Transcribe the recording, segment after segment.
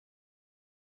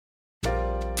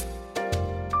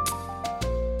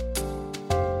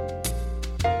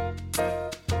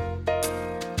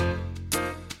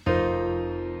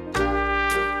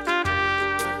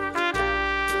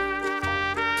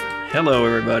Hello,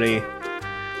 everybody,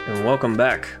 and welcome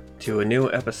back to a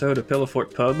new episode of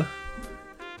Pillowfort Pub.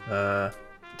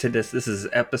 This is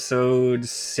episode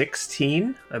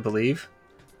 16, I believe.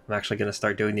 I'm actually going to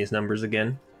start doing these numbers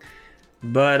again.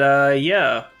 But,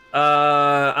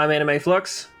 I'm Anime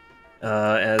Flux.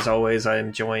 As always, I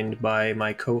am joined by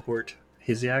my cohort,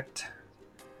 Hiziact.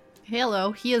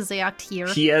 Hello, Hiziact here.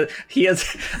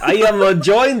 I am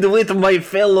joined with my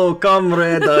fellow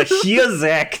comrade,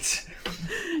 Hiziact.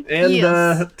 And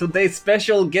Yes. Today's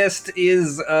special guest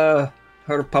is her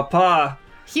papa.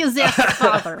 Hiziact's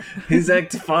father.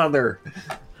 Hiziact's father.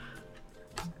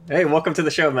 Hey, welcome to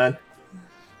the show, man.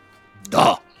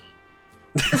 Duh.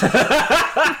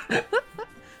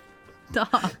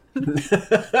 Duh.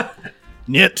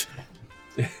 Nit.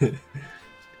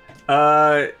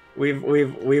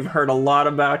 We've heard a lot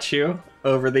about you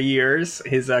over the years.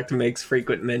 Hiziact makes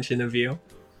frequent mention of you,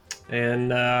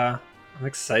 and I'm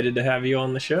excited to have you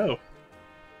on the show.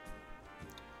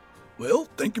 Well,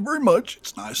 thank you very much.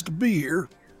 It's nice to be here.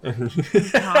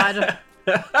 God.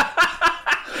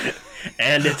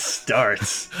 And it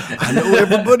starts. I know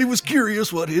everybody was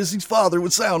curious what Izzy's father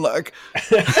would sound like.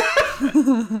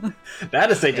 That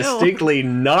is a distinctly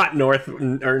not north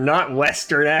or not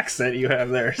western accent you have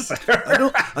there,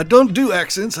 sir. I don't do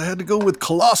accents. I had to go with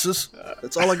Colossus.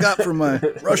 That's all I got from my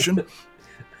Russian.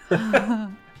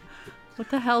 What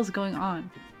the hell's going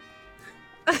on?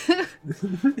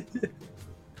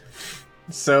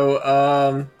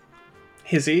 So,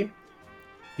 Hizzy,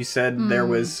 you said there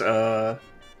was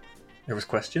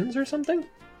questions or something?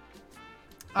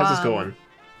 How's this going?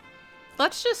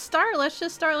 Let's just start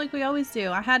like we always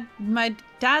do. My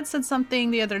dad said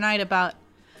something the other night about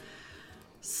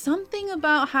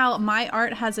how my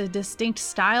art has a distinct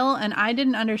style, and I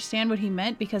didn't understand what he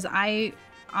meant because I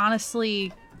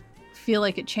honestly feel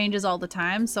like it changes all the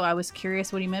time, so I was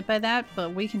curious what he meant by that,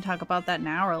 but we can talk about that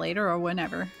now or later or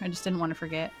whenever. I just didn't want to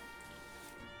forget.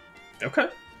 Okay.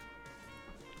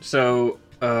 So,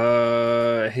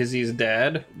 Hizzy's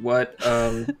dad, what,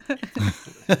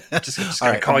 just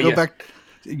gonna call you. Back.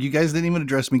 You guys didn't even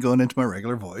address me going into my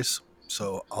regular voice,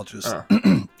 so I'll just,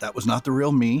 that was not the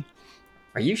real me.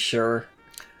 Are you sure?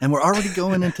 And we're already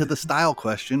going into the style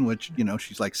question, which,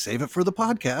 she's like, save it for the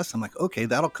podcast. I'm like, okay,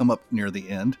 that'll come up near the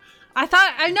end. I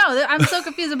know. I'm so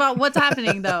confused about what's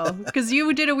happening, though. Because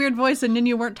you did a weird voice and then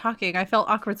you weren't talking. I felt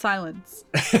awkward silence.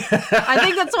 I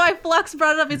think that's why Flux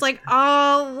brought it up. He's like,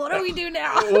 oh, what do we do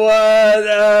now?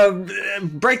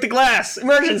 Break the glass.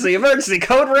 Emergency,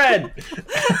 code red.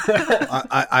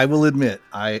 I will admit,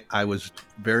 I was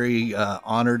very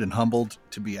honored and humbled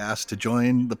to be asked to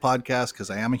join the podcast because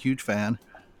I am a huge fan.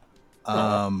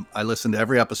 I listened to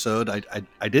every episode. I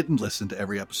didn't listen to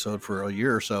every episode for a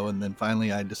year or so, and then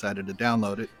finally I decided to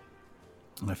download it,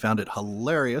 and I found it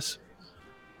hilarious,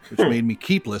 which made me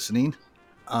keep listening.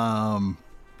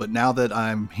 But now that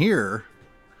I'm here,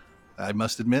 I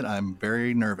must admit I'm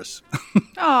very nervous.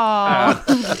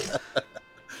 Aww.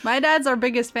 My dad's our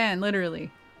biggest fan,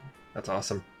 literally. That's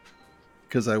awesome.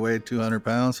 Because I weighed 200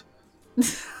 pounds.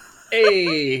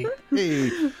 Hey.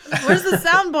 Where's the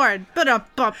soundboard?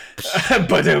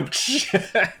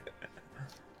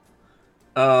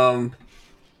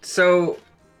 So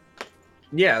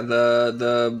yeah,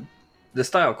 the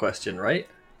style question, right?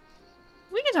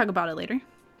 We can talk about it later.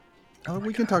 Oh,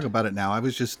 we can talk about it now. I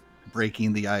was just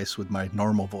breaking the ice with my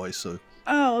normal voice. So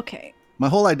Oh, okay. my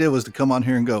whole idea was to come on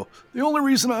here and go, the only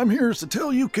reason I'm here is to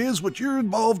tell you kids what you're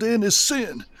involved in is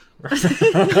sin. You're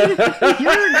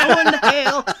going to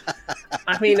hell.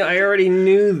 I mean, I already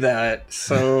knew that,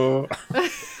 so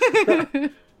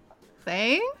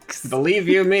Thanks. believe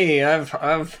you me, I've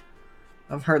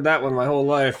heard that one my whole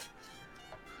life.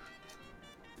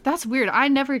 That's weird. I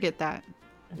never get that.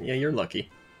 Yeah, you're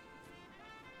lucky.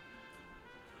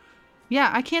 Yeah,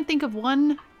 I can't think of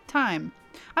one time.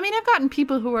 I mean, I've gotten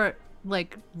people who are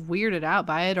like weirded out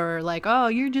by it, or like, "Oh,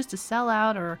 you're just a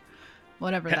sellout," or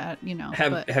whatever Have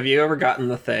you ever gotten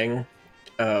the thing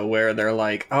where they're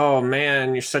like, "Oh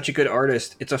man, you're such a good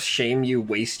artist. It's a shame you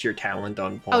waste your talent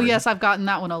on porn." Oh yes, I've gotten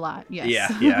that one a lot.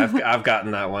 Yes. Yeah, I've gotten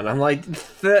that one. I'm like,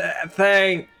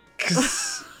 thanks.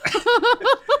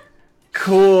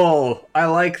 Cool. I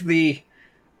like the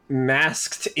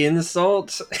masked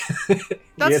insult.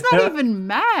 That's not even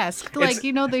masked. Like,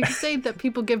 they say that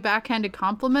people give backhanded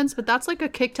compliments, but that's like a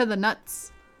kick to the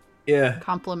nuts. Yeah.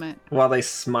 Compliment. While they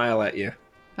smile at you.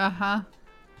 Uh-huh.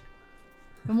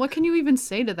 And what can you even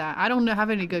say to that? I don't have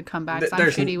any good comebacks. I'm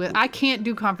shitty with. I can't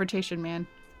do confrontation, man.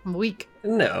 I'm weak.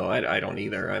 No, I don't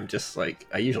either. I'm just like,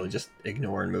 I usually just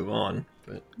ignore and move on.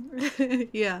 But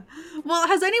yeah. Well,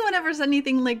 has anyone ever said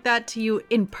anything like that to you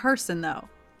in person, though?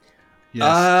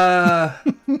 Yes.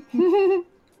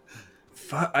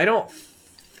 I don't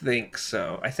think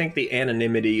so. I think the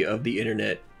anonymity of the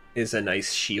internet is a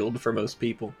nice shield for most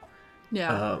people.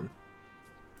 Yeah.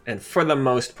 And for the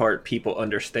most part, people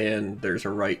understand there's a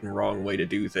right and wrong way to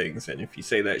do things. And if you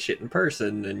say that shit in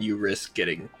person, then you risk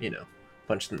getting,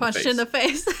 punched in the face. Punched in the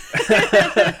face.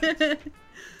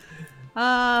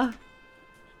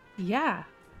 Yeah.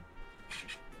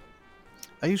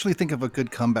 I usually think of a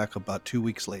good comeback about 2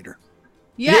 weeks later.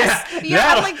 Yes.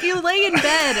 Yeah. I'm like, you lay in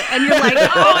bed and you're like,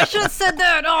 oh, I should have said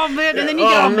that. Oh, man. And then you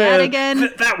get all mad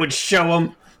again. That would show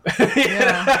them.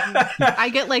 Yeah. I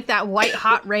get like that white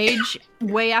hot rage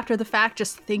way after the fact,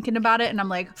 just thinking about it. And I'm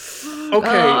like,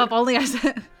 okay. If only I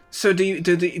said. So do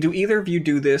either of you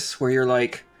do this where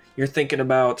you're thinking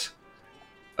about,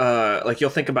 you'll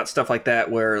think about stuff like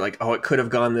that where like, oh, it could have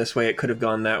gone this way, it could have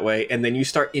gone that way, and then you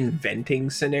start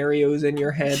inventing scenarios in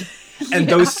your head, and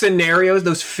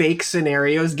those fake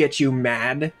scenarios get you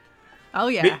mad. Oh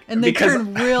yeah, and they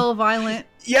turn real violent.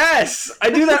 Yes, I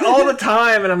do that all the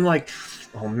time, and I'm like,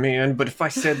 oh man, but if I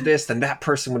said this, then that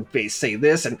person would say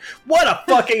this, and what a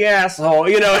fucking asshole,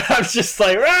 and I'm just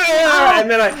like, and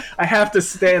then I have to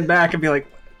stand back and be like,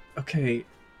 okay,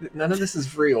 none of this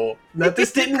is real.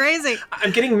 This didn't crazy.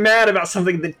 I'm getting mad about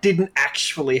something that didn't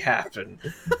actually happen.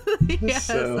 Yes,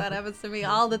 that happens to me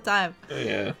all the time.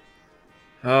 Yeah.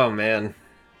 Oh man.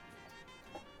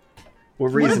 We're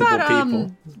reasonable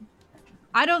people.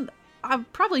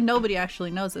 Probably nobody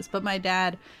actually knows this, but my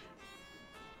dad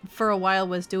for a while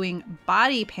was doing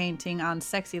body painting on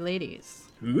sexy ladies.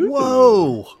 Ooh.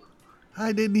 Whoa!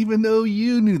 I didn't even know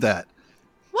you knew that.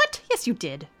 What? Yes, you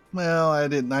did. Well, I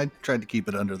didn't. I tried to keep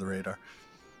it under the radar.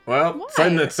 Well,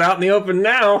 friend, it's out in the open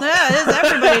now. Yeah,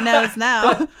 everybody knows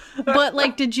now.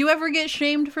 But, did you ever get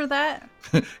shamed for that?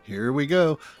 Here we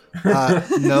go.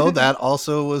 No, that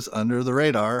also was under the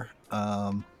radar.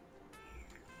 It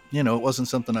wasn't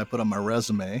something I put on my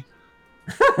resume.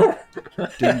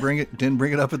 Didn't bring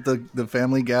it up at the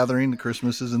family gathering, the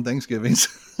Christmases and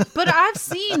Thanksgivings. But I've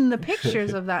seen the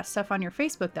pictures of that stuff on your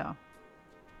Facebook, though.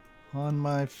 On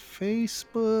my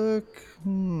Facebook?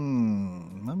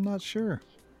 I'm not sure.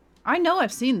 I know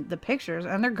I've seen the pictures,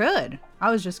 and they're good. I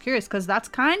was just curious, because that's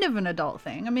kind of an adult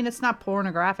thing. I mean, it's not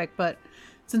pornographic, but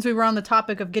since we were on the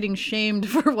topic of getting shamed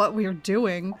for what we were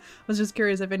doing, I was just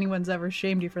curious if anyone's ever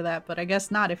shamed you for that, but I guess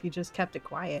not if you just kept it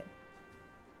quiet.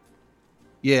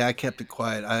 Yeah, I kept it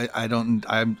quiet. I don't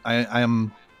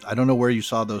know where you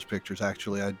saw those pictures,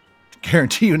 actually. I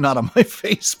guarantee you not on my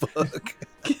Facebook.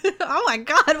 Oh my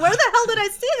god, where the hell did I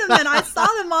see them then? I saw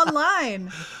them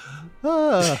online.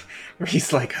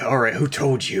 He's like, all right, who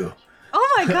told you?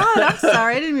 Oh my god, I'm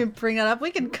sorry. I didn't even bring it up.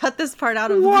 We can cut this part out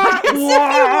of the podcast if you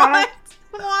want.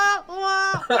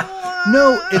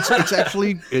 No, it's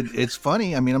actually, it's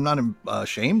funny. I mean, I'm not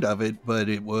ashamed of it, but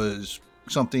it was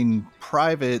something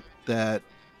private that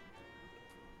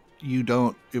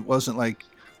it wasn't like,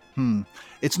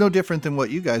 it's no different than what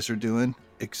you guys are doing,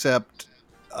 except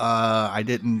I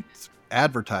didn't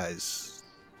advertise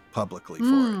publicly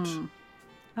for it.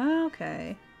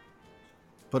 Okay.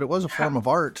 But it was a form of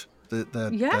art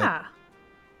that yeah.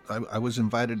 I was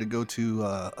invited to go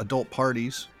to adult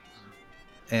parties,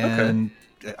 and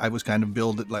I was kind of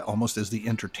billed like almost as the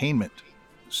entertainment.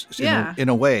 In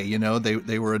a way,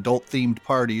 they were adult themed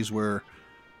parties where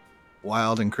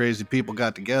wild and crazy people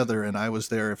got together, and I was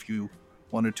there if you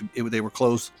wanted to. They were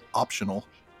clothes optional.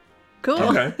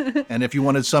 Cool. Okay. And if you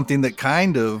wanted something that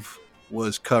kind of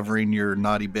was covering your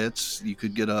naughty bits, you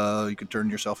could turn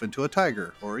yourself into a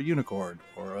tiger or a unicorn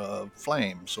or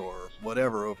flames or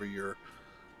whatever over your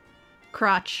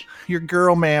crotch. Your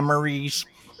girl memories.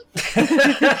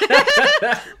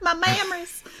 My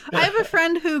memories. I have a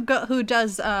friend who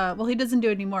does he doesn't do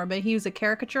it anymore, but he was a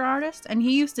caricature artist, and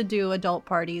he used to do adult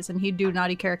parties, and he'd do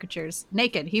naughty caricatures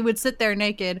naked. He would sit there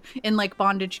naked in like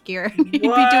bondage gear, and he'd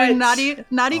be doing naughty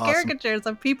awesome. Caricatures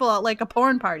of people at like a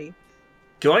porn party.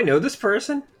 Do I know this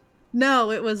person?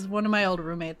 No, it was one of my old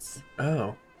roommates.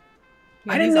 Oh.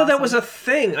 Yeah, I didn't know that was a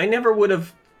thing. I never would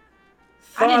have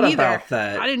thought about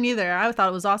that. I didn't either. I thought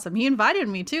it was awesome. He invited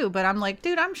me too, but I'm like,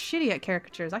 dude, I'm shitty at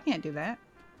caricatures. I can't do that.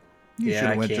 You should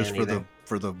have went just for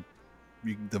the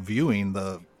viewing,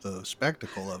 the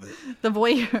spectacle of it. The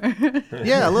voyeur.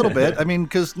 Yeah, a little bit. I mean,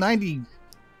 because probably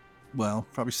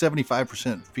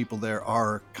 75% of people there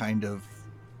are kind of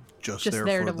just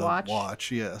there for the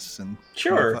watch. Yes, and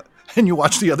sure. And you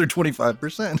watch the other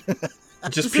 25%.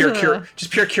 just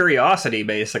pure curiosity,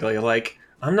 basically. Like,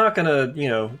 I'm not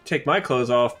gonna, take my clothes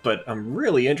off, but I'm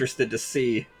really interested to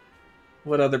see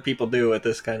what other people do with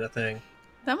this kind of thing.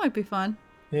 That might be fun.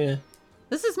 Yeah.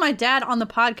 This is my dad on the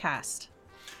podcast.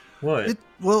 What?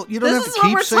 Well, you don't This have is to what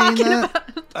keep we're saying talking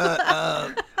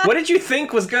that. What did you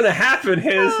think was going to happen,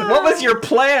 Hiz? What was your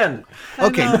plan?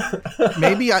 Okay,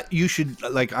 maybe you should,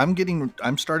 like,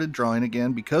 I'm started drawing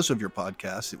again because of your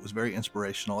podcast. It was very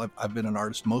inspirational. I've been an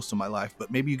artist most of my life,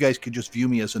 but maybe you guys could just view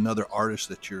me as another artist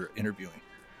that you're interviewing.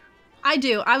 I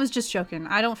do. I was just joking.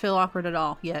 I don't feel awkward at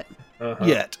all yet.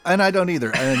 Yet, and I don't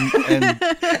either. And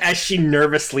As she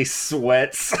nervously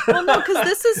sweats. Well, no, because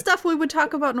this is stuff we would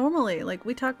talk about normally. Like,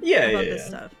 we talk about this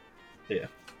stuff. Yeah.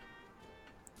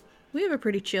 We have a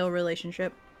pretty chill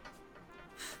relationship.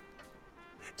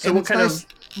 So what kind of...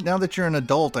 Now that you're an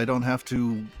adult, I don't have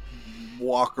to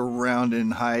walk around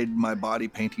and hide my body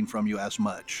painting from you as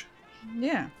much.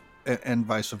 Yeah. And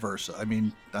vice versa. I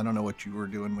mean, I don't know what you were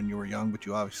doing when you were young, but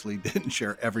you obviously didn't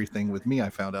share everything with me. I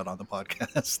found out on the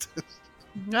podcast.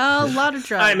 A lot of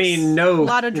drugs. I mean, no... A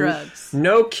lot of drugs.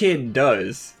 No kid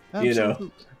does,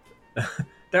 Absolutely.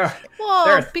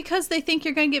 Because they think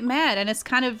you're going to get mad, and it's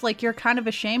kind of like you're kind of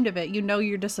ashamed of it. You know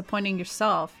you're disappointing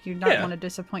yourself. You don't want to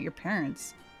disappoint your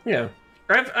parents. Yeah.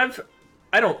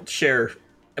 I don't share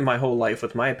my whole life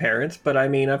with my parents, but I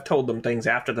mean, I've told them things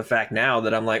after the fact now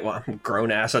that I'm like, well, I'm a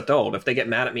grown-ass adult. If they get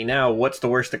mad at me now, what's the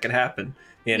worst that could happen?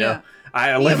 You know? Yeah.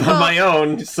 I live on my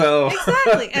own, so...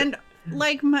 Exactly, and...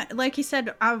 Like he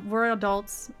said, we're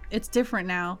adults. It's different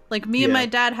now. Like, me and my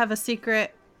dad have a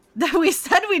secret that we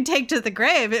said we'd take to the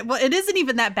grave. It isn't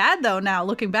even that bad, though, now,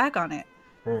 looking back on it.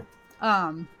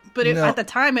 But at the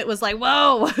time, it was like,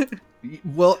 whoa.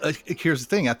 Well, here's the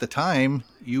thing. At the time,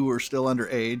 you were still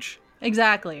underage.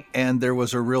 Exactly. And there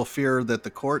was a real fear that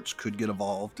the courts could get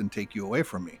involved and take you away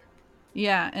from me.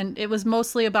 Yeah, and it was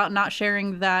mostly about not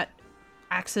sharing that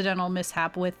accidental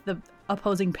mishap with the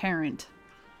opposing parent.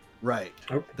 Right.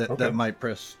 That might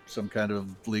press some kind of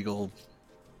legal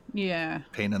pain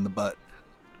in the butt.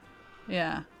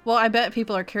 Yeah. Well, I bet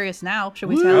people are curious now. Should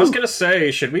we tell? I was going to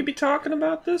say, should we be talking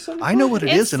about this? I know what it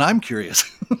is, and I'm curious.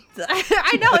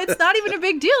 I know. It's not even a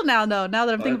big deal now, though, now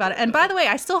that I'm thinking about it. And by the way,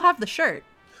 I still have the shirt.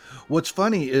 What's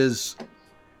funny is,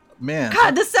 man...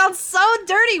 God, this sounds so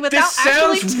dirty without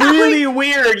actually This sounds really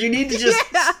weird. You need to just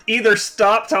either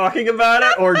stop talking about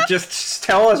it or just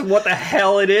tell us what the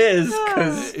hell it is.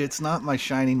 Cause... It's not my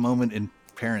shining moment in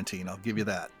parenting, I'll give you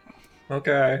that.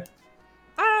 Okay.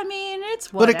 I mean,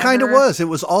 it's whatever. But it kind of was. It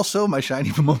was also my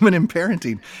shining moment in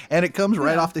parenting. And it comes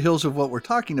right off the heels of what we're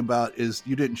talking about is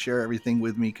you didn't share everything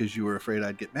with me because you were afraid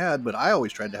I'd get mad. But I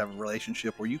always tried to have a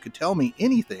relationship where you could tell me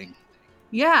anything.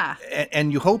 Yeah.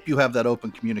 And you hope you have that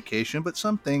open communication. But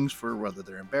some things, for whether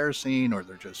they're embarrassing or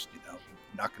they're just,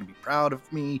 not going to be proud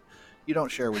of me, you don't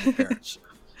share with your parents.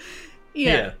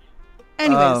 Yeah.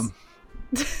 Anyways.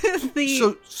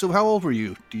 So how old were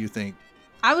you, do you think?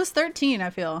 I was 13, I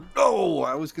feel. Oh,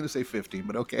 I was going to say 15,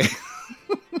 but okay.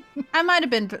 I might have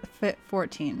been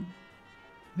 14.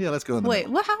 Yeah, let's go in the Wait,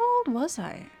 middle. how old was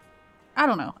I? I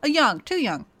don't know. Too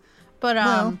young. But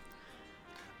well,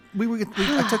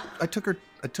 I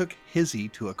took Hizzy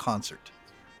to a concert.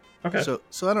 Okay.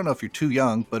 So I don't know if you're too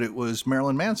young, but it was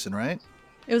Marilyn Manson, right?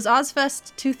 It was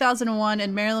Ozfest 2001,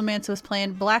 and Marilyn Manson was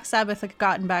playing. Black Sabbath had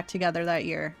gotten back together that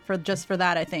year for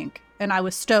that, I think. And I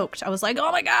was stoked. I was like,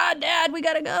 "Oh my God, Dad, we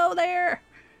gotta go there."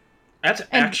 That's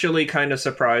actually kind of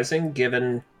surprising,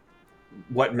 given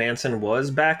what Manson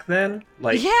was back then.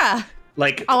 Like, yeah.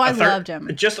 Like, I loved him.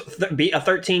 Just be a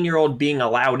 13-year-old being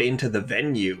allowed into the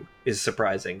venue is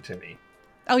surprising to me.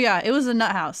 Oh yeah, it was a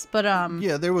nut house, but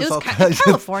yeah, there was it all kinds of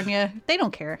California. They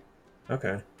don't care.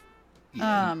 Okay.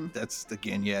 Yeah, that's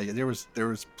again. Yeah, there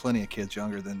was plenty of kids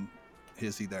younger than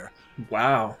Hizzy there.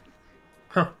 Wow.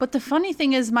 Huh. But the funny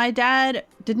thing is, my dad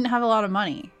didn't have a lot of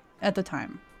money at the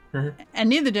time, and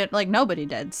neither did nobody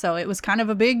did. So it was kind of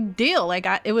a big deal. I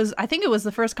think it was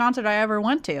the first concert I ever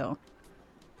went to.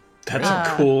 That's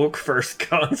a cool first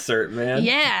concert, man.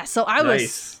 Yeah, so I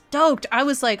was stoked. I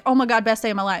was like, "Oh my God, best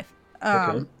day of my life."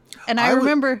 And I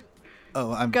remember.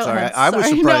 Oh, I'm Go sorry. ahead. I was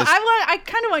surprised. No, I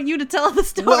kind of want you to tell the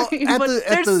story. Well, but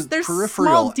at the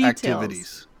peripheral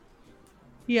activities.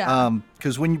 Yeah.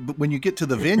 Because when you get to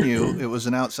the venue, it was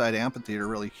an outside amphitheater,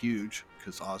 really huge,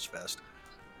 because Ozfest,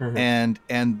 and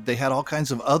they had all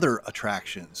kinds of other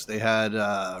attractions. They had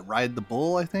Ride the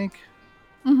Bull, I think.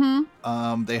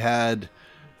 They had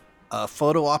a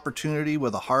photo opportunity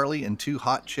with a Harley and two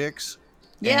hot chicks.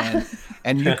 Yeah.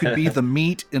 And you could be the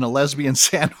meat in a lesbian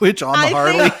sandwich on the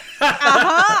Harley.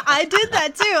 I did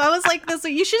that too. I was like, "This.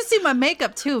 You should see my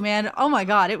makeup too, man. Oh my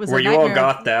God, it was. Were a you nightmare.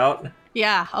 all gothed out?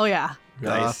 Yeah. Oh yeah.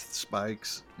 Nice. Goth,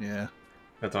 spikes. Yeah.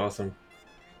 That's awesome.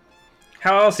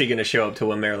 How else are you going to show up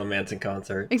to a Marilyn Manson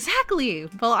concert? Exactly.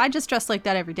 Well, I just dress like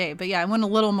that every day, but yeah, I went a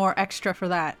little more extra for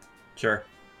that. Sure.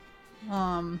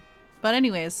 But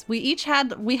anyways, we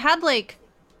had like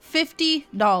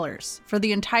 $50 for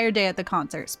the entire day at the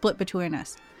concert, split between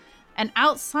us. And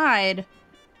outside,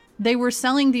 they were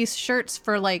selling these shirts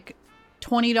for like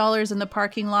 $20 in the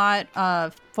parking lot,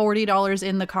 $40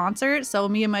 in the concert. So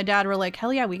me and my dad were like,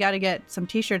 hell yeah, we got to get some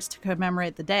t-shirts to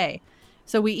commemorate the day.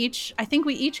 So I think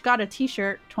we each got a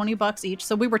t-shirt, $20 each.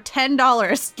 So we were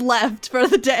 $10 left for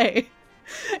the day.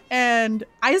 And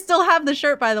I still have the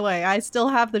shirt, by the way. I still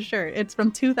have the shirt. It's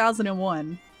from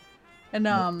 2001.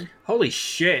 And holy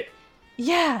shit.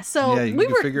 Yeah, so yeah, you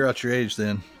can figure out your age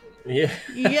then. Yeah.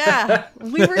 Yeah.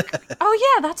 We were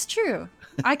oh yeah, that's true.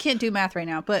 I can't do math right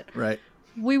now, but right.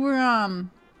 We were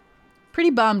pretty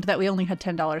bummed that we only had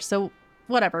 $10. So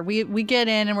whatever. We get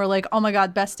in and we're like, oh my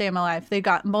god, best day of my life. They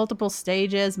got multiple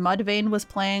stages. Mudvayne was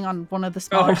playing on one of the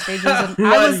smaller stages, and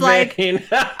I was like,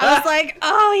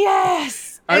 oh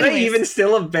yes. Are they even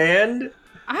still a band?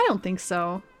 I don't think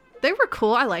so. They were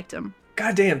cool. I liked them.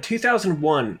 Goddamn,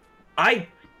 2001. I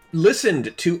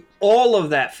listened to all of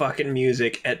that fucking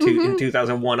music in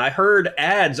 2001. I heard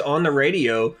ads on the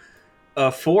radio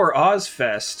for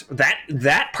Ozfest.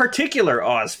 That particular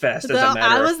Ozfest, as a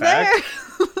matter of fact.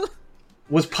 There.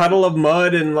 Was Puddle of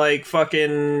Mud and like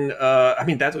fucking I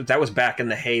mean that was back in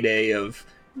the heyday of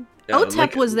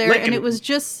OTEP was there, and it was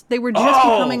just they were just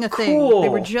becoming a thing. They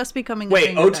were just becoming a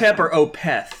thing. Wait, OTEP or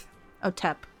Opeth?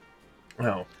 OTEP.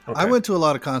 Oh, okay. I went to a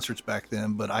lot of concerts back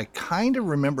then, but I kind of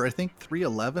remember, I think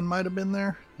 311 might have been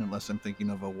there, unless I'm thinking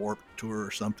of a Warped Tour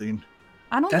or something.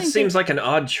 I don't that think seems like an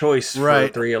odd choice for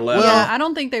 311. Yeah, I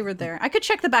don't think they were there. I could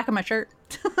check the back of my shirt.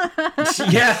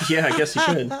 yeah, I guess you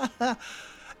could.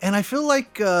 And I feel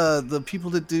like the people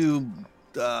that do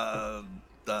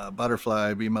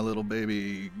Butterfly, Be My Little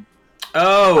Baby.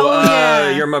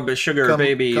 Oh, You're My Sugar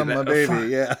Baby. Come My Baby,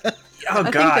 yeah. Oh,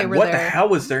 God, what the hell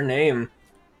was their name?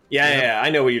 Yeah, I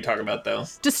know what you're talking about, though.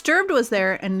 Disturbed was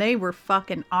there, and they were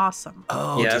fucking awesome.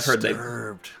 Oh, yeah,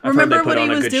 Disturbed. Remember what he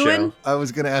was doing? I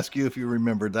was going to ask you if you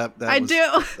remembered that. I do.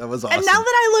 That was awesome. And now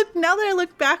that I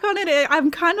look back on it,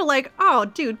 I'm kind of like, oh,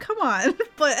 dude, come on.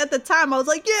 But at the time, I was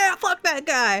like, yeah, fuck that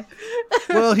guy.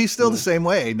 Well, he's still the same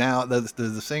way now.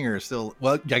 The singer is still.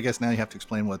 Well, I guess now you have to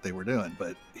explain what they were doing,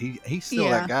 but he's still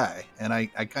that guy, and I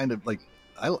kind of like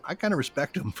I kind of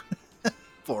respect him.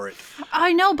 For it.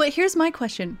 I know, but here's my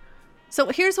question. So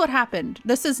here's what happened.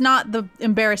 This is not the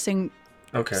embarrassing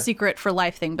secret for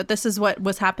life thing, but this is what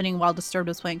was happening while Disturbed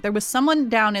was playing. There was someone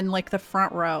down in like the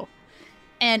front row,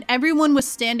 and everyone was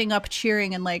standing up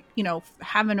cheering and like, you know,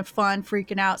 having a fun,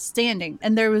 freaking out, standing.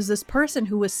 And there was this person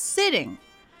who was sitting,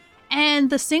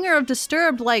 and the singer of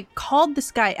Disturbed like called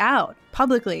this guy out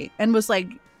publicly and was like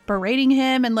berating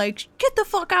him and like, get the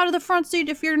fuck out of the front seat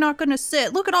if you're not gonna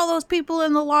sit. Look at all those people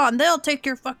in the lawn. They'll take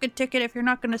your fucking ticket if you're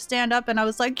not gonna stand up. And I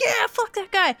was like, yeah, fuck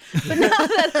that guy. But now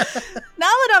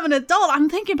that I'm an adult, I'm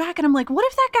thinking back and I'm like, what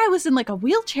if that guy was in like a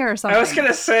wheelchair or something? I was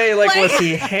gonna say, like was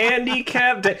he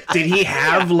handicapped? Did he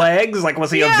have legs? Like,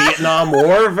 was he a Vietnam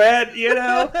War vet? You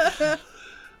know?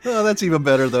 Oh, that's even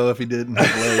better though if he didn't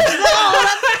have legs. No,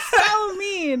 that's so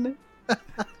mean.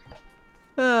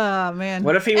 Oh man!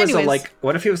 What if he was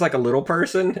What if he was like a little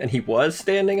person and he was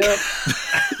standing up?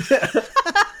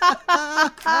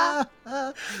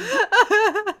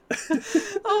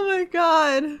 Oh my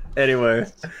god! Anyway,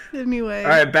 all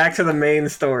right, back to the main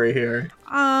story here.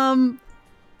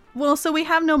 Well, so we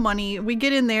have no money. We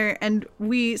get in there and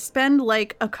we spend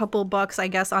like a couple bucks, I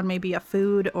guess, on maybe a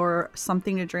food or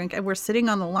something to drink. And we're sitting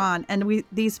on the lawn, and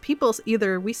these people,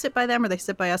 either we sit by them or they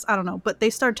sit by us. I don't know, but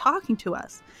they start talking to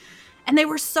us. And they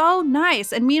were so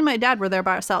nice. And me and my dad were there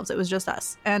by ourselves. It was just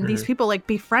us. And these people like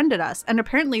befriended us. And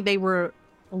apparently they were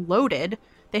loaded.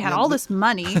 They had all this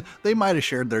money. They might have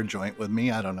shared their joint with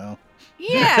me. I don't know.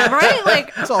 Yeah, right?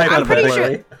 Like, I'm pretty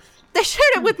sure they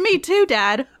shared it with me too,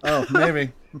 Dad. Oh,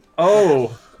 maybe.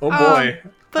 Oh boy.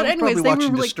 But anyways, probably they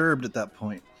watching were Disturbed at that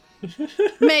point.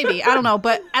 Maybe. I don't know.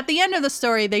 But at the end of the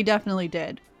story, they definitely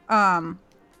did.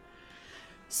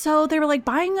 So they were like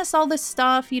buying us all this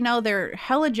stuff, you know, they're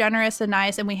hella generous and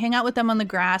nice, and we hang out with them on the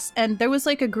grass, and there was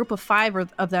like a group of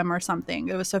 5 of them or something.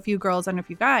 There was a few girls and a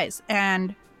few guys,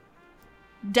 and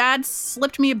Dad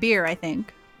slipped me a beer, I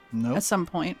think. Nope. At some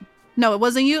point. No, it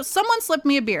wasn't you. Someone slipped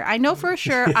me a beer. I know for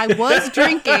sure I was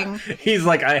drinking. He's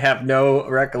like, I have no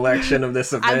recollection of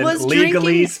this event,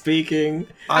 legally speaking.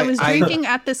 I was drinking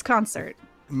at this concert.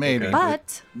 Maybe,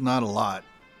 but not a lot.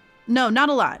 No, not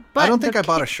a lot. But I don't think I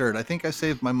bought a shirt. I think I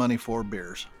saved my money for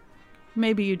beers.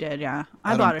 Maybe you did, yeah.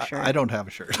 I bought a shirt. I don't have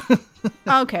a shirt.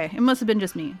 Okay, it must have been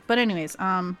just me. But anyways,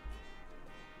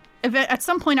 if at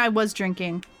some point I was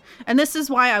drinking, and this is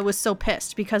why I was so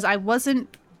pissed, because I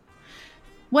wasn't.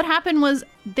 What happened was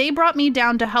they brought me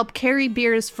down to help carry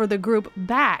beers for the group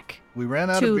back We ran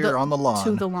out of beer on the lawn.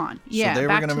 to the lawn. Yeah, so they were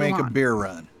back going to to the make a lawn. beer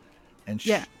run. And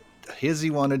Yeah. Hizzy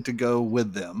wanted to go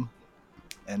with them.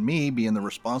 And me, being the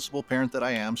responsible parent that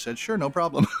I am, said, sure, no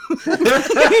problem. Go with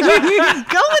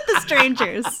the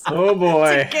strangers. Oh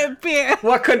boy. Get beer.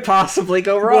 What could possibly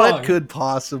go wrong? What could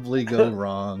possibly go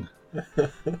wrong?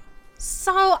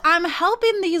 So I'm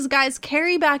helping these guys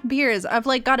carry back beers. I've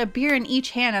like got a beer in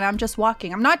each hand and I'm just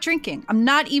walking. I'm not drinking. I'm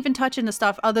not even touching the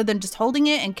stuff other than just holding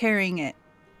it and carrying it.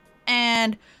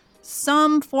 And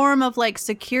some form of like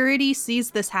security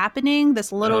sees this happening,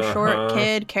 this little short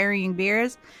kid carrying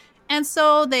beers. And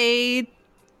so they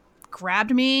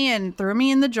grabbed me and threw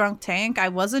me in the drunk tank. I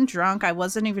wasn't drunk. I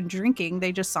wasn't even drinking.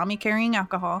 They just saw me carrying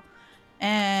alcohol.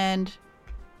 And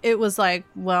it was like,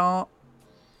 well,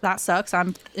 that sucks.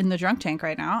 I'm in the drunk tank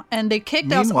right now. And they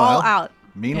kicked us all out.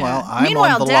 Meanwhile, Yeah. I'm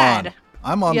Meanwhile, on the Dad. lawn.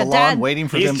 I'm on the lawn Dad. waiting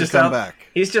for He's them to just come out- back.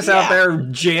 He's just out there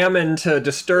jamming to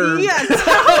Disturbed. Yeah.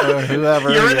 Or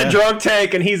whoever. You're in the yeah. drunk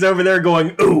tank, and he's over there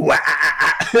going, ooh, ah,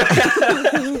 ah,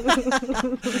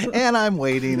 ah. And I'm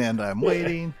waiting, and I'm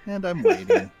waiting, and I'm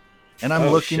waiting. And I'm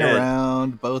Oh, looking shit.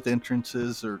 around. Both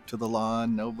entrances are to the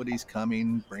lawn. Nobody's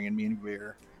coming, bringing me any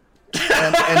beer.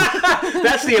 And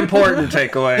That's the important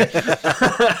takeaway.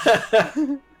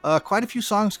 quite a few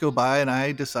songs go by, and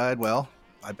I decide, well,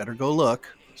 I better go look.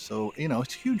 So,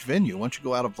 it's a huge venue. Once you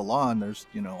go out of the lawn, there's,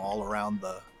 all around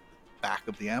the back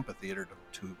of the amphitheater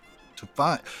to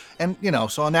find. And,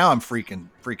 so now I'm freaking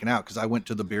out because I went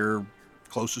to the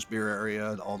closest beer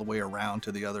area all the way around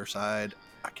to the other side.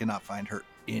 I cannot find her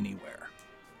anywhere.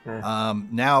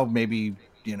 Now maybe,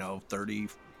 30,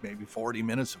 maybe 40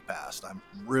 minutes have passed. I'm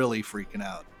really freaking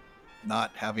out.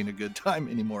 Not having a good time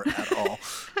anymore at all.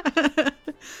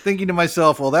 Thinking to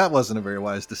myself, well, that wasn't a very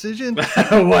wise decision.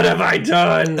 What have I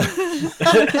done?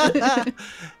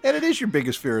 And it is your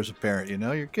biggest fear as a parent,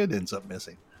 your kid ends up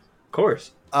missing. Of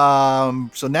course.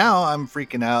 So now I'm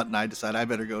freaking out, and I decide I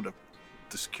better go to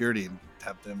security and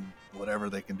have them, whatever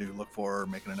they can do, look for or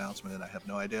make an announcement, and I have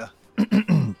no idea.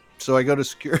 So I go to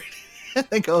security.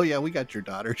 They go, oh yeah, we got your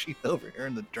daughter. She's over here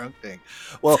in the drunk tank.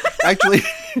 Well, actually,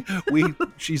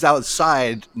 she's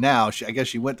outside now. I guess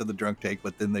she went to the drunk tank,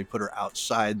 but then they put her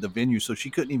outside the venue, so she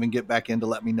couldn't even get back in to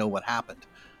let me know what happened.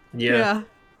 Yeah.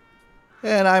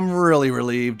 And I'm really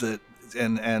relieved that,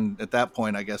 and at that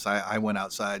point, I guess I went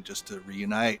outside just to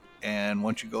reunite. And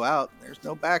once you go out, there's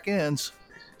no back ends.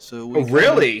 So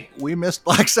we missed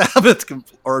Black Sabbath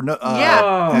or no?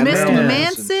 Oh, missed man.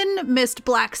 Manson, missed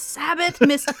Black Sabbath,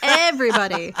 missed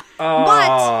everybody. Oh.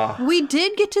 But we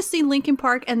did get to see Linkin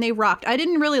Park, and they rocked. I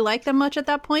didn't really like them much at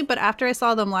that point, but after I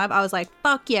saw them live, I was like,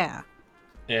 "Fuck yeah!"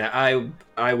 Yeah,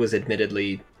 I was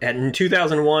admittedly in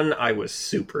 2001. I was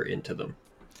super into them.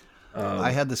 I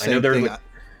had the same thing.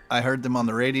 I heard them on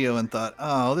the radio and thought,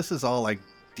 oh, this is all like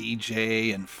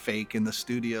DJ and fake in the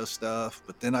studio stuff.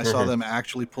 But then I saw them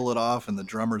actually pull it off, and the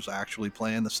drummer's actually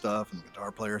playing the stuff, and the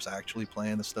guitar player's actually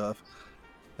playing the stuff.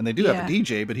 And they do have a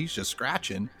DJ, but he's just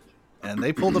scratching. And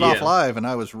they pulled it off live, and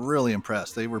I was really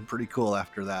impressed. They were pretty cool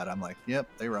after that. I'm like, yep,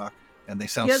 they rock. And they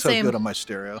sound so good on my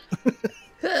stereo.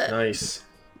 Nice.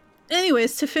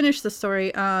 Anyways, to finish the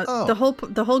story,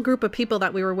 the whole group of people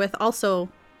that we were with also,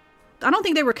 I don't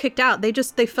think they were kicked out. They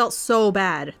felt so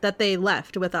bad that they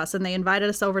left with us, and they invited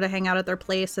us over to hang out at their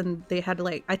place, and they had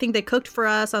I think they cooked for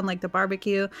us on the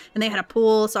barbecue, and they had a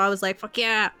pool. So I was like, fuck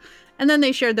yeah. And then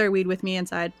they shared their weed with me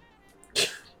inside.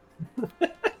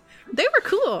 They were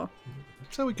cool.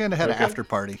 So we kind of had an after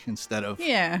party instead of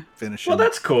finishing. Well,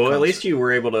 that's cool. At least you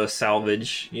were able to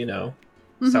salvage the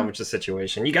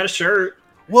situation. You got a shirt.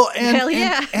 Well, Hell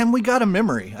yeah. and we got a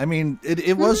memory. I mean,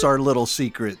 it was our little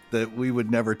secret that we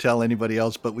would never tell anybody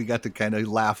else, but we got to kind of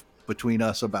laugh between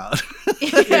us about.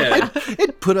 Yeah.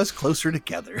 It put us closer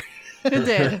together. It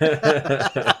did.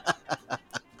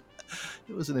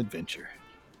 It was an adventure.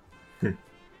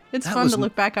 It's That fun was to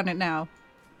look back on it now.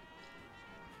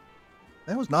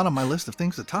 That was not on my list of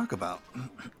things to talk about.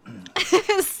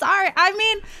 Sorry. I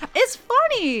mean, it's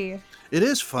funny. It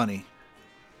is funny.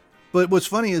 But what's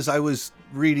funny is I was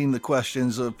reading the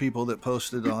questions of people that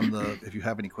posted on if you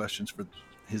have any questions for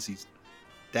Hizzy's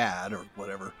dad or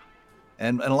whatever.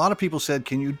 And a lot of people said,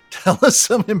 can you tell us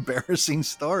some embarrassing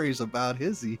stories about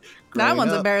Hizzy? That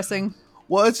one's up? embarrassing.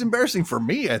 Well, it's embarrassing for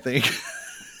me, I think.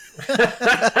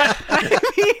 I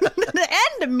mean,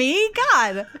 and me,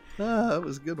 God. That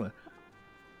was a good one.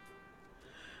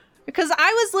 Because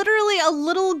I was literally a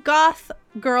little goth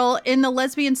girl in the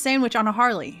lesbian sandwich on a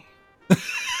Harley.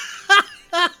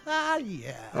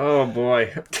 Yeah. Oh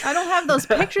boy. I don't have those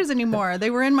pictures anymore. They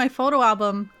were in my photo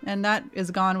album, and that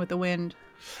is gone with the wind.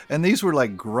 And these were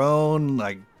like grown,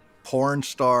 like porn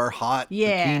star, hot,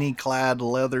 Yeah. bikini clad,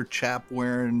 leather chap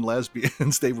wearing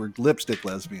lesbians. They were lipstick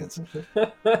lesbians. It was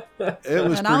And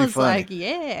pretty I was funny. like,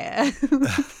 yeah.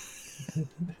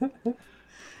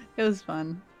 It was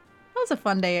fun. That was a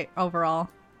fun day overall.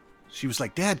 She was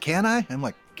like, Dad, can I? I'm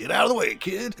like, get out of the way,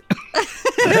 kid.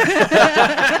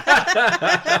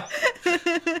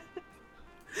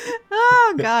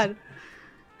 Oh, God.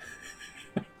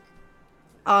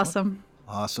 Awesome.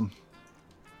 Awesome.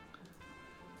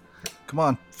 Come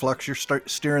on, Flux, you're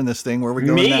steering this thing. Where are we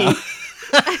going Me? now?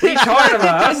 What are you talking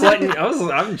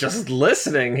about? I'm just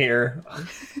listening here.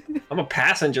 I'm a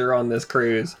passenger on this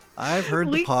cruise. I've heard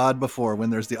the We- pod before. When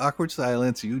there's the awkward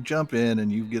silence, you jump in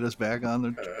and you get us back on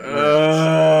the.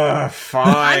 Fine.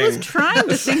 I was trying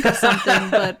to think of something,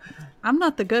 but I'm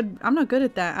not good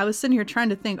at that. I was sitting here trying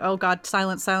to think, oh God,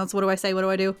 silence. What do I say? What do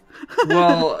I do?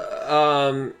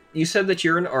 Well, you said that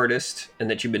you're an artist and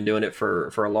that you've been doing it for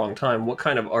a long time. What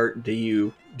kind of art do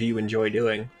you enjoy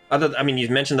doing? You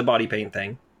mentioned the body paint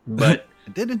thing, but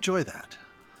I did enjoy that.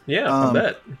 yeah, I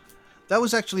bet. That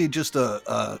was actually just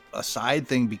a side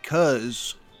thing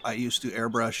because I used to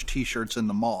airbrush T-shirts in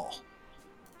the mall.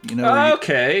 You know,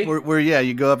 Okay. where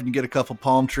you go up and you get a couple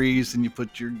palm trees and you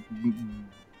put your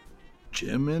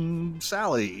Jim and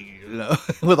Sally,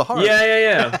 with a heart.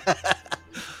 Yeah.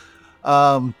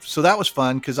 So that was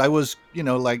fun because I was,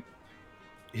 like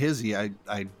Hizzy. I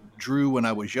drew when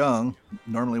I was young.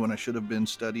 Normally, when I should have been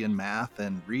studying math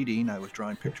and reading, I was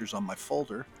drawing pictures on my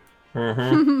folder.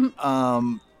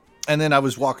 Mm-hmm. And then I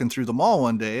was walking through the mall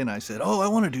one day and I said, oh, I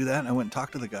want to do that. And I went and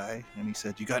talked to the guy and he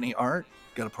said, you got any art?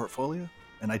 Got a portfolio?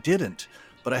 And I didn't,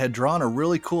 but I had drawn a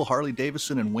really cool Harley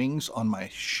Davidson and wings on my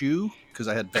shoe because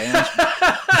I had Vans.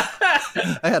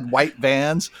 I had white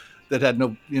Vans that had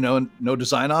no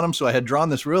design on them. So I had drawn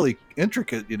this really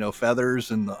intricate,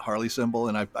 feathers and the Harley symbol.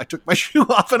 And I took my shoe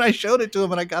off and I showed it to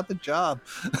him and I got the job.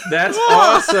 That's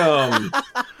awesome.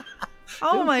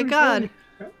 Oh my God.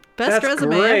 Best That's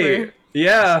resume great. ever.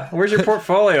 Yeah, where's your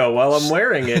portfolio? Well, I'm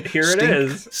wearing it. Here it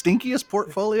is. Stinkiest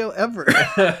portfolio ever.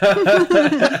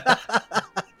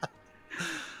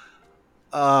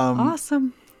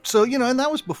 Awesome. So, and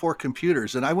that was before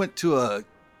computers. And I went to a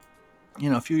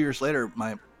few years later,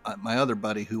 my other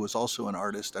buddy who was also an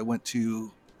artist, I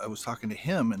was talking to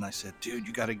him and I said, dude,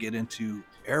 you got to get into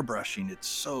airbrushing. It's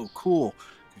so cool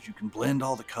because you can blend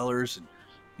all the colors and,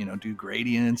 do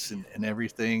gradients and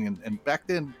everything. And back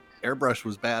then airbrush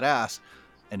was badass.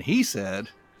 And he said,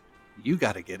 you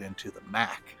got to get into the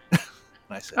Mac. And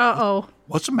I said, Uh-oh.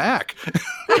 what's a Mac?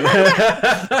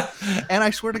 And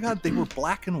I swear to God, they were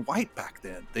black and white back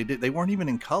then. They weren't even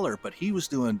in color, but he was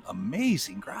doing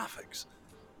amazing graphics.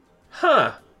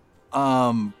 Huh.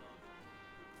 I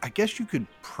guess you could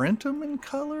print them in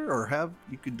color or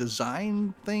you could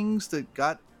design things that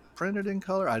got printed in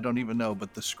color. I don't even know,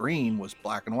 but the screen was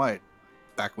black and white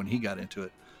back when he got into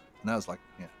it. And I was like,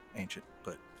 yeah, ancient,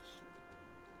 but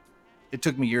it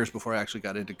took me years before I actually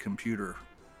got into computer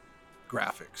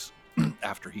graphics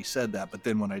after he said that. But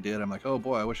then when I did, I'm like, oh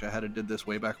boy, I wish I had did this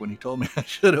way back when he told me I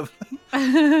should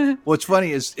have. What's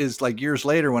funny is like years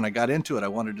later when I got into it, I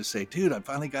wanted to say, dude, I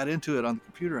finally got into it on the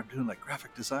computer. I'm doing like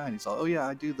graphic design. He's like, oh yeah,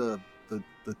 I do the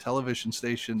television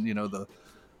station,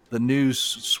 the news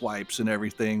swipes and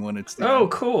everything when it's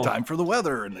Cool. time for the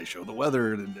weather and they show the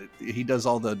weather and he does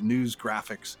all the news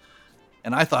graphics.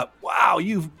 And I thought, wow,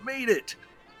 you've made it.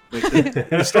 Wait,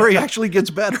 the story actually gets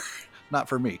better. Not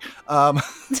for me.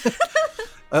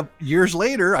 Years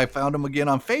later, I found him again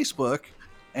on Facebook,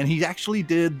 and he actually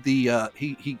did the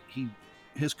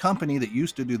his company that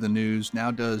used to do the news now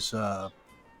does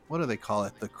what do they call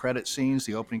it? The credit scenes,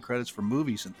 the opening credits for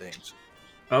movies and things.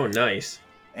 Oh, nice.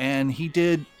 And he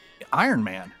did Iron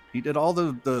Man. He did all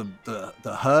the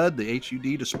HUD, the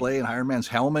HUD display, and Iron Man's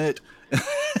helmet.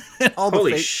 And all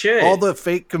Holy the fake, shit. all the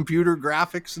fake computer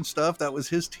graphics and stuff. That was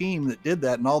his team that did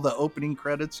that, and all the opening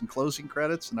credits and closing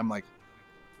credits. And I'm like,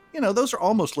 those are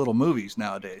almost little movies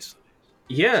nowadays.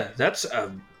 Yeah, that's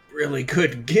a really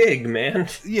good gig, man.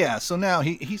 Yeah, so now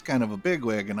he's kind of a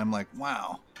bigwig, and I'm like,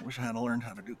 wow, I wish I had learned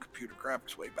how to do computer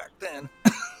graphics way back then.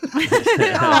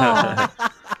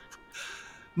 Aw.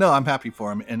 No, I'm happy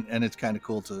for him, and it's kind of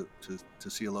cool to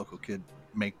see a local kid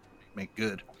make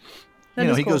good. That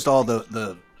is He cool. goes to all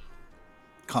the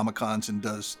Comic-Cons and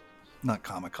does not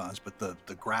Comic-Cons, but the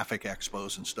graphic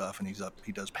expos and stuff, and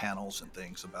he does panels and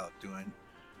things about doing.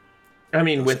 I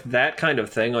mean, with that kind of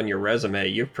thing on your resume,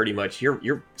 you're pretty much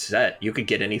you're set. You could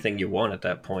get anything you want at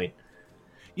that point.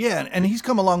 Yeah, and he's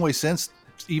come a long way since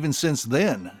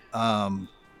then.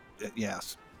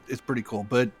 Yes, it's pretty cool.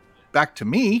 But back to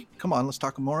me. Come on, let's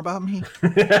talk more about me.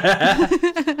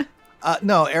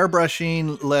 No,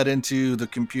 airbrushing led into the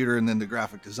computer and then the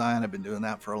graphic design. I've been doing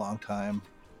that for a long time.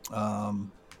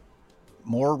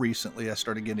 More recently, I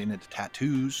started getting into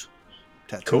tattooing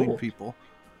Cool. people.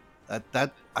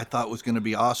 That I thought was going to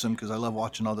be awesome because I love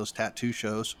watching all those tattoo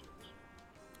shows.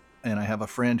 And I have a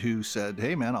friend who said,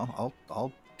 "Hey, man,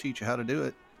 I'll teach you how to do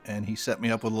it." And he set me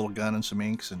up with a little gun and some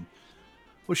inks and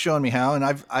was showing me how. And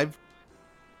I've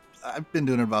been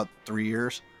doing it about 3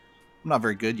 years. I'm not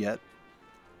very good yet.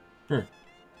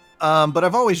 But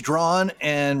I've always drawn,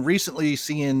 and recently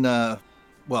seeing, I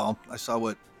saw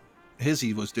what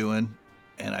Hizzy was doing,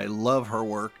 and I love her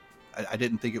work. I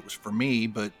didn't think it was for me,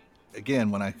 but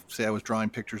again, when I say I was drawing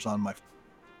pictures on my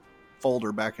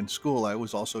folder back in school, I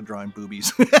was also drawing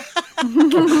boobies. Of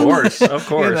course.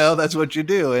 You know, that's what you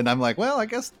do. And I'm like, well, I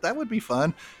guess that would be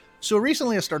fun. So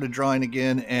recently I started drawing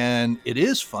again, and it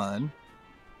is fun.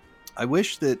 I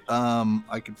wish that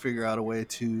I could figure out a way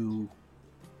to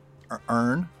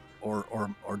earn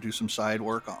or do some side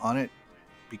work on it,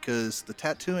 because the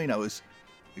tattooing, I was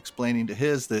explaining to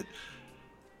his that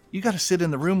you got to sit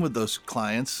in the room with those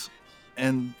clients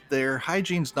and their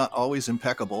hygiene's not always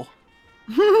impeccable.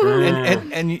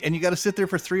 and you got to sit there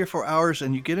for 3 or 4 hours,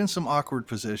 and you get in some awkward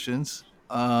positions,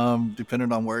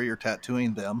 depending on where you're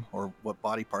tattooing them or what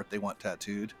body part they want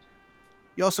tattooed.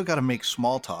 You also got to make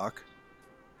small talk.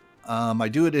 I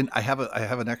do it I have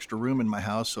an extra room in my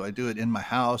house, so I do it in my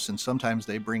house, and sometimes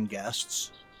they bring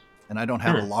guests, and I don't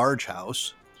have a large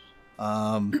house.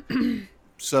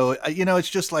 So, it's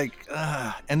just like,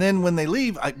 and then when they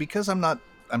leave, because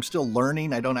I'm still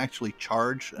learning, I don't actually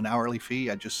charge an hourly fee.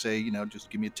 I just say, just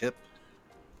give me a tip.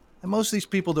 And most of these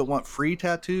people that want free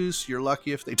tattoos, you're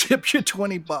lucky if they tip you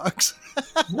 $20.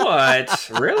 What?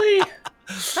 Really?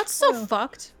 That's so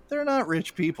fucked. They're not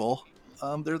rich people.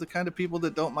 They're the kind of people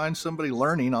that don't mind somebody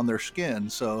learning on their skin.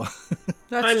 So,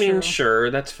 That's true. true.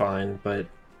 Sure, that's fine, but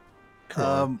come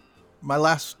on. my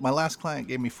last client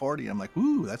gave me 40. I'm like,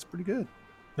 ooh, that's pretty good.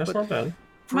 That's not bad.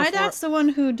 My dad's the one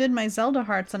who did my Zelda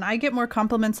hearts, and I get more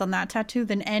compliments on that tattoo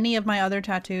than any of my other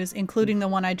tattoos, including the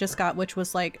one I just got, which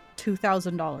was like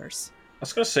 $2,000. I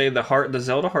was gonna say the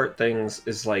Zelda heart things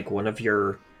is like one of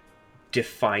your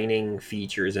defining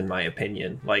features, in my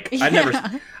opinion. Like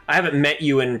I haven't met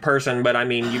you in person, but I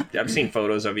mean, I've seen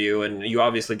photos of you, and you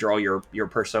obviously draw your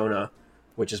persona,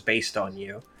 which is based on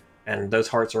you, and those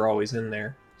hearts are always in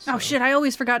there. So. Oh shit! I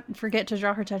always forget to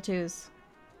draw her tattoos.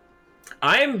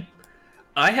 I've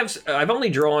only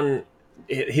drawn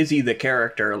Hizzy the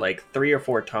character like 3 or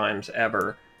 4 times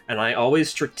ever, and I always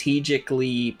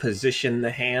strategically position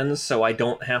the hands so I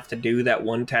don't have to do that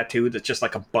one tattoo that's just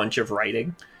like a bunch of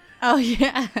writing. Oh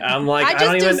yeah. I'm like,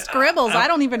 I just do scribbles. I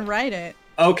don't even write it.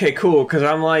 Okay, cool, because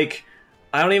I'm like,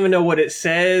 I don't even know what it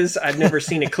says. I've never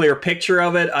seen a clear picture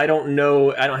of it. I don't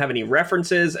know. I don't have any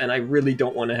references, and I really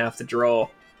don't want to have to draw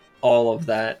all of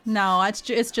that. No, it's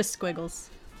just squiggles.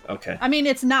 Okay. I mean,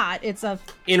 it's not. It's a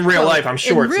in real life. I'm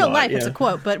sure. In real life, yeah. It's a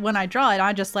quote, but when I draw it,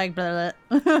 I just like blah,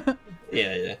 blah.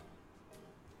 Yeah.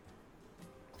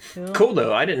 Cool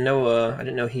though. I didn't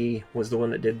know he was the one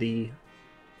that did the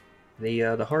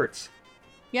hearts.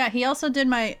 Yeah, he also did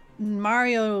my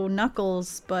Mario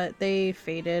Knuckles, but they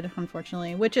faded,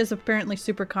 unfortunately, which is apparently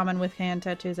super common with hand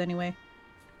tattoos anyway.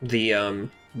 The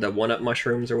 1-up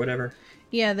mushrooms or whatever.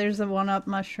 Yeah, there's a 1-up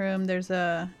mushroom. There's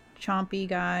a chompy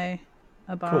guy,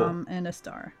 a bomb, and a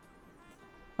star.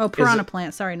 Oh, piranha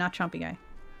plant. Sorry, not chompy guy.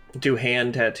 Do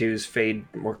hand tattoos fade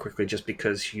more quickly just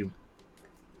because you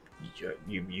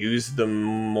use them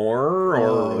more,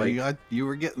 or you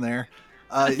were getting there?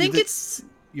 I think it's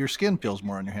your skin peels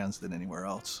more on your hands than anywhere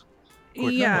else.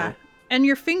 Yeah, and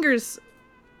your fingers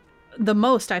the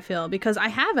most, I feel, because I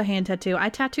have a hand tattoo. I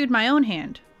tattooed my own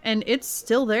hand, and it's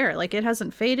still there. Like, it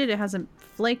hasn't faded, it hasn't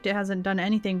flaked, it hasn't done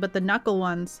anything, but the knuckle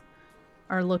ones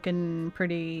are looking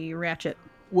pretty ratchet.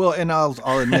 Well, and I'll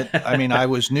admit, I mean, I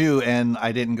was new and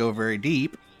I didn't go very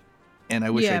deep, and I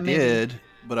wish I did,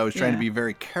 but I was trying to be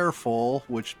very careful,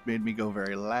 which made me go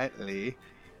very lightly.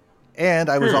 And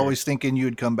I was always thinking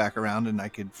you'd come back around and I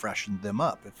could freshen them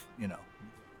up if,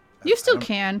 You still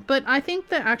can, but I think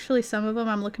that actually some of them,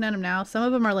 I'm looking at them now, some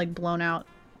of them are like blown out.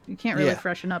 You can't really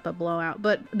freshen up a blowout,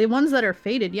 but the ones that are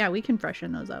faded, yeah, we can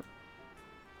freshen those up.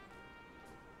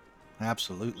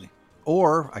 Absolutely.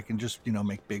 Or I can just,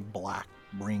 make big black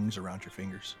rings around your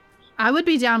fingers. I would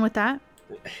be down with that.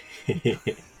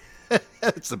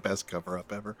 It's the best cover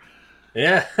up ever.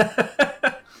 Yeah.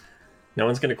 No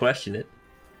one's going to question it.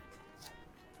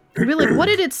 You'd be like, what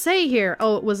did it say here?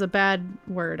 Oh, it was a bad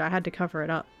word. I had to cover it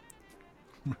up.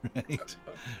 Right.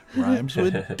 Rhymes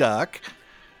with duck.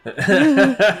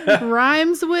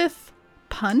 Rhymes with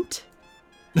punt.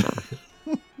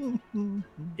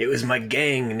 It was my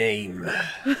gang name.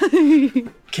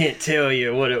 Can't tell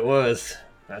you what it was.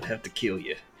 I'd have to kill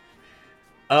you.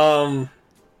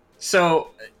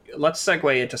 So let's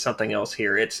segue into something else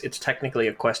here. It's technically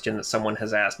a question that someone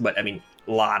has asked, but I mean,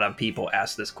 a lot of people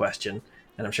ask this question,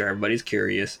 and I'm sure everybody's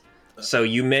curious. So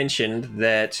you mentioned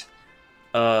that,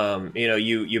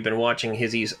 you've been watching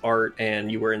Hizzy's art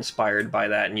and you were inspired by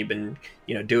that, and you've been,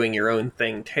 doing your own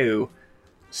thing too.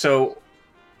 So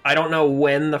I don't know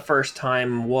when the first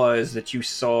time was that you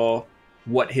saw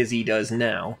what Hizzy does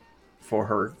now for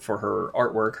her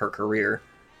artwork, her career.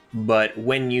 But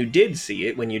when you did see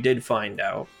it, when you did find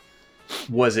out,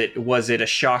 was it a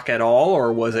shock at all,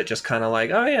 or was it just kind of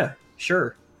like, oh yeah,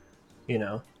 sure,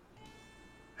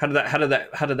 How did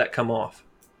that come off?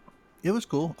 It was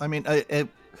cool. I mean, I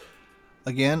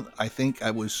think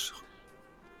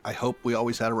I hope we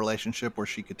always had a relationship where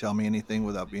she could tell me anything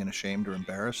without being ashamed or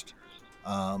embarrassed.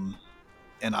 And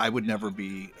I would never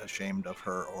be ashamed of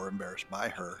her or embarrassed by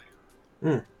her.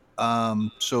 Mm.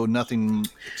 So nothing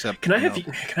except. Can I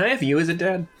have you as a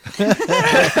dad?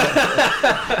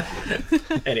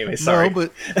 Anyway, sorry.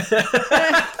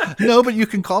 No, but you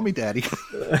can call me daddy.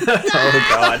 Oh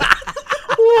God.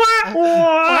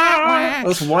 I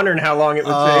was wondering how long it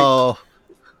would take. Oh,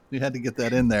 you had to get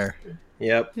that in there.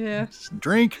 Yep. Yeah.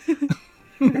 Drink.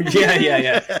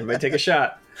 Yeah. Everybody take a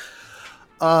shot.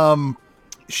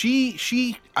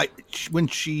 When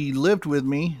she lived with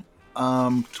me,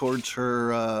 towards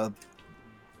her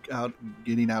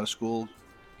getting out of school,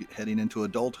 heading into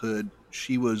adulthood,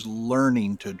 she was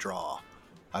learning to draw.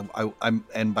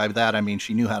 And by that I mean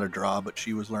she knew how to draw, but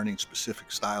she was learning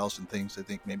specific styles and things. I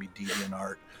think maybe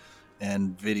DeviantArt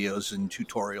and videos and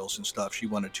tutorials and stuff. She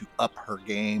wanted to up her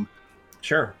game.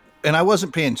 Sure. And I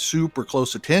wasn't paying super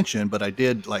close attention, but I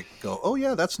did go, oh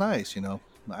yeah, that's nice.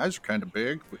 My eyes are kind of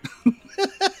big,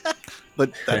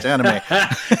 but that's anime.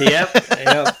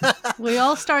 Yep. We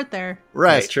all start there.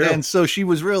 Right. That's true. And so she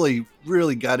was really,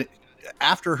 really got it.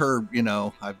 After her,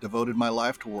 I've devoted my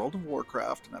life to World of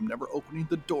Warcraft, and I'm never opening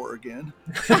the door again.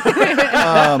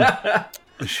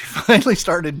 She finally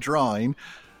started drawing.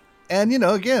 And,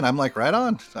 again, I'm like, right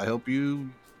on. I hope you,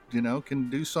 can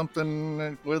do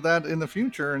something with that in the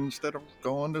future instead of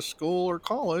going to school or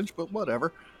college, but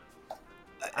whatever.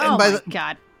 Oh, my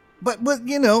God. But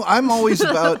I'm always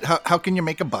about how can you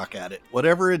make a buck at it,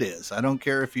 whatever it is. I don't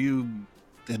care if you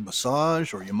did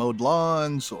massage or you mowed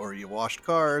lawns or you washed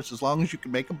cars, as long as you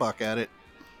can make a buck at it,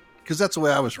 because that's the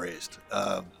way I was raised.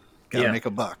 Gotta make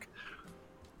a buck.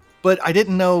 But I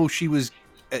didn't know she was,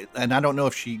 and I don't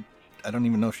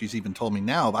even know if she's even told me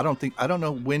now, but I don't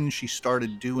know when she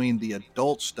started doing the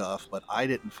adult stuff, but I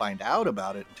didn't find out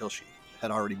about it until she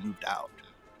had already moved out.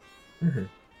 Mm-hmm.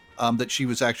 That she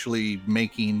was actually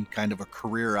making kind of a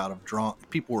career out of drawing.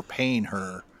 People were paying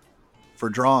her for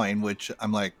drawing, which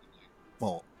I'm like,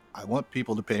 well, I want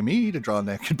people to pay me to draw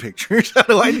naked pictures. How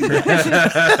do I do that?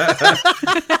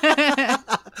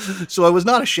 So I was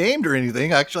not ashamed or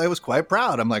anything. Actually, I was quite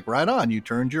proud. I'm like, right on. You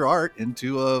turned your art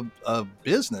into a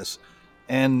business.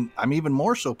 And I'm even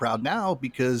more so proud now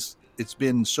because it's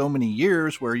been so many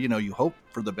years where, you hope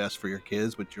for the best for your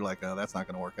kids, but you're like, oh, that's not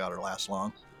going to work out or last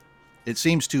long. It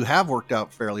seems to have worked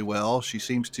out fairly well. She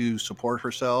seems to support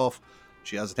herself.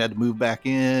 She hasn't had to move back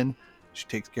in. She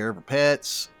takes care of her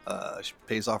pets. She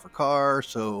pays off her car,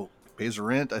 so pays her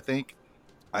rent. I think.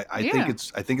 I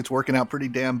think it's working out pretty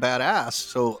damn badass.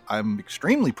 So I'm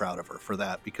extremely proud of her for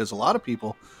that, because a lot of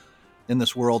people in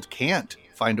this world can't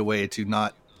find a way to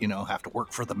not, have to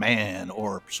work for the man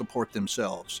or support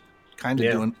themselves. Kind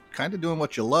of doing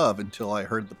what you love until I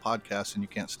heard the podcast and you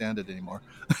can't stand it anymore.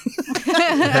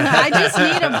 I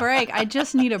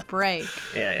just need a break.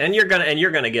 Yeah, and you're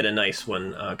gonna get a nice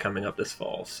one coming up this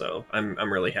fall. So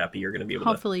I'm really happy you're gonna be able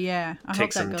Hopefully, to I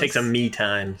take some me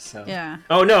time. So. Yeah.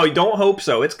 Oh no, don't hope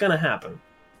so. It's gonna happen.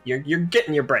 You're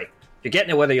getting your break. You're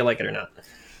getting it whether you like it or not.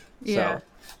 Yeah.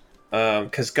 So,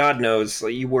 because God knows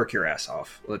you work your ass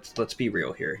off. Let's be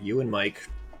real here. You and Mike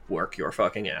work your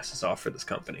fucking asses off for this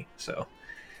company. So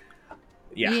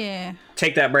yeah.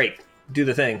 Take that break. Do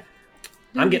the thing.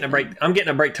 I'm getting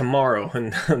a break tomorrow,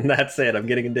 and that's it. I'm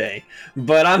getting a day,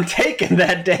 but I'm taking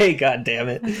that day. God damn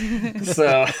it.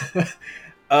 So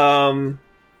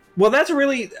well, that's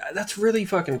really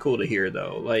fucking cool to hear,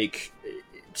 though. Like,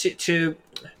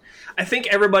 I think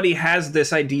everybody has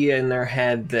this idea in their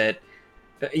head that,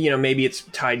 maybe it's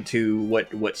tied to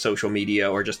what social media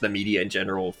or just the media in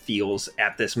general feels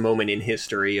at this moment in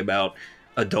history about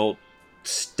adult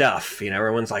stuff.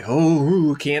 Everyone's like,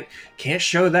 oh, can't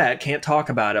show that, can't talk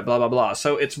about it, blah blah blah.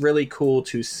 So it's really cool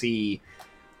to see,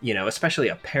 especially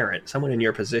a parent, someone in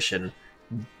your position,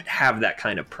 have that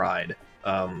kind of pride.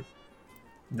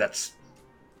 That's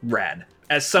rad.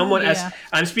 As someone, as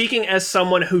I'm speaking as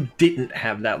someone who didn't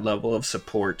have that level of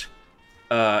support,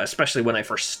 especially when I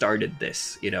first started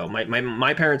this.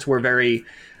 My parents were very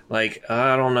like,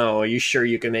 I don't know, are you sure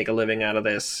you can make a living out of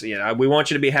this? We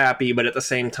want you to be happy, but at the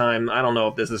same time, I don't know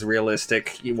if this is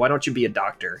realistic. Why don't you be a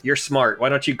doctor? You're smart. Why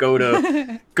don't you go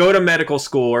to medical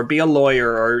school or be a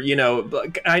lawyer? Or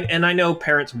I know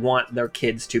parents want their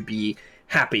kids to be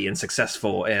happy and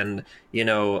successful and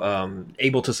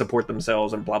able to support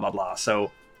themselves and blah blah blah. So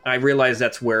I realized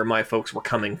that's where my folks were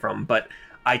coming from, but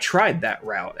I tried that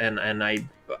route and I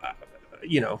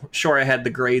sure, I had the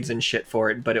grades and shit for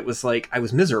it, but it was like I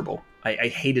was miserable. I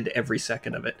hated every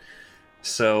second of it.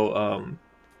 So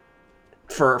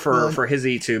for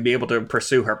Hizzy to be able to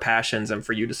pursue her passions and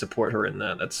for you to support her in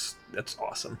that's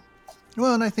awesome.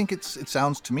 Well, and I think it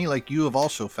sounds to me like you have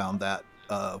also found that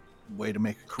way to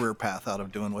make a career path out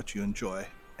of doing what you enjoy,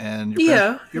 and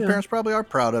your parents probably are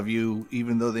proud of you,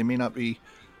 even though they may not be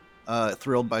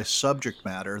thrilled by subject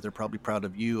matter. They're probably proud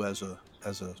of you as a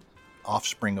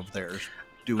offspring of theirs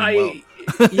doing well.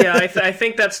 I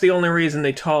think that's the only reason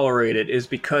they tolerate it, is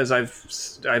because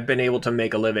I've been able to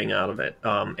make a living out of it.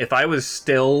 If I was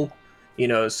still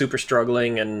super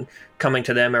struggling and coming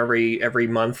to them every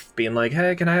month being like,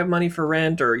 hey, can I have money for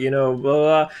rent, or blah,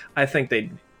 blah, I think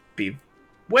they'd be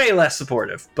way less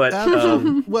supportive. But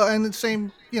well, and the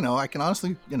same, I can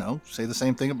honestly say the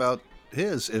same thing about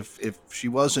his. If she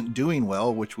wasn't doing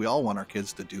well, which we all want our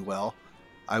kids to do well,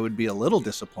 I would be a little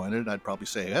disappointed. I'd probably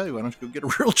say, hey, why don't you go get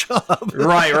a real job?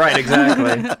 Right,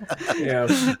 exactly. Yeah.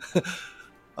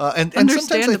 And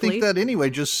sometimes I think that anyway,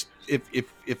 just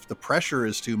if the pressure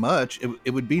is too much,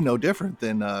 it would be no different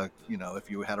than, if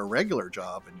you had a regular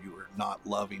job and you were not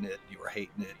loving it, you were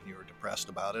hating it, and you were depressed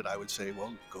about it, I would say,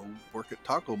 well, go work at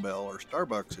Taco Bell or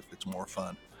Starbucks if it's more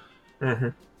fun.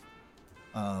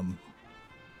 Mm-hmm.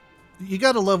 You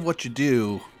got to love what you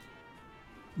do.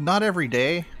 Not every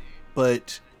day,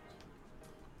 but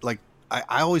like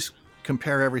I always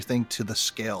compare everything to the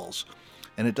scales,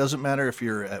 and it doesn't matter if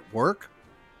you're at work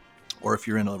or if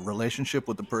you're in a relationship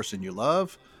with the person you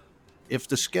love. If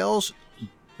the scales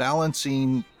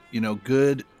balancing,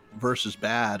 good versus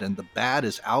bad, and the bad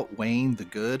is outweighing the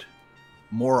good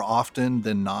more often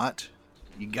than not,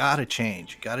 you gotta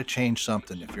change. You gotta change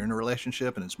something. If you're in a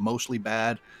relationship and it's mostly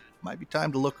bad, it might be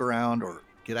time to look around or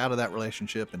get out of that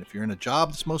relationship. And if you're in a job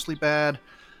that's mostly bad,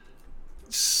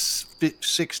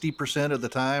 60% of the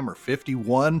time or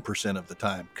 51% of the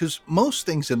time, because most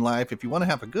things in life, if you want to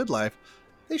have a good life,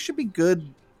 they should be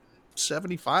good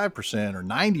 75% or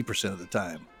 90% of the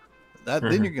time.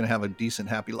 Then you're going to have a decent,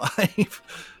 happy life.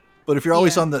 But if you're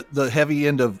always on the heavy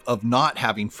end of not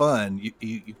having fun,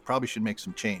 you probably should make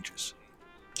some changes.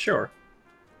 Sure.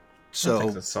 So, I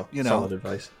think that's solid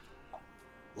advice.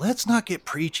 Let's not get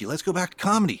preachy. Let's go back to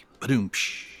comedy. Ba-doom.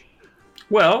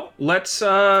 Well, let's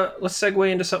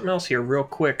segue into something else here real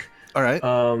quick. All right.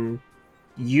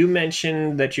 You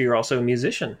mentioned that you're also a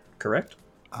musician, correct?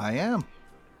 I am.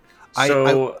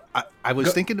 So I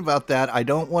was thinking about that. I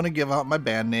don't want to give out my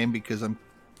band name because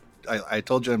I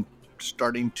told you I'm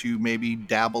starting to maybe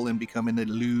dabble in becoming a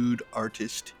lewd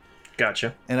artist.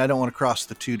 Gotcha. And I don't want to cross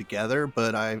the two together,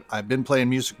 but I've been playing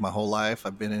music my whole life.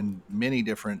 I've been in many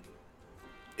different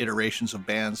iterations of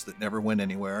bands that never went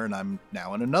anywhere, and I'm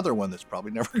now in another one that's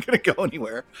probably never going to go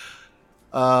anywhere.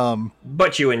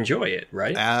 But you enjoy it,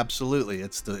 right? Absolutely.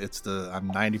 It's the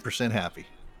I'm 90% happy.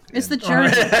 It's the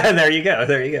journey. There you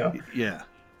go. Yeah,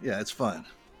 it's fun.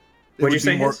 What'd you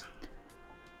say?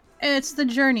 It's the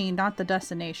journey, not the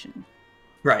destination.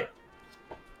 Right.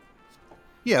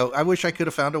 Yeah, I wish I could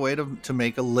have found a way to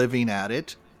make a living at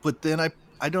it, but then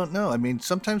I don't know. I mean,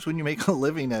 sometimes when you make a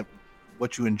living at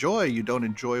what you enjoy, you don't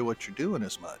enjoy what you're doing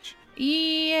as much.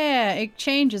 Yeah, it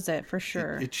changes it for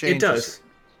sure. It changes. It does.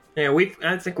 Yeah,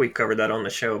 I think we've covered that on the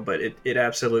show, but it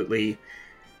absolutely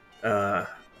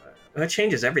that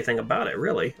changes everything about it,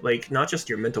 really. Like, not just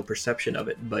your mental perception of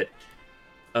it, but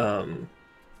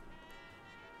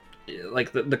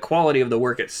like the quality of the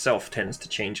work itself tends to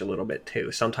change a little bit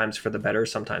too. Sometimes for the better,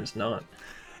 sometimes not.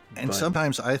 And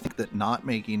sometimes I think that not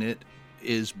making it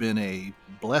has been a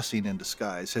blessing in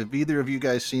disguise. Have either of you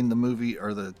guys seen the movie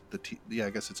or I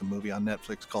guess it's a movie on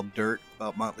Netflix called Dirt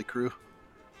about Motley Crue?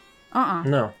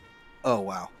 No. Oh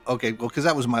wow. Okay, well, because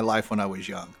that was my life when I was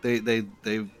young. They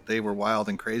were wild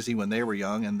and crazy when they were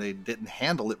young, and they didn't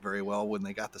handle it very well when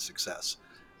they got the success.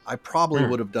 I probably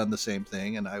would have done the same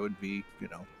thing, and I would be,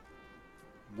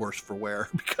 worse for wear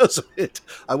because of it.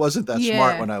 I wasn't that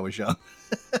smart when I was young.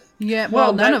 Yeah,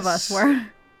 well, none of us that's- were.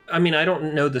 I mean, I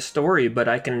don't know the story, but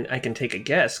I can take a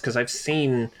guess because I've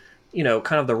seen,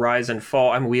 kind of the rise and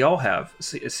fall. I mean, we all have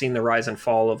seen the rise and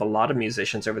fall of a lot of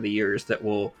musicians over the years that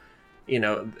will,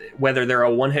 whether they're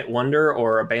a one-hit wonder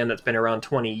or a band that's been around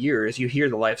 20 years, you hear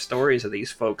the life stories of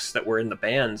these folks that were in the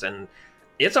bands, and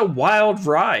it's a wild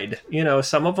ride.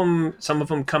 Some of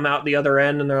them come out the other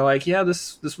end and they're like, yeah,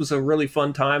 this was a really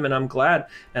fun time and I'm glad.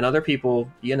 And other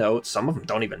people, some of them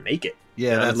don't even make it.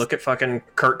 Yeah, Look at fucking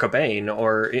Kurt Cobain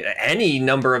or any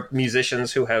number of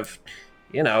musicians who have,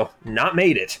 not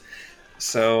made it.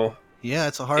 So yeah,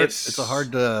 it's a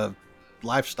hard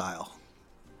lifestyle.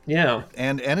 Yeah,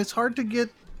 and it's hard to get,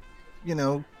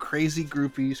 crazy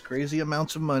groupies, crazy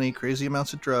amounts of money, crazy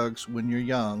amounts of drugs when you're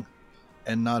young,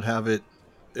 and not have it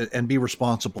and be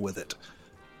responsible with it.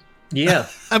 Yeah,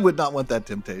 I would not want that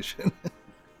temptation.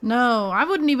 No, I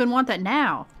wouldn't even want that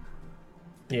now.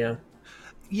 Yeah.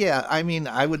 Yeah, I mean,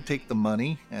 I would take the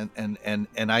money, and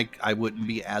I wouldn't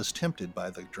be as tempted by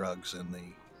the drugs and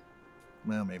maybe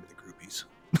the groupies.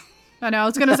 I know. I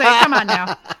was gonna say, come on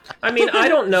now. I mean, I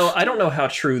don't know how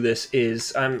true this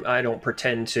is. I don't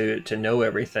pretend to know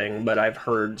everything, but I've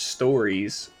heard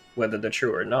stories, whether they're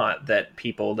true or not, that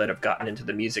people that have gotten into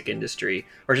the music industry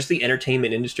or just the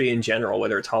entertainment industry in general,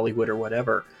 whether it's Hollywood or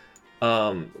whatever,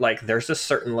 there's a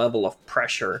certain level of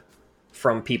pressure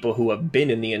from people who have been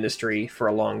in the industry for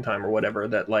a long time or whatever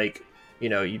that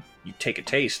you take a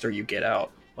taste or you get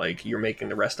out. Like, you're making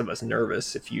the rest of us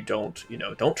nervous if you don't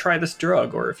try this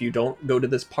drug, or if you don't go to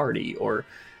this party, or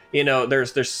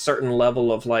there's certain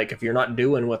level of if you're not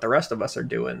doing what the rest of us are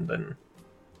doing, then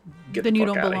get the fuck you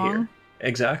don't out of belong. here.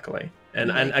 Exactly. And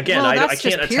Like, and again, well, I that's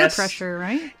can't just peer attest. pressure,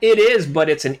 right? It is, but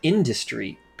it's an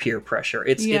industry peer pressure.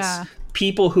 It's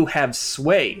people who have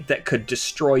sway that could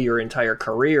destroy your entire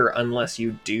career unless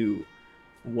you do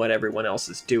what everyone else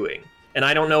is doing. And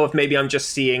I don't know if maybe I'm just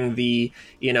seeing the,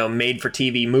 made for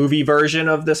TV movie version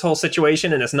of this whole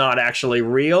situation and it's not actually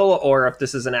real, or if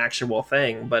this is an actual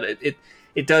thing. But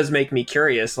it does make me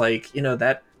curious.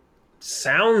 That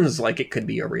sounds like it could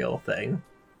be a real thing.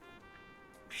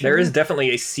 Sure. There is definitely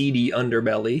a seedy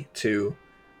underbelly to,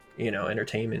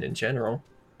 entertainment in general.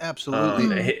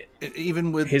 Absolutely.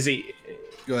 Even with Hizzy.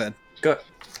 Go ahead.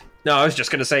 No, I was just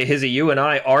gonna say, Hizzy, you and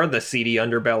I are the seedy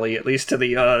underbelly, at least to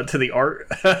the art,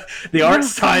 the art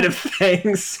side of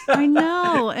things. I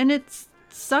know, and it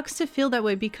sucks to feel that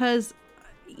way because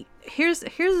here's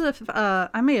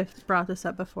I may have brought this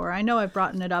up before. I know I've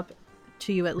brought it up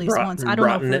to you at least once. I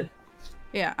don't know.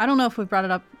 I don't know if we brought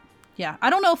it up. Yeah, I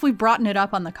don't know if we brought it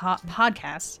up on the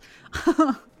podcast,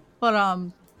 but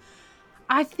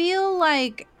I feel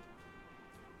like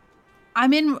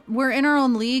we're in our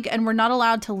own league and we're not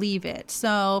allowed to leave it.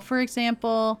 So, for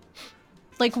example,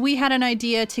 we had an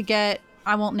idea to get,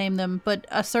 I won't name them, but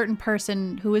a certain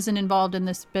person who isn't involved in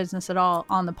this business at all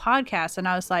on the podcast. And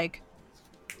I was like,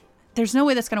 there's no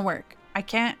way that's going to work.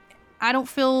 I don't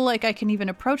feel like I can even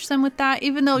approach them with that,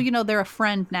 even though, they're a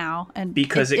friend now. And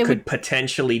because it could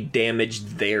potentially damage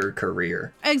their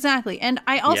career. Exactly. And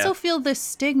I also feel this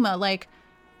stigma.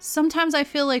 Sometimes I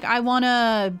feel like I want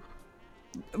to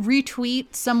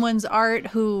retweet someone's art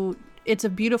who it's a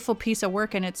beautiful piece of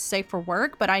work and it's safe for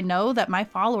work, but I know that my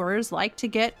followers like to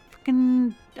get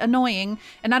freaking annoying,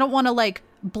 and I don't want to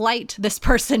blight this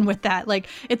person with that.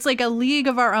 It's like a league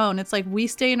of our own. It's we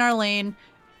stay in our lane,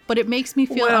 but it makes me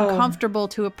feel uncomfortable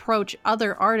to approach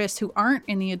other artists who aren't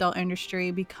in the adult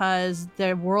industry because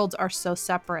their worlds are so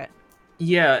separate.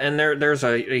 Yeah, and there's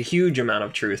a huge amount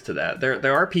of truth to that.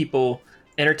 There are people,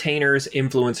 entertainers,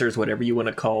 influencers, whatever you want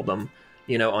to call them,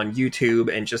 on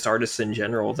YouTube, and just artists in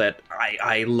general that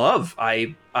I love.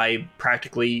 I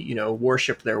practically,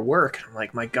 worship their work. I'm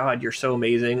like, my God, you're so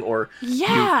amazing. Or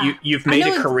you've made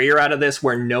a career out of this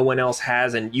where no one else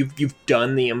has, and you've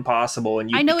done the impossible,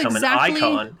 and you've become an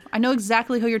icon. I know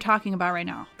exactly who you're talking about right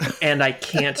now. And I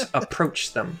can't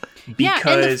approach them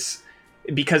because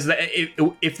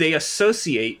if they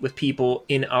associate with people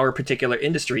in our particular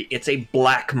industry, it's a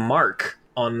black mark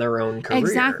on their own career.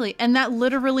 Exactly. And that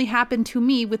literally happened to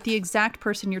me with the exact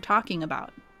person you're talking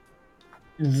about.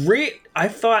 I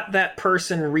thought that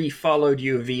person refollowed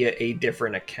you via a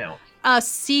different account. A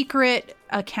secret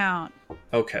account.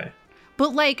 Okay.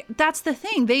 But that's the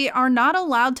thing. They are not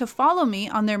allowed to follow me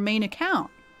on their main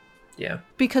account. Yeah.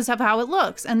 Because of how it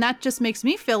looks. And that just makes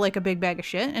me feel like a big bag of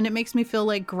shit. And it makes me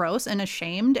feel gross and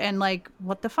ashamed and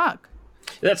what the fuck?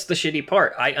 That's the shitty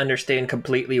part. I understand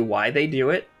completely why they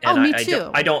do it, and me too.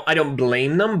 I don't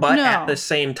blame them, but at the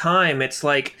same time, it's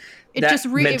It that just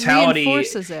it mentality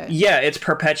reinforces it. Yeah, it's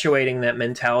perpetuating that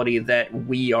mentality that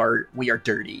we are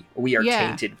dirty, we are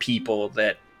tainted people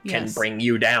that can bring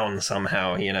you down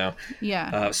somehow, you know.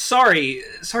 Sorry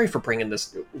for bringing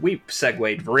this. We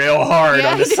segued real hard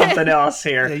onto something else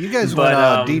here. Yeah, you guys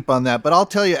went deep on that, but I'll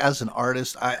tell you, as an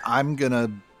artist, I'm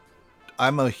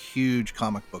a huge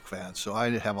comic book fan, so I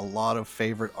have a lot of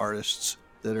favorite artists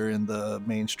that are in the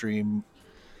mainstream,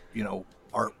 you know,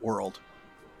 art world.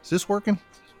 Is this working?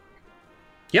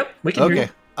 Yep, we can hear you.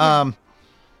 I'm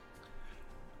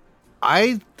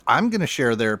going to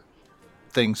share their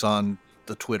things on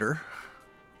the Twitter.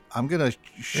 I'm going to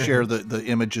share the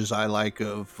images I like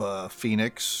of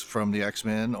Phoenix from the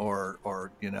X-Men,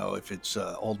 or you know, if it's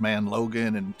Old Man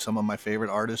Logan and some of my favorite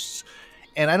artists.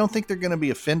 And I don't think they're going to be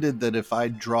offended that if I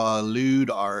draw lewd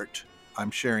art,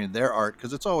 I'm sharing their art,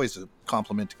 because it's always a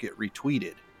compliment to get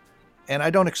retweeted. And I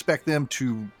don't expect them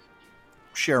to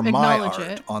share my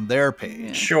art on their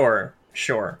page. Sure.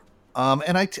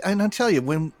 And I tell you,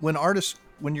 when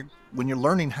you're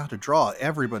learning how to draw,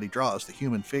 everybody draws the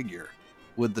human figure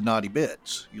with the naughty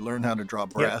bits. You learn how to draw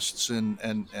breasts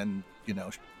and you know,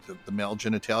 the male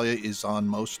genitalia is on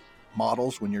most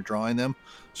models when you're drawing them.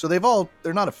 So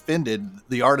they're not offended,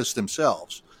 the artists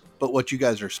themselves. But what you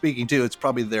guys are speaking to, it's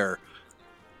probably their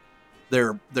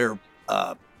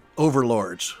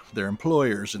overlords, their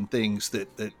employers and things that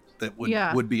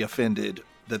would be offended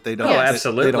that they don't. Oh,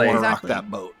 absolutely. They don't want to rock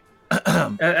that boat.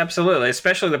 Absolutely,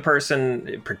 especially the person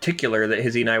in particular that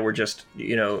Hizzy and I were just,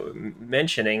 you know,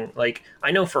 mentioning. Like,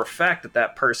 I know for a fact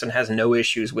that person has no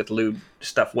issues with lewd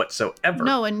stuff whatsoever.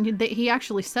 No, and he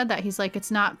actually said that. He's like,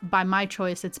 it's not by my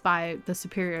choice, it's by the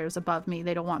superiors above me.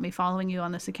 They don't want me following you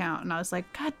on this account. And I was like,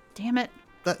 God damn it.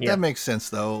 That makes sense,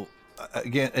 though.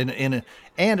 Again, and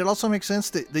it also makes sense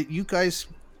that you guys,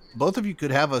 both of you,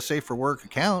 could have a Safe for Work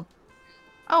account.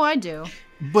 Oh, I do.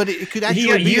 But it could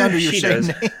actually be under your same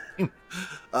name.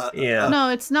 No,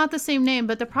 it's not the same name.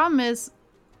 But the problem is,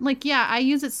 like, I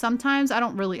use it sometimes. I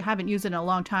haven't used it in a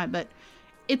long time. But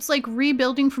it's like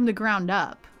rebuilding from the ground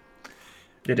up.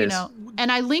 It is. Know?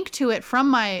 And I link to it from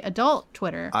my adult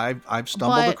Twitter. I've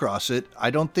stumbled across it. I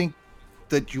don't think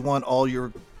that you want all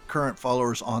your current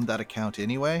followers on that account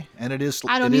anyway. And it is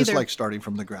like starting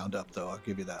from the ground up, though. I'll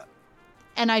give you that.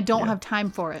 And I don't have time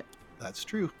for it. That's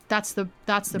true. That's the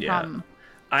problem.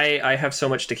 I have so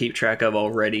much to keep track of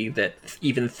already that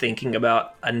even thinking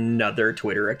about another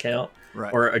Twitter account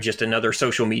or just another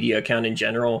social media account in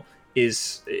general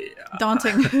is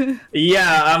daunting.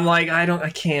 I'm like, I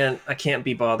can't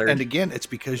be bothered. And again, it's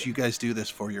because you guys do this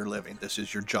for your living. This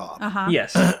is your job.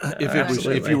 Yes.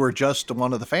 If you were just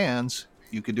one of the fans,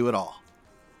 you could do it all.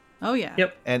 Oh yeah.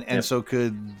 Yep. And so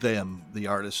could the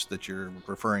artists that you're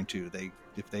referring to.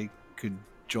 If they could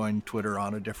join Twitter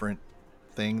on a different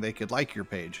thing, they could like your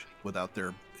page without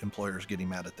their employers getting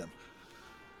mad at them.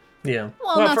 Yeah.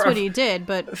 Well, that's what he did,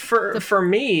 but for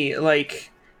me,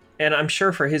 like, and I'm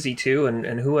sure for Hizzy too,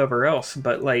 and whoever else,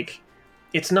 but like,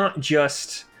 it's not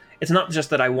just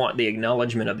that I want the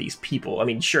acknowledgement of these people. I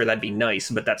mean, sure, that'd be nice,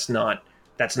 but that's not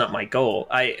my goal.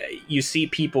 You see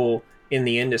people in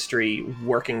the industry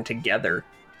working together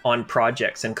on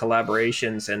projects and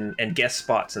collaborations and guest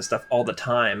spots and stuff all the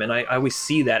time, and I always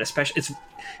see that. It's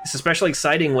especially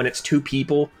exciting when it's two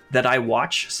people that I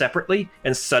watch separately,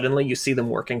 and suddenly you see them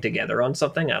working together on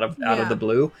something out of the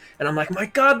blue, and I'm like, my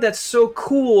God, that's so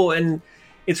cool. And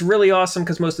it's really awesome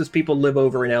because most of those people live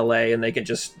over in LA, and they can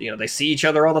just, you know, they see each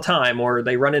other all the time, or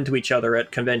they run into each other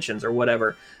at conventions or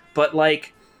whatever. But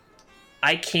like,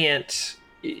 I can't.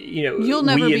 You know, you'll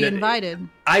never be invited.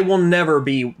 I will never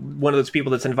be one of those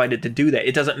people that's invited to do that.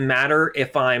 It doesn't matter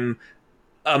if I'm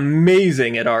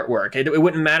amazing at artwork. It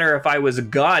wouldn't matter if I was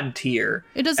God tier.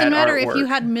 It doesn't matter if you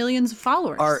had millions of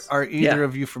followers. Are either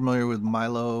of you familiar with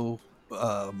Milo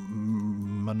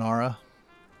Manara?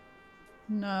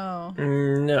 No.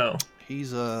 No.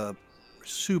 He's a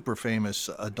super famous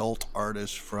adult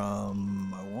artist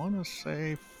from, I want to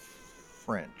say,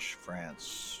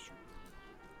 France.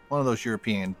 One of those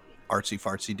European artsy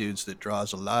fartsy dudes that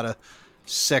draws a lot of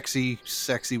sexy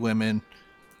women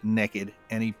naked,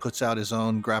 and he puts out his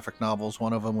own graphic novels.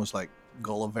 One of them was like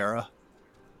Gullivera,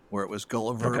 where it was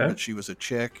Gulliver, but she was a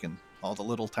chick, and all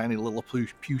the tiny little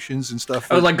Putians and stuff.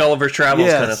 Oh, like Gulliver's Travels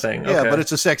kind of thing. Yeah, but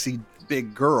it's a sexy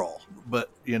big girl. But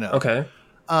you know,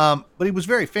 but he was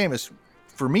very famous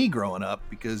for me growing up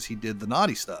because he did the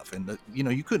naughty stuff, and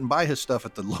you couldn't buy his stuff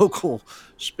at the local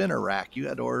spinner rack. You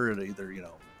had to order it either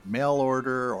mail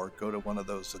order or go to one of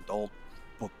those adult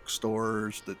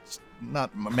bookstores that's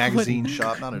not a magazine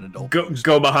shop, not an adult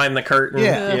go behind the curtain.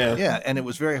 Yeah, and it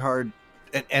was very hard.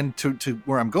 and to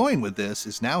where I'm going with this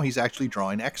is now he's actually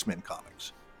drawing X-Men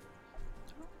comics.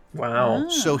 Wow.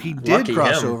 So he did Lucky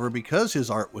cross him. over because his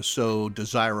art was so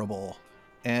desirable.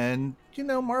 And, you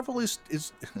know, Marvel is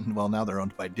well, now they're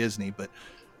owned by Disney, but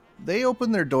they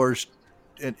open their doors,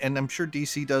 and I'm sure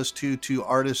DC does too, to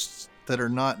artists that are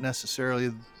not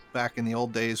necessarily back in the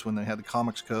old days when they had the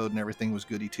Comics Code and everything was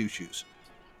goody two-shoes.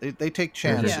 They take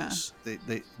chances.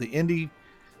 The indie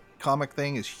comic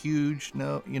thing is huge.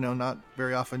 No, you know, not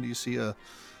very often do you see a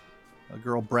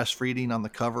girl breastfeeding on the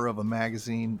cover of a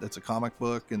magazine that's a comic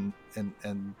book, and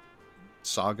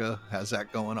Saga has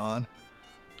that going on.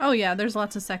 Oh yeah, there's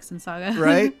lots of sex in Saga.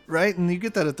 right, and you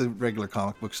get that at the regular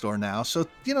comic book store now. So,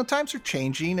 you know, times are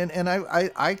changing, and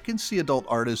I can see adult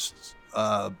artists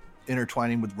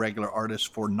intertwining with regular artists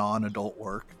for non-adult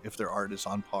work if their art is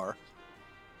on par.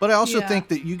 But I also think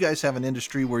that you guys have an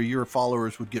industry where your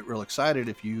followers would get real excited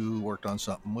if you worked on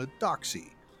something with Doxy,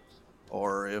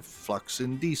 or if Flux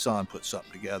and Deson put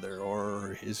something together,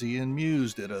 or Hizzy and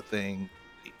Muse did a thing.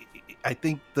 I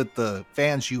think that the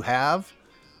fans you have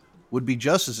would be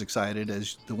just as excited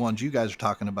as the ones you guys are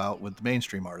talking about with the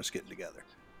mainstream artists getting together.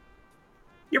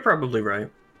 You're probably right.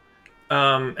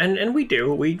 And we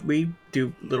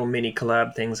do little mini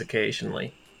collab things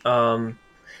occasionally. I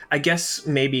guess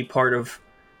maybe part of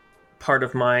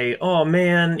my oh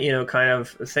man, you know, kind of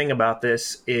thing about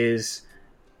this is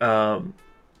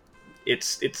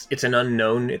it's an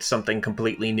unknown. It's something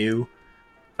completely new.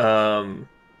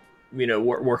 You know,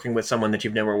 working with someone that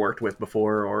you've never worked with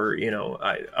before, or, you know,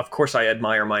 of course I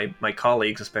admire my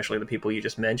colleagues, especially the people you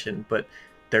just mentioned, but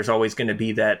there's always going to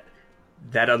be that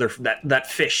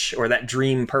fish or that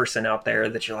dream person out there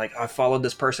that you're like, oh, I've followed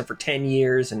this person for 10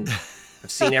 years and I've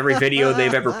seen every video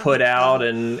they've ever put out,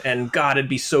 and God, it'd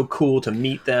be so cool to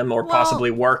meet them or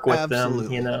possibly work with them,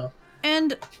 you know?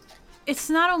 And it's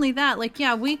not only that, like,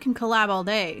 yeah, we can collab all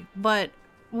day, but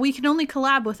we can only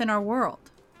collab within our world.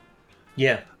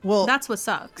 Yeah. Well, that's what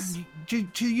sucks. To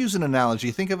use an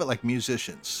analogy, think of it like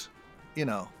musicians. You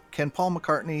know, can Paul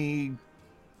McCartney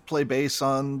play bass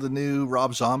on the new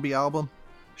Rob Zombie album?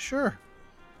 Sure.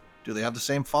 Do they have the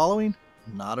same following?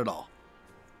 Not at all.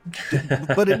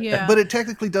 But it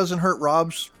technically doesn't hurt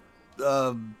Rob's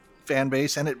fan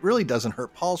base, and it really doesn't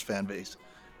hurt Paul's fan base,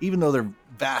 even though they're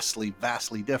vastly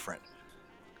different.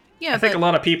 Yeah, I think a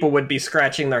lot of people would be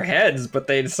scratching their heads, but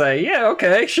they'd say, yeah,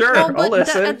 okay, sure, I'll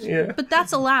listen. But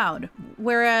that's allowed.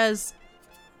 Whereas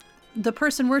the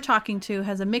person we're talking to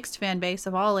has a mixed fan base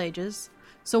of all ages.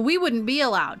 So we wouldn't be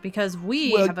allowed because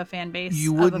we have a fan base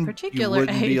of a particular age.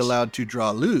 You wouldn't be allowed to draw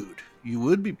lewd. You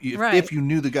would be, if you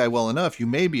knew the guy well enough, you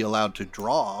may be allowed to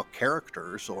draw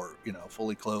characters or, you know,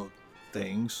 fully clothed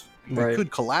things. You could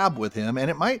collab with him,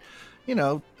 and it might, you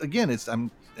know, again,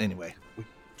 anyway, we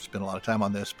spend a lot of time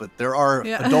on this, but there are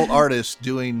adult artists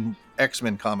doing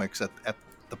X-Men comics at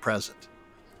the present.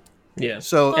 Yeah.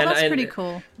 So that's pretty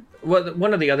cool. Well,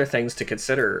 one of the other things to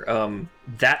consider,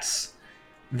 that's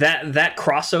that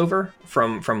crossover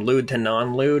from lewd to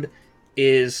non-lewd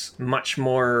is much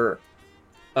more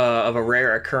of a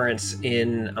rare occurrence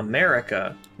in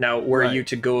America. Now, were you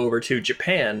to go over to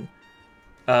Japan,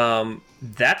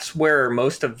 that's where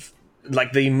most of,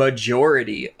 like, the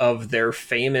majority of their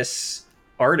famous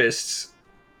artists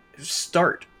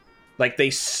start. Like, they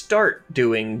start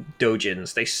doing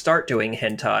doujins, they start doing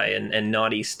hentai and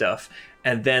naughty stuff,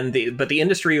 and then but the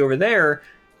industry over there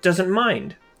doesn't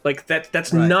mind. Like,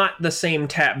 that's not the same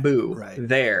taboo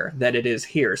there that it is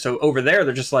here. So over there,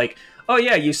 they're just like, oh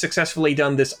yeah, you've successfully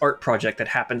done this art project that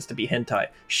happens to be hentai.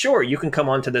 Sure, you can come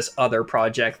onto this other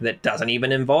project that doesn't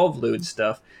even involve lewd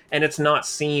stuff, and it's not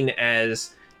seen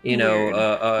as, you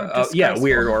know,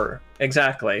 weird or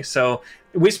exactly. So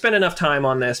we spent enough time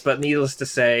on this, but needless to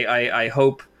say, I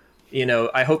hope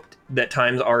that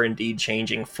times are indeed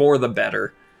changing for the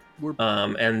better.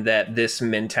 And that this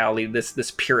mentality,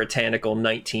 this puritanical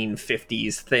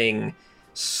 1950s thing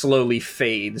slowly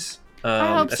fades.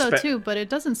 I hope so too, but it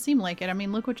doesn't seem like it. I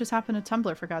mean, look what just happened to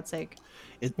Tumblr, for God's sake.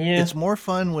 It's more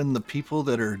fun when the people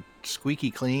that are squeaky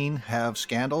clean have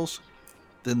scandals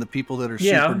than the people that are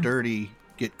super dirty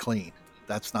get clean.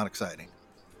 That's not exciting.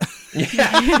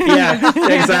 yeah,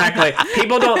 exactly.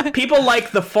 People like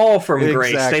the fall from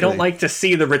grace. They don't like to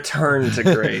see the return to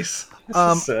grace.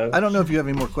 I don't know if you have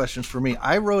any more questions for me.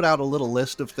 I wrote out a little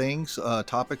list of things,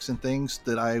 topics and things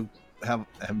that I have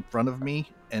in front of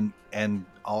me, and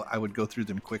I would go through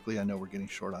them quickly. I know we're getting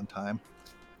short on time.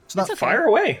 It's not fire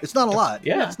away. It's not a lot.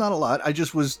 Yeah, it's not a lot. I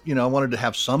just was, I wanted to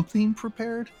have something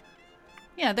prepared.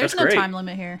 Yeah, there's no time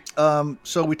limit here.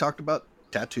 So we talked about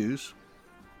tattoos.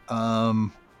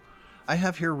 I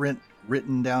have here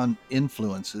written down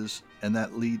influences, and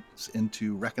that leads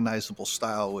into recognizable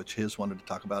style, which his wanted to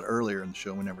talk about earlier in the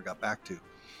show we never got back to.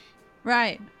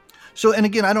 Right. So, and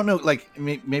again, I don't know, like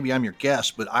maybe I'm your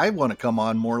guest, but I want to come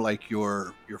on more like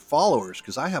your followers,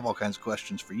 because I have all kinds of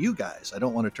questions for you guys. I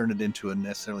don't want to turn it into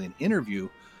necessarily an interview,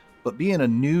 but being a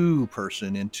new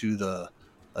person into the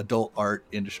adult art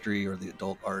industry or the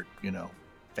adult art,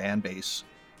 fan base,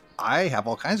 I have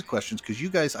all kinds of questions because you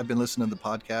guys, I've been listening to the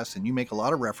podcast and you make a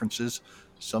lot of references.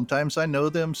 Sometimes I know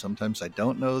them, sometimes I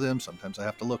don't know them, sometimes I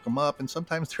have to look them up, and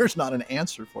sometimes there's not an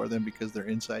answer for them because they're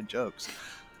inside jokes.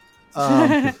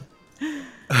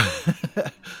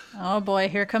 Oh boy,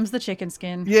 here comes the chicken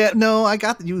skin. Yeah, no, I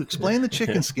got you explained the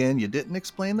chicken skin. You didn't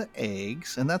explain the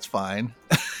eggs, and that's fine.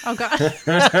 Oh god.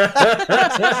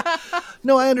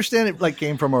 No, I understand it. Like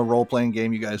came from a role playing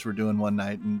game you guys were doing one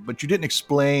night, but you didn't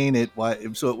explain it. Why?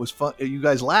 So it was fun. You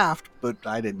guys laughed, but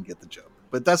I didn't get the joke.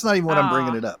 But that's not even what I'm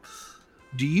bringing it up.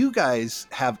 Do you guys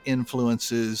have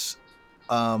influences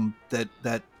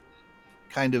that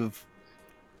kind of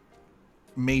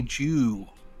made you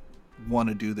want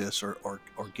to do this or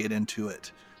get into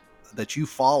it, that you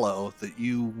follow,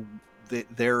 that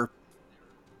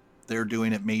they're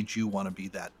doing it, made you want to be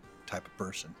that type of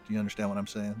person? Do you understand what I'm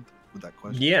saying with that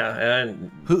question? Yeah.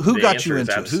 Who got you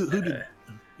into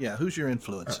it? Who's your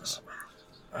influences?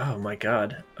 Oh my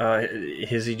god.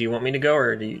 Hizzy, do you want me to go,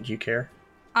 or do you care?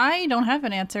 I don't have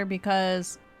an answer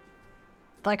because,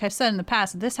 like I've said in the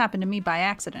past, this happened to me by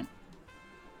accident.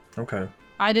 Okay.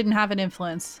 I didn't have an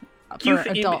influence for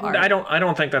adult art. I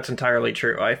don't think that's entirely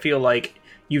true. I feel like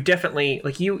you definitely,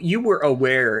 like, you were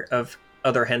aware of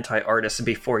other hentai artists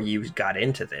before you got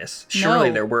into this. Surely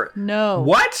there were. No.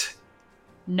 What?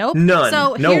 Nope. None.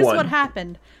 So no here's one. what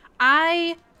happened.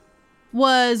 I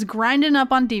was grinding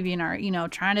up on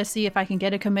DeviantArt, trying to see if I can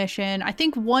get a commission. I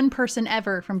think one person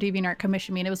ever from DeviantArt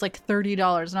commissioned me, and it was like $30,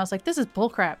 and I was like, "This is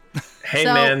bullcrap." Hey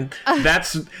man,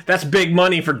 that's big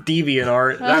money for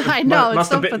DeviantArt. That I know.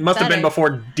 must have been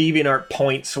before DeviantArt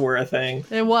points were a thing.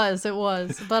 It was.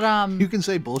 But you can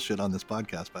say bullshit on this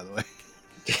podcast, by the way.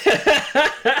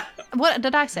 What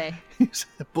did I say? You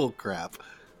said bull crap.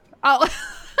 Oh,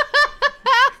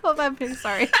 well, I'm very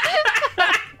sorry.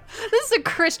 This is a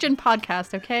Christian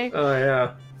podcast, okay? Oh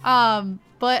yeah.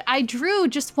 But I drew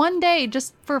just one day,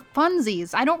 just for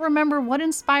funsies. I don't remember what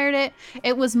inspired it.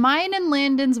 It was mine and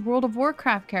Landon's World of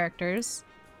Warcraft characters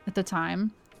at the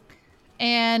time.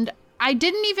 And I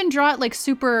didn't even draw it like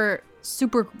super,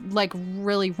 like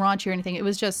really raunchy or anything. It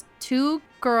was just two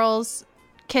girls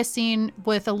kissing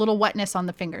with a little wetness on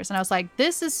the fingers. And I was like,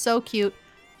 this is so cute.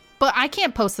 But I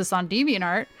can't post this on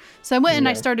DeviantArt. So I went and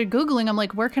I started Googling. I'm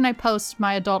like, where can I post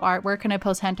my adult art? Where can I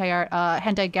post hentai art?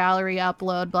 Hentai gallery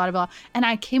upload, blah, blah, blah. And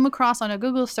I came across, on a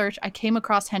Google search,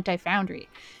 Hentai Foundry.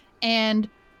 And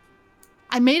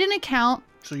I made an account.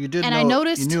 So you did, and know, I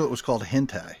noticed, you knew it was called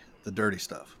hentai, the dirty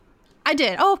stuff. I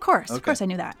did. Oh, of course. Okay. Of course I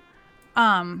knew that.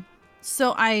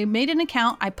 So I made an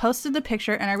account. I posted the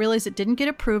picture, and I realized it didn't get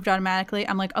approved automatically.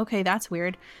 I'm like, okay, that's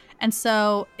weird. And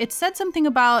so it said something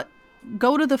about,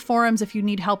 go to the forums if you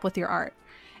need help with your art.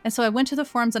 And so I went to the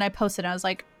forums and I posted. I was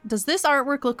like, does this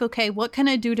artwork look okay? What can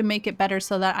I do to make it better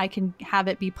so that I can have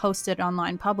it be posted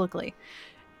online publicly?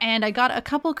 And I got a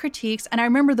couple critiques. And I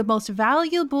remember the most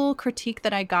valuable critique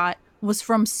that I got was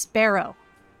from Sparrow.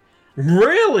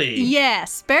 Really? Yeah,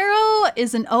 Sparrow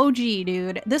is an OG,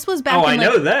 dude. This was back I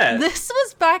know that. This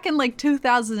was back in like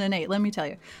 2008, let me tell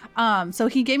you. So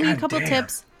he gave me a couple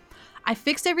tips. I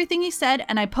fixed everything he said,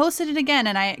 and I posted it again,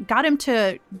 and I got him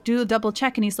to do a double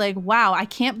check, and he's like, wow, I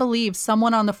can't believe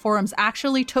someone on the forums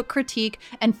actually took critique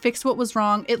and fixed what was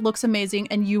wrong. It looks amazing,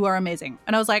 and you are amazing.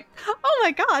 And I was like, oh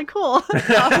my God, cool.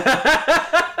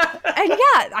 And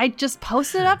yeah, I just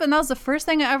posted up, and that was the first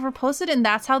thing I ever posted, and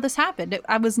that's how this happened.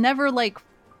 I was never like,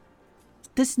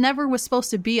 this never was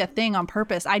supposed to be a thing on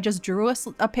purpose. I just drew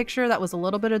a picture that was a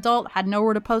little bit adult, had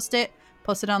nowhere to post it,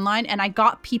 posted online, and I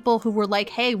got people who were like,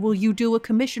 hey, will you do a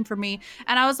commission for me?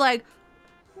 And I was like,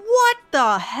 what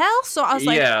the hell? So I was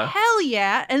like, hell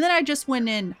yeah. And then I just went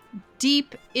in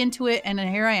deep into it, and then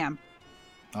here I am.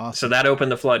 Awesome. So that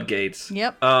opened the floodgates.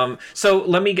 Yep. So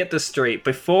let me get this straight.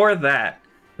 Before that,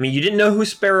 I mean, you didn't know who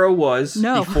Sparrow was.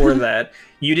 No. Before that.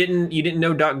 You didn't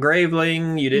know Doc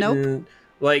Graveling. You didn't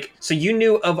so you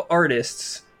knew of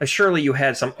artists. Surely you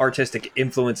had some artistic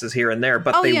influences here and there,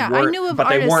 but they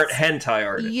weren't hentai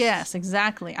artists. Yes,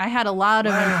 exactly. I had a lot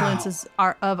of influences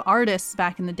of artists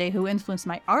back in the day who influenced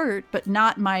my art, but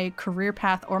not my career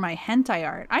path or my hentai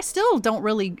art. I still don't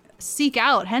really seek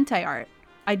out hentai art.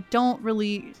 I don't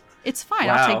really. It's fine.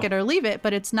 I'll take it or leave it,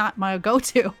 but it's not my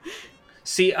go-to.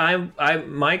 See,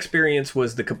 my experience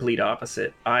was the complete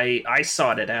opposite. I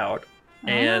sought it out.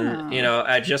 And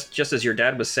just as your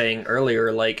dad was saying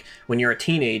earlier, like when you're a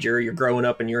teenager, you're growing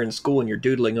up and you're in school and you're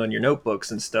doodling on your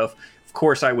notebooks and stuff. Of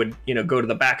course, I would go to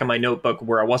the back of my notebook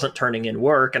where I wasn't turning in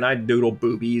work, and I'd doodle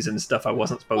boobies and stuff I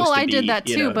wasn't supposed to. Well, I did that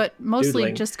too, but mostly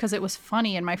doodling. just because it was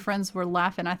funny and my friends were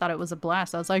laughing. I thought it was a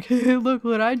blast. I was like, hey, look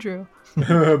what I drew.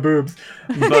 Boobs.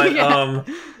 But Yeah.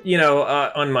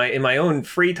 in my own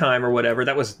free time or whatever,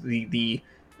 that was the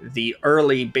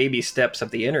early baby steps of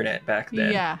the internet back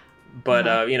then. Yeah. But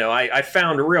I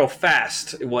found real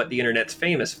fast what the internet's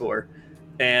famous for,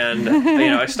 and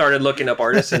I started looking up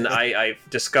artists, and I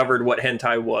discovered what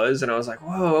hentai was, and I was like,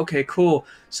 whoa, okay, cool.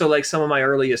 So like some of my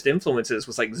earliest influences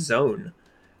was like Zone,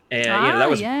 and that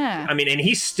was I mean, and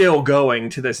he's still going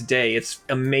to this day. It's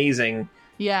amazing.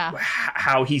 Yeah.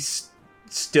 How he's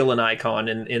still an icon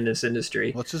in this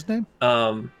industry. What's his name?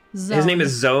 His name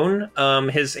is Zone.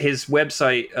 His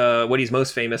website, what he's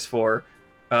most famous for,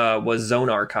 was Zone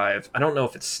Archive. I don't know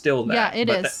if it's still that. Yeah, it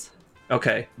is.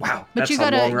 Okay. Wow. But that's you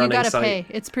a long-running gotta site. pay.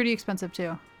 It's pretty expensive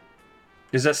too.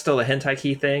 Is that still a Hentai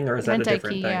Key thing, or is that a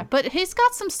different thing? Yeah. But he's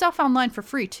got some stuff online for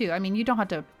free too. I mean, you don't have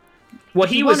to. Well,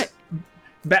 he was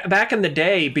back in the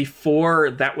day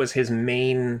before that was his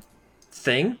main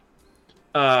thing.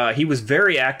 He was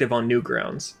very active on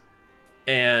Newgrounds,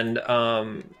 and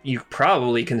you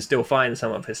probably can still find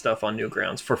some of his stuff on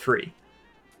Newgrounds for free,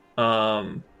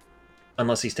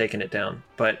 unless he's taken it down.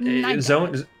 But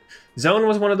Zone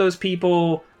was one of those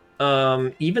people.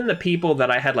 Even the people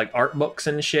that I had like art books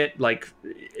and shit, like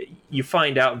you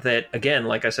find out that, again,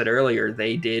 like I said earlier,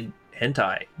 they did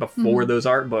hentai before those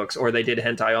art books, or they did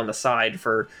hentai on the side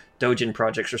for doujin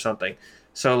projects or something.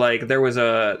 So like there was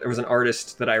an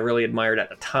artist that I really admired at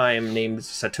the time named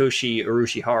Satoshi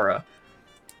Urushihara,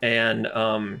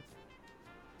 and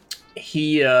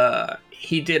he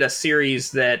did a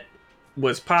series that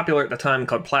was popular at the time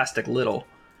called Plastic Little,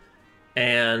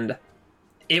 and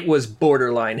it was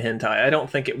borderline hentai. I don't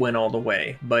think it went all the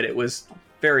way, but it was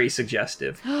very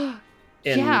suggestive.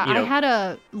 And, I had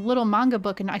a little manga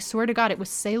book, and I swear to God, it was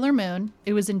Sailor Moon.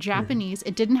 It was in Japanese.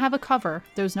 It didn't have a cover.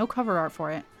 There was no cover art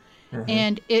for it.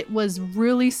 And it was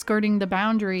really skirting the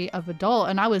boundary of adult.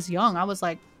 And I was young. I was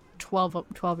like 12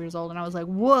 years old. And I was like,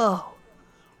 whoa,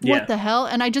 what the hell?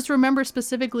 And I just remember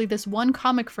specifically this one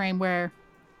comic frame where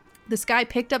this guy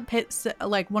picked up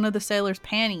like one of the sailor's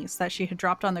panties that she had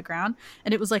dropped on the ground.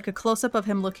 And it was like a close-up of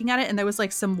him looking at it. And there was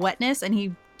like some wetness. And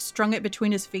he strung it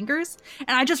between his fingers.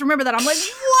 And I just remember that. I'm like,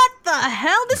 what the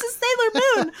hell? This is Sailor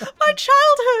Moon. My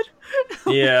childhood.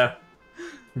 Yeah.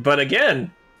 But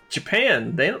again,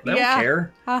 Japan, they don't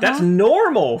care. That's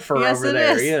normal for over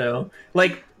there, is.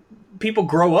 Like people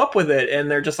grow up with it and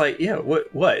they're just like, yeah,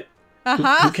 what?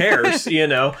 Who cares?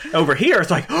 Over here it's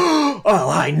like, oh,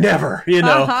 I never,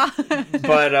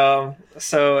 But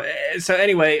so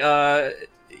anyway,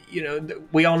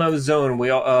 we all know Zone.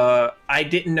 I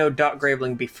didn't know Doc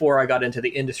Graveling before I got into the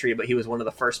industry, but he was one of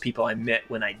the first people I met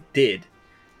when I did,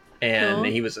 and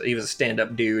he was a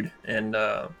stand-up dude, and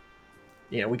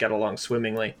we got along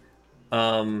swimmingly.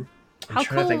 I'm how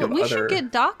cool! We should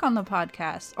get Doc on the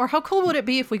podcast. Or how cool would it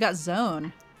be if we got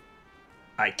Zone?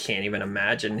 I can't even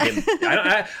imagine him.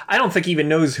 I don't think he even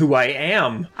knows who I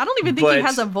am. I don't even think he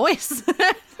has a voice.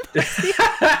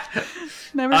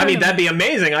 I mean, that'd be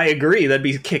amazing. I agree. That'd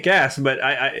be kick-ass. But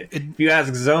if you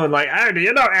ask Zone, like, oh, do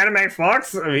you know Anime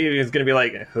Flux? He's going to be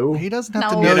like, who? He doesn't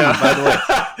have to know you, by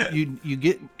the way. You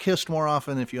get kissed more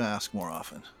often if you ask more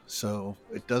often. So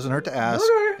it doesn't hurt to ask.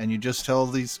 Okay. And you just tell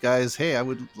these guys, hey, I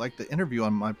would like to interview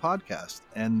on my podcast.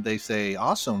 And they say,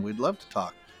 awesome, we'd love to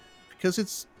talk. Because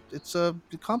it's a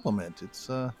compliment. It's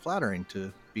flattering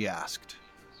to be asked.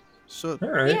 So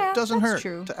it doesn't hurt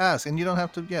to ask. And you don't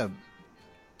have to,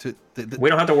 we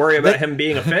don't have to worry about him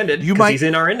being offended because he's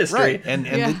in our industry. Right.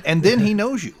 And then he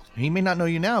knows you. He may not know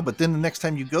you now, but then the next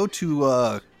time you go to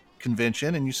a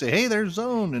convention and you say, hey, there's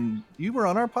Zone, and you were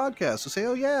on our podcast. So say,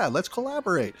 oh, yeah, let's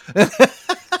collaborate. Or,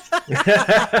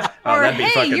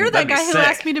 hey, you're that guy who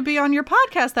asked me to be on your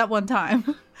podcast that one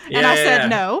time. And I said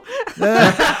no.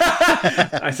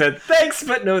 I said thanks,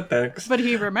 but no thanks. But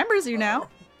he remembers you now.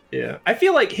 Yeah. I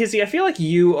feel like,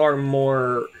 you are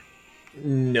more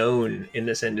known in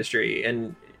this industry.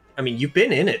 And, I mean, you've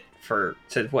been in it for,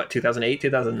 2008,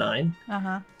 2009?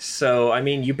 Uh-huh. So, I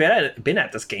mean, you've been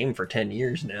at this game for 10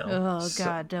 years now. Oh,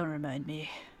 God, don't remind me.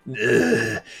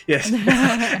 Yes.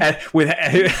 I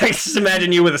just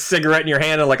imagine you with a cigarette in your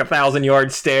hand and like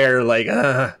 1,000-yard stare, like,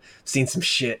 seen some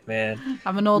shit, man.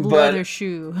 I'm an old leather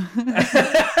shoe.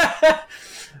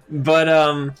 But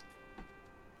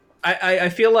I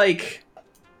feel like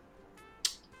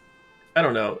I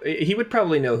don't know. He would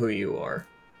probably know who you are.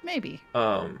 Maybe.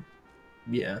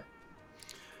 Yeah.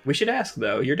 We should ask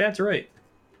though. Your dad's right.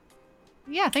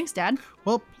 Yeah, thanks, Dad.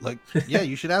 Well, like, yeah,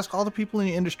 you should ask all the people in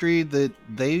the industry that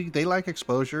they like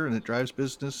exposure and it drives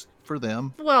business for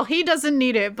them. Well, he doesn't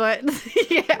need it, but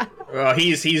yeah. Well,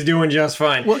 he's doing just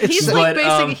fine. Well,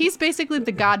 it's He's basically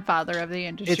the godfather of the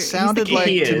industry. It sounded like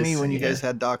He to is, me when you yeah. guys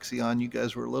had Doxy on, you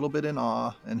guys were a little bit in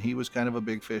awe, and he was kind of a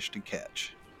big fish to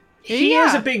catch.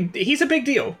 He's a big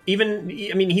deal. He's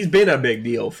been a big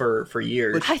deal for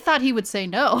years. I thought he would say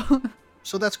no.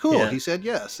 So that's cool. Yeah. He said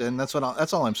yes, and that's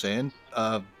all I'm saying.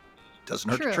 Doesn't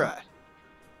hurt True. to try.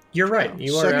 You're right.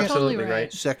 You are Second- absolutely Totally right.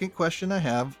 right. Second question I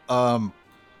have. Are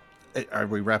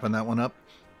we wrapping that one up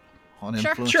on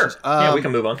Sure. influences? Sure. Yeah, we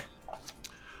can move on.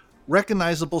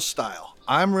 Recognizable style.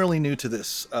 I'm really new to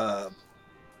this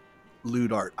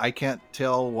lewd art. I can't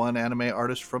tell one anime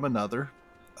artist from another.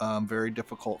 Very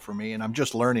difficult for me, and I'm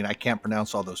just learning. I can't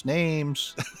pronounce all those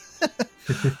names.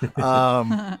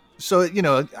 So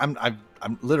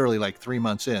I'm literally like 3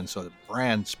 months in, so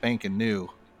brand spanking new.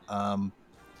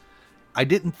 I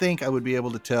didn't think I would be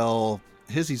able to tell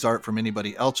Hizzy's art from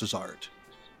anybody else's art,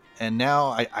 and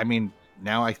now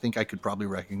I think I could probably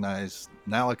recognize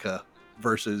Nalika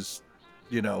versus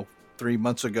 3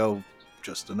 months ago,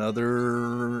 just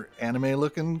another anime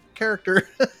looking character.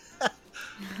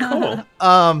 Cool.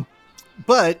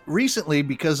 But recently,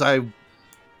 because I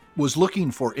was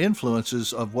looking for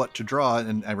influences of what to draw,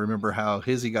 and I remember how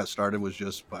Hizzy got started was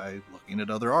just by looking at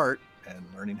other art and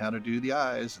learning how to do the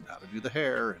eyes and how to do the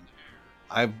hair, and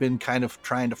I've been kind of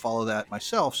trying to follow that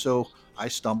myself, so I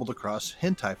stumbled across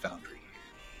Hentai Foundry.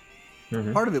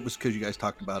 Mhm. Part of it was because you guys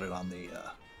talked about it on the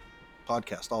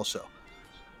podcast also.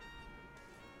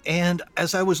 And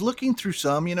as I was looking through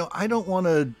some, I don't want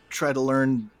to try to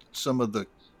learn some of the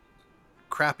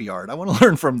crappy art. I want to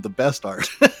learn from the best art.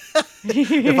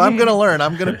 If I'm going to learn,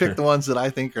 I'm going to pick the ones that I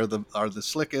think are the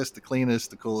slickest, the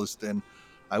cleanest, the coolest. And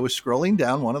I was scrolling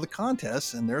down one of the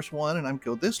contests, and there's one, and I'm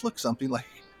go, this looks something like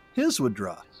his would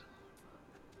draw.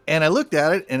 And I looked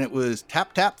at it, and it was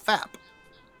Tap Tap Fap.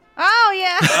 Oh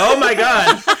yeah. Oh my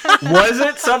god. Was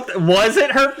it something? Was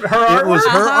it her artwork? It was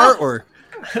her artwork.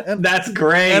 That's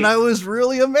great. And I was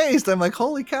really amazed. I'm like,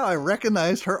 holy cow, I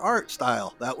recognized her art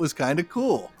style. That was kind of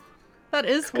cool. That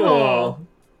is cool.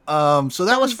 So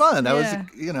that was fun. That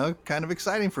yeah. was, kind of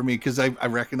exciting for me because I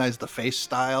recognized the face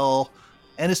style,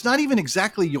 and it's not even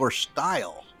exactly your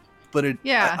style, but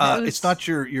it's not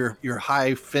your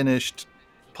high finished,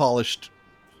 polished,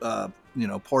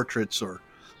 portraits or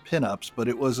pinups, but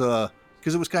it was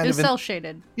because it was kind It of was cel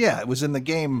shaded. Yeah, it was in the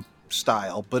game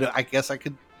style, but I guess I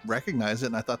could recognize it,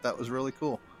 and I thought that was really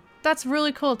cool. That's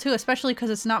really cool too, especially because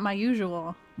it's not my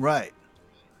usual. Right.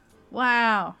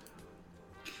 Wow.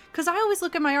 Because I always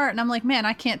look at my art and I'm like, man,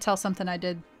 I can't tell something I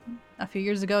did a few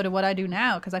years ago to what I do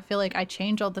now, because I feel like I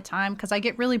change all the time because I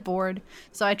get really bored.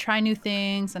 So I try new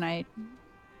things, and I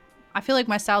feel like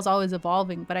my style's always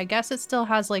evolving, but I guess it still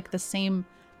has like the same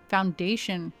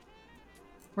foundation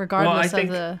regardless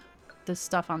of the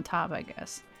stuff on top, I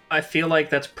guess. I feel like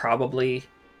that's probably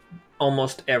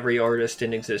almost every artist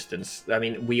in existence. I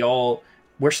mean,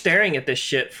 we're staring at this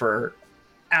shit for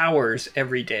hours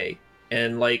every day,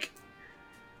 and like,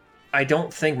 I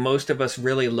don't think most of us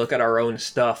really look at our own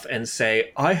stuff and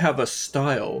say, I have a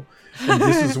style, and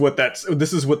this is what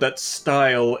that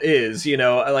style is.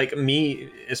 Like me,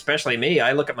 especially me,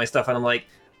 I look at my stuff and I'm like,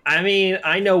 I mean,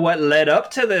 I know what led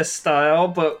up to this style,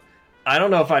 but I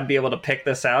don't know if I'd be able to pick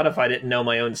this out if I didn't know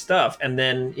my own stuff. And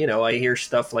then, I hear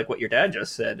stuff like what your dad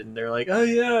just said, and they're like, oh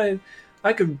yeah,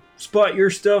 I could spot your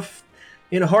stuff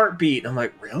in a heartbeat. I'm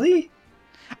like, really?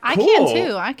 I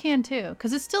can too,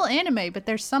 because it's still anime, but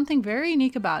there's something very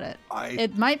unique about it.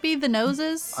 It might be the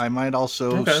noses. I might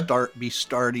also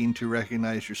starting to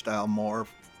recognize your style more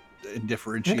and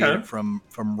differentiate it from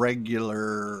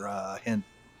regular anime.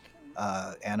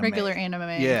 Regular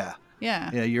anime. Yeah.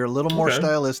 Yeah. Yeah, you're a little more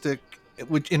stylistic,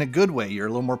 which in a good way. You're a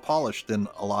little more polished than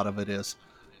a lot of it is.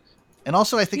 And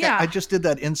also, I think I just did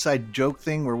that inside joke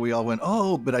thing where we all went,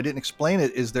 oh, but I didn't explain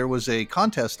it, is there was a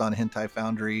contest on Hentai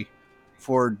Foundry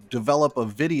for develop a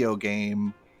video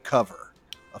game cover,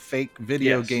 a fake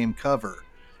video game cover.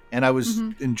 And I was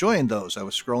enjoying those. I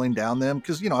was scrolling down them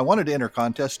because, I wanted to enter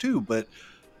contests too, but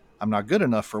I'm not good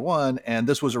enough for one. And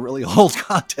this was a really old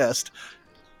contest.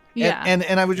 Yeah.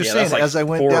 And I was just saying, like as I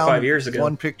went 4 or down 5 years ago.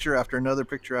 one picture after another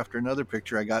picture after another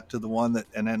picture, I got to the one that,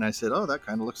 and then I said, oh, that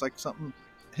kind of looks like something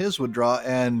his would draw.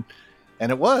 And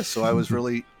it was, so I was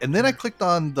really, and then I clicked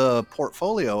on the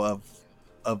portfolio of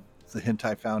the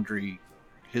Hentai Foundry,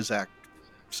 his act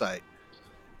site.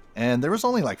 And there was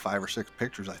only like 5 or 6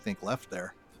 pictures, I think, left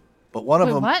there. But one of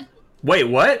Wait, them, what? Wait,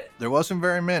 what? there wasn't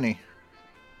very many.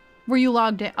 Were you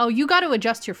logged in? Oh, you got to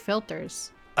adjust your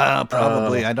filters.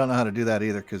 Probably. I don't know how to do that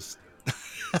either because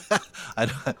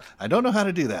I don't know how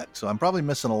to do that. So I'm probably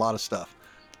missing a lot of stuff.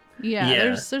 Yeah,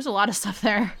 there's a lot of stuff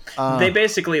there.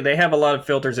 They have a lot of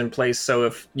filters in place, so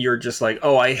if you're just like,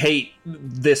 oh, I hate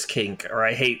this kink or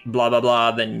I hate blah blah blah,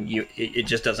 then it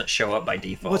just doesn't show up by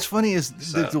default. What's funny is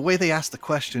the way they ask the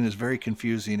question is very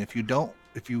confusing. If you don't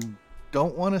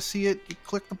want to see it, you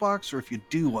click the box, or if you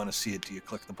do want to see it, do you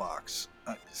click the box?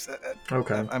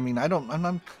 Okay. I mean,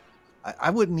 I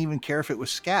wouldn't even care if it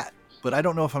was scat, but I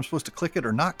don't know if I'm supposed to click it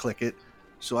or not click it,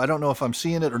 so I don't know if I'm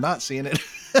seeing it or not seeing it.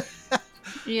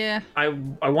 Yeah. I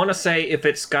want to say if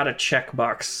it's got a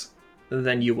checkbox,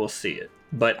 then you will see it.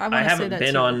 But I haven't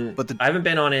been on. I haven't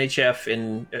been on HF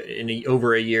in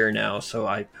over a year now,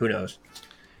 so who knows.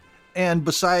 And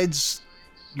besides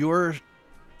your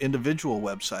individual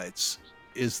websites,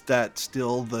 is that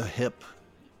still the hip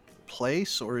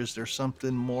place, or is there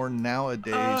something more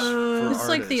nowadays? For It's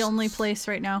like the artists? only place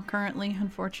right now, currently,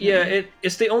 unfortunately. Yeah,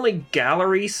 it's the only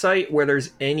gallery site where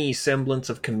there's any semblance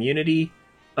of community.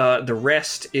 The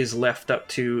rest is left up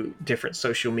to different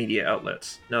social media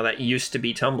outlets. Now, that used to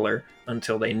be Tumblr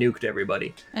until they nuked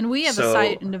everybody. And we have a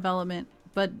site in development,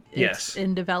 but it's Yes.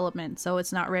 in development, so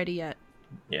it's not ready yet.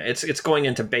 Yeah, it's going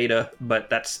into beta, but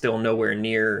that's still nowhere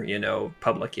near,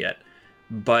 public yet.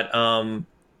 But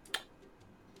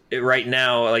right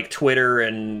now, like Twitter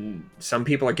and some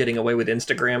people are getting away with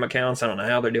Instagram accounts. I don't know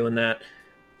how they're doing that.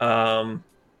 And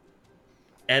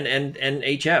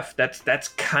HF, that's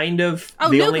kind of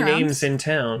the only Newgrounds. names in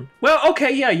town. Well,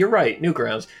 okay, yeah, you're right,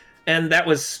 Newgrounds. And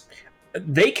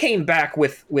they came back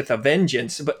with a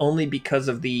vengeance, but only because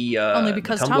of the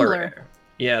Tumblr.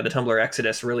 Yeah, the Tumblr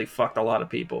exodus really fucked a lot of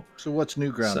people. So what's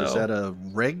Newground? Is So- that a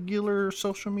regular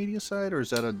social media site, or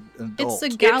is that an adult?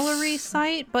 It's a gallery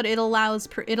site, but it allows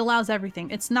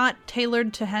everything. It's not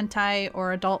tailored to hentai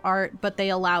or adult art, but they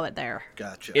allow it there.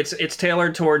 Gotcha. It's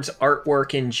tailored towards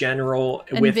artwork in general,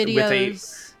 And with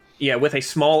videos. with a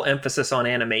small emphasis on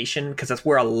animation, because that's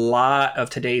where a lot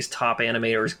of today's top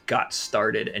animators got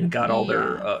started and got all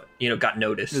their got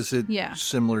noticed. Is it Yeah.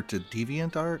 similar to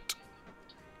DeviantArt?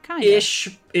 Kind of.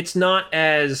 Ish. It's not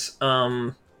as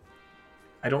I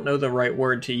don't know the right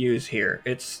word to use here.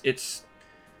 It's It's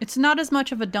not as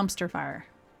much of a dumpster fire.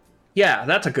 yeah,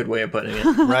 that's a good way of putting it.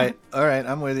 Right. All right.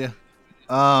 I'm with you.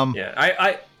 Yeah,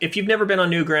 I if you've never been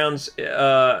on Newgrounds,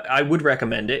 I would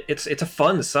recommend it. It's a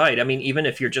fun site. I mean, even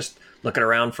if you're just looking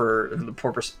around for the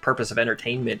purpose of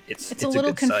entertainment, it's It's a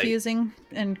little good site. confusing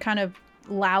and kind of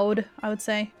loud, I would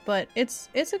say, but it's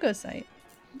a good site.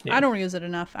 Yeah. I don't use it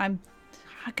enough.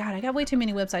 God, I got way too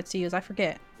many websites to use. I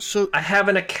forget. So I have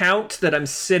an account that I'm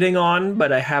sitting on,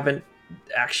 but I haven't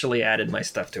actually added my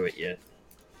stuff to it yet.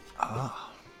 I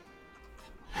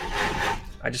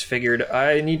just figured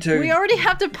I need to. We already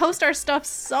have to post our stuff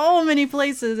so many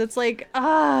places. It's like,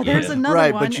 there's Yeah. another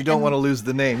right, one. but you don't want to lose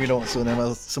the name. You don't want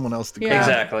someone else to. Yeah. grab it.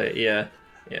 Exactly. Yeah.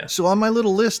 Yeah. So on my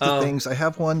little list of Oh. things, I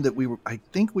have one that I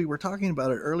think we were talking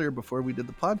about it earlier before we did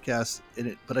the podcast,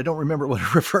 but I don't remember what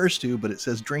it refers to. But it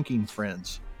says drinking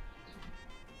friends.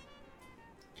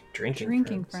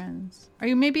 Drinking friends. Are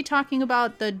you maybe talking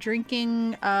about the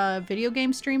drinking video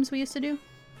game streams we used to do?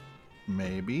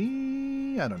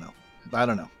 Maybe I don't know.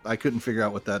 I couldn't figure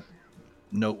out what that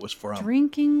note was from.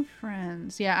 Drinking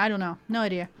friends. Yeah, I don't know. No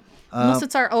idea. Unless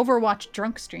it's our Overwatch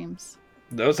drunk streams.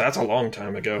 That's a long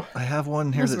time ago. I have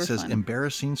one here Those that were says fun.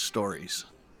 embarrassing stories.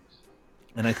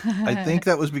 And I think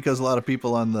that was because a lot of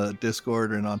people on the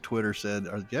Discord and on Twitter said,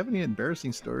 do you have any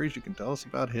embarrassing stories you can tell us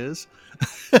about his?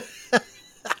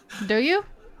 Do you?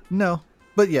 No,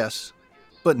 but yes,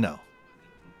 but no.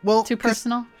 Well, Too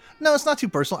personal? No, it's not too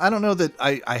personal. I don't know that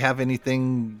I have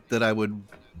anything that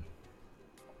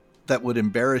would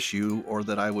embarrass you or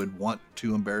that I would want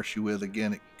to embarrass you with.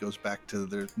 Again, it goes back to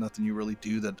there's nothing you really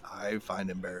do that I find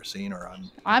embarrassing or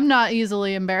I'm not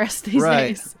easily embarrassed these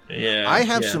Right. days. Yeah. I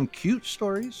have yeah. some cute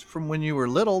stories from when you were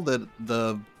little that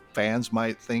the fans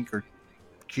might think are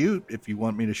cute. If you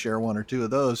want me to share one or two of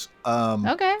those,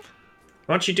 Okay.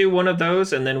 Why don't you do one of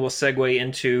those, and then we'll segue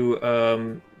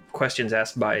into questions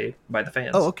asked by the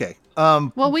fans. Oh, okay.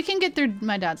 Well, we can get through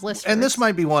my dad's list And this first.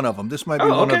 might be one of them. This might be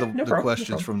Oh, one okay. of No the problem. questions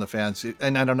No problem. from the fans.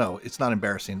 And I don't know. It's not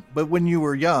embarrassing. But when you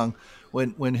were young,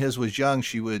 when his was young,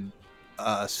 she would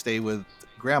stay with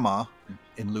grandma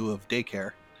in lieu of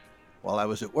daycare while I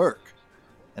was at work.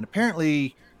 And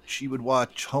apparently she would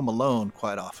watch Home Alone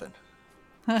quite often.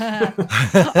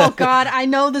 Oh, God. I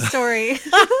know the story.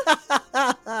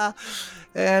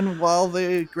 And while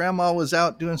the grandma was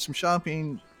out doing some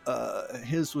shopping,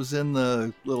 his was in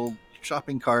the little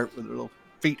shopping cart with their little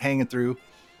feet hanging through,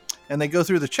 and they go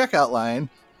through the checkout line,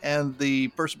 and the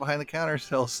person behind the counter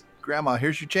tells Grandma,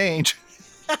 "Here's your change."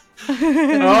 Oh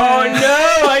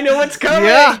no! I know what's coming.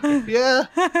 Yeah.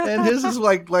 And his is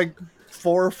like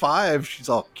 4 or 5. She's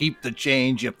all, "Keep the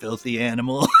change, you filthy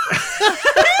animal."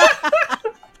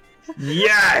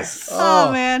 Yes.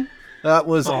 Oh man. That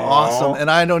was Aw. awesome. And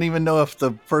I don't even know if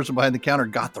the person behind the counter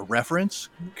got the reference,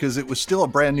 because it was still a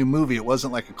brand new movie. It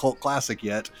wasn't like a cult classic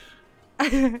yet.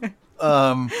 That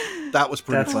was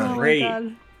pretty That's funny. great. Oh my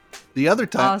God. The other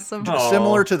time, Awesome.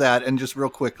 similar to that, and just real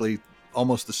quickly,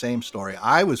 almost the same story.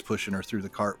 I was pushing her through the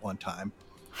cart one time.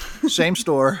 Same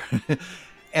store.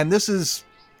 And this is,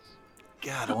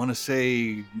 God, I want to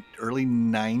say early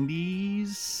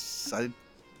 90s. I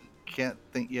can't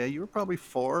think. Yeah, you were probably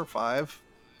 4 or 5.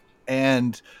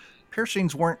 And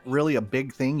piercings weren't really a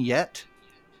big thing yet.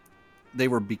 They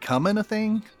were becoming a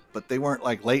thing, but they weren't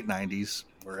like late 90s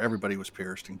where everybody was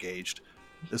pierced and gauged.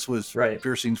 This was Right.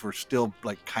 Piercings were still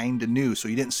like kind of new, so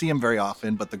you didn't see them very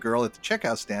often. But the girl at the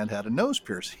checkout stand had a nose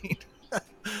piercing.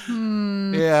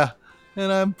 Yeah,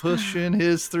 and I'm pushing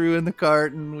his through in the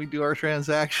cart, and we do our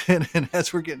transaction. And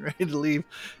as we're getting ready to leave,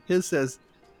 his says,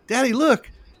 "Daddy, look,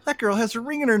 that girl has a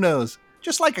ring in her nose,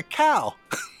 just like a cow."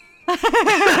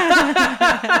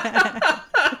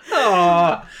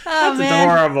 Aw, that's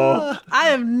adorable. I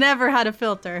have never had a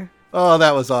filter. Oh,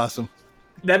 that was awesome.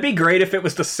 That'd be great if it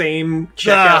was the same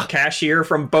checkout Ah. cashier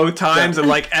from both times, and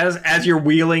like as you're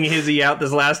wheeling Hizzy out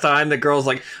this last time, the girl's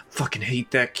like, "Fucking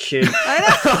hate that kid."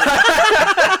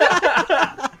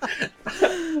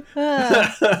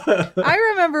 I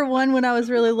remember one when I was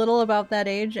really little, about that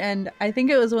age, and I think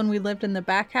it was when we lived in the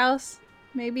back house,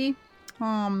 maybe.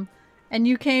 And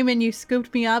you came and you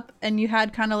scooped me up, and you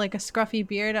had kind of like a scruffy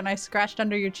beard, and I scratched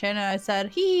under your chin, and I said,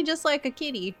 "He just like a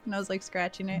kitty," and I was like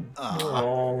scratching it.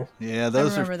 Oh, Yeah, I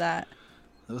those remember are that.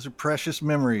 precious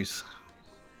memories.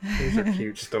 these are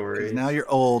cute 'Cause stories. now you're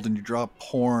old and you draw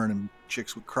porn and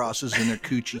chicks with crosses in their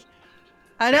coochie.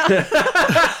 I know.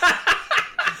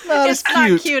 Not It's as not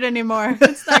cute. cute anymore.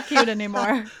 It's not cute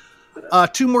anymore.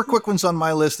 2 more quick ones on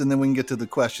my list, and then we can get to the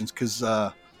questions, because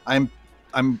I'm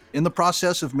in the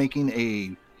process of making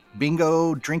a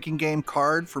bingo drinking game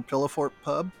card for Pillow Fort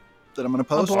Pub that I'm going to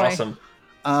post. boy.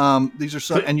 Awesome. These are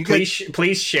some, and you please, guys.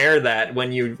 please share that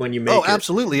when you make Oh, it.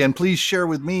 absolutely, and please share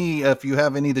with me if you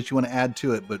have any that you want to add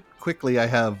to it. But quickly, I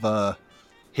have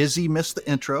Hizzy missed the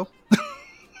intro.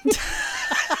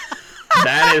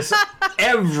 That is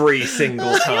every single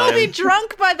You'll be time.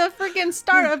 drunk by the freaking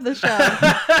start of the show.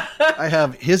 I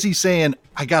have Hizzy saying,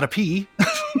 "I gotta pee."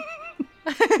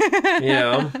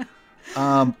 Yeah,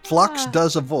 Flux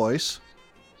does a voice.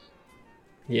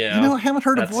 yeah. You know, I haven't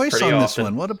heard a That's voice pretty on this often.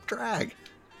 one. What a drag.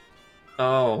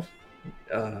 Oh,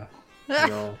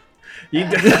 no. You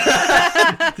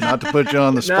Not to put you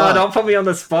on the no, spot. don't put me on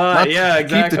the spot. Not- Yeah,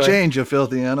 exactly. Keep the change, you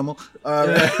filthy animal. Oh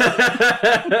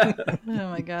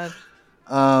my god.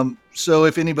 So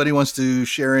if anybody wants to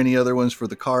share any other ones for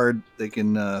the card, they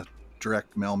can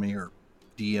direct mail me or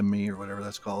DM me or whatever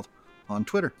that's called on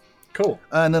Twitter. Cool.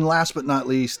 And then last but not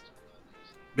least,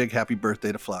 big happy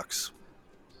birthday to Flux.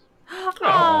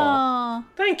 Aw.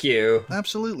 Thank you.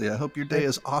 Absolutely. I hope your day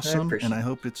is awesome, appreciate and I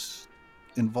hope it's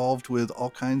involved with all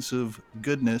kinds of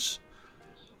goodness,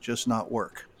 just not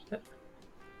work. Yeah,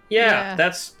 Yeah.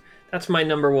 that's my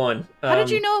number one. How did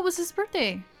you know it was his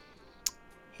birthday?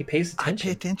 He pays I pay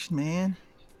attention. attention, man.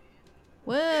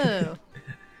 Whoa.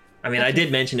 I mean, I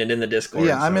did mention it in the Discord.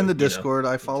 Yeah, I'm so, in the you know, Discord.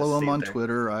 I follow just him see it on there.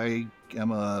 Twitter. I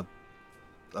am a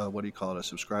what do you call it? A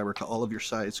subscriber to all of your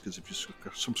sites, because if you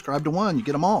subscribe to one, you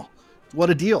get them all. What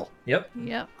a deal! Yep.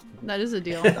 Yep. That is a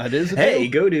deal. That is a Hey,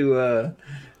 deal. go to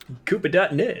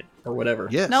Koopa.net or whatever.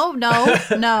 Yes. No.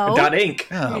 Dot Inc.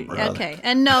 Oh, brother. Okay.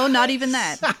 And no, not even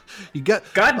that. You got.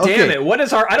 God damn Okay. it! What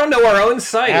is our? I don't know our own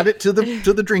site. Add it to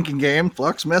the drinking game.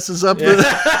 Flux messes up Yeah. the.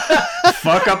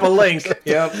 Fuck up a link.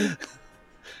 Yep.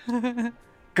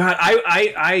 God,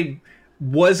 I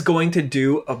was going to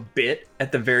do a bit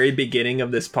at the very beginning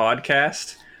of this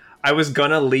podcast. I was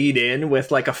gonna lead in with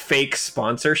like a fake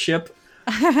sponsorship.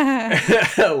 like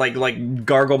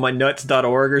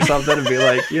garglemynuts.org or something, and be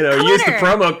like, you know, use the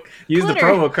Glitter.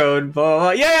 promo code, blah, blah,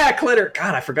 blah. Yeah, Clitter.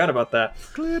 God, I forgot about that.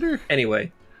 Glitter.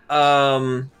 Anyway,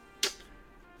 what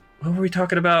were we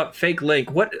talking about? Fake link.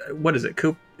 What is it?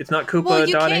 It's not Koopa. Well,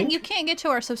 you Inc? can't get to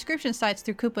our subscription sites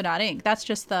through Koopa.inc. That's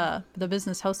just the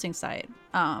business hosting site.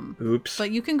 Oops.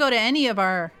 But you can go to any of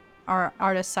our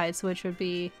artist sites, which would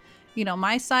be, you know,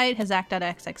 my site,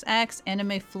 Hazak.xxx,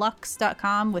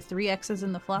 animeflux.com with 3 X's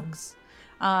in the flux.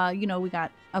 We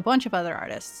got a bunch of other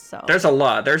artists. So There's a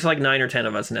lot. There's like 9 or 10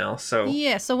 of us now. So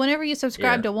yeah, so whenever you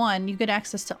subscribe Yeah. to one, you get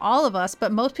access to all of us,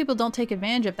 but most people don't take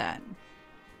advantage of that.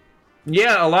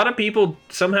 yeah, a lot of people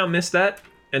somehow miss that,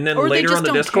 and then Or they later just on the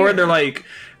don't Discord, care. they're like,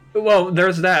 "Well,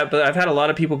 there's that," but I've had a lot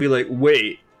of people be like,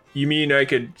 "Wait, you mean I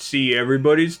could see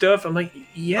everybody's stuff?" I'm like,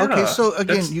 "Yeah." Okay, so again,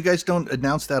 that's- you guys don't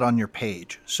announce that on your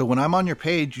page. So when I'm on your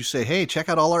page, you say, "Hey, check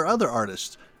out all our other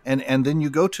artists," and then you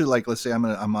go to, like, let's say I'm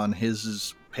on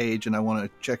his page and I want to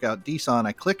check out Deson.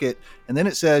 I click it, and then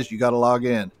it says you got to log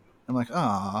in. I'm like,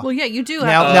 ah. Well, yeah, you do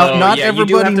have Now, Oh, not yeah, you do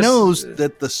everybody have to knows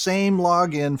that the same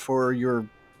login for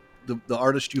the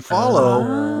artist you follow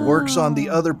Oh. works on the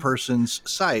other person's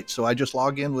site. So I just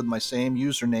log in with my same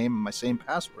username and my same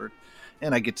password,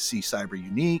 and I get to see Cyber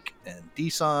Unique and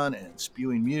Deson and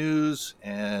Spewing Muse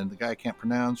and the guy I can't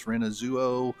pronounce, Rena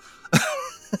Zuo.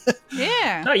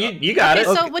 Yeah. No, you got Okay,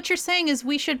 it. so what you're saying is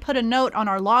we should put a note on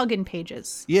our login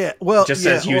pages. Yeah, well, Just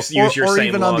yeah, says use your or same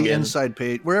even on the login. inside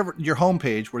page, wherever your home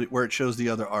page where it shows the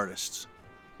other artists.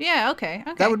 Yeah, okay.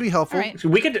 That would be helpful. All right. So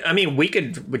we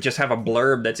could just have a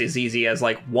blurb that's as easy as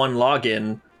like one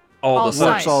login, all All the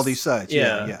Works sites. all these sites.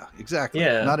 Yeah. Yeah, exactly.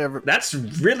 Yeah, Not every. That's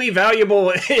really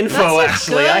valuable info. That's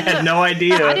Actually, I good. had no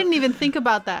idea. I didn't even think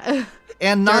about that.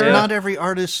 And not Yeah. not every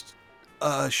artist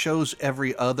shows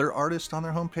every other artist on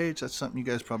their homepage. That's something you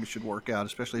guys probably should work out,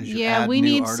 especially as you Yeah, add we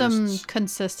new need artists. some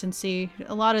consistency.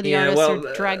 A lot of the Yeah, artists well,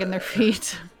 are dragging their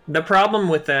feet. The problem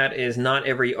with that is not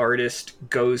every artist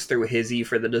goes through Hizzy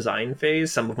for the design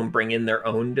phase. Some of them bring in their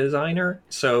own designer,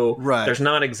 so Right. there's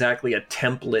not exactly a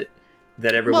template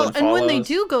that everyone Well, follows. and when they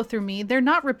do go through me, they're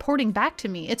not reporting back to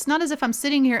me. It's not as if I'm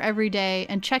sitting here every day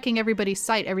and checking everybody's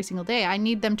site every single day. I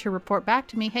need them to report back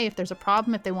to me, hey, if there's a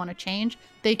problem, if they want to change,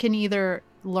 they can either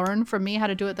learn from me how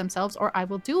to do it themselves or I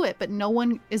will do it. But no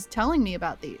one is telling me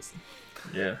about these.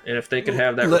 Yeah, and if they could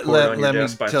have that Let, report let, on your let me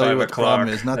desk by tell 5 you what the o'clock, problem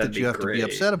is. Not that'd that you have to be great.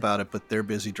 upset about it, but they're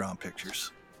busy drawing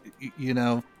pictures. You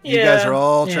know, Yeah, you guys are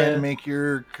all trying yeah. to make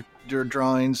your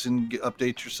drawings and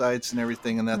update your sites and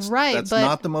everything, and that's Right, that's but-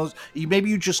 not the most. Maybe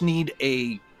you just need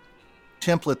a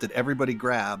template that everybody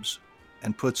grabs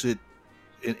and puts it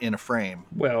in a frame.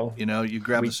 Well, You know, you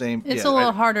grab the same. It's yeah, a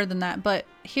little harder than that, but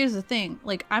here's the thing.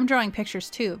 Like, I'm drawing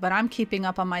pictures too, but I'm keeping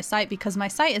up on my site because my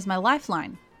site is my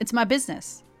lifeline. It's my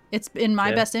business. It's in my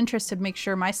Yeah. best interest to make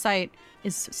sure my site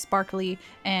is sparkly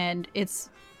and it's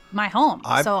my home.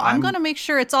 I'm- So I'm I'm- going to make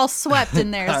sure it's all swept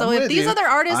in there. I'm so if with these you. other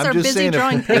artists I'm are just busy saying,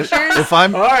 drawing pictures, if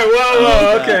I'm all right,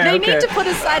 whoa, okay, they okay. need to put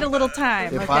aside a little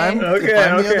time, if okay? I'm the Okay.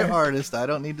 other artist, I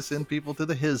don't need to send people to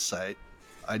his site.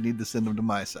 I need to send them to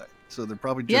my site. So they're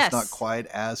probably just Yes. not quite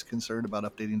as concerned about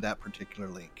updating that particular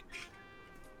link.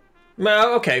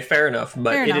 Well, okay, fair enough.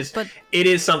 But Fair it enough, is but it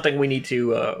is something we need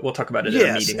to. We'll talk about it in a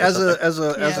Yes, meeting. or as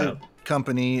something. as Yeah. a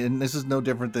company, and this is no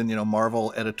different than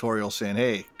Marvel editorial saying,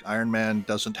 "Hey, Iron Man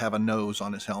doesn't have a nose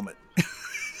on his helmet."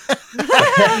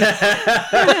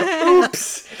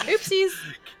 Oops. oopsies.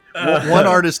 One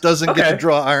artist doesn't get to okay.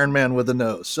 draw Iron Man with a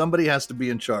nose. Somebody has to be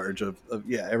in charge of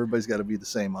everybody's got to be the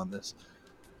same on this.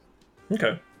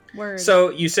 Okay. Word.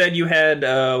 So you said you had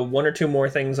 1 or 2 more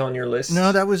things on your list.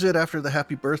 No, that was it after the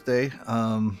happy birthday.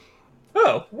 Oh,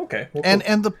 okay. Well, And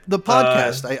cool. the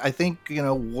podcast, I think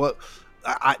what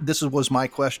this was my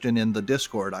question in the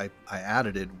Discord. I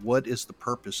added it. What is the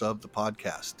purpose of the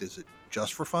podcast? Is it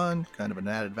just for fun, kind of an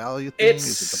added value thing?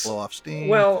 Is it to blow off steam?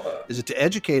 Well, is it to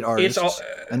educate artists? it's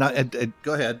all. and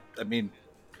go ahead. I mean,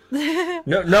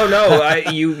 No.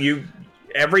 You.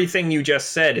 Everything you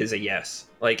just said is a yes.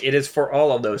 Like it is for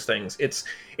all of those things.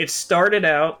 It started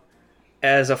out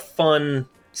as a fun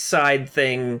side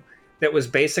thing that was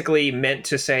basically meant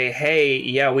to say, hey,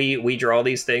 yeah, we draw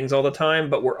these things all the time,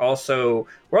 but we're also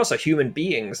human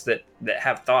beings that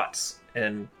have thoughts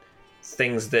and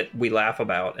things that we laugh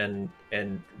about and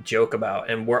joke about,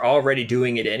 and we're already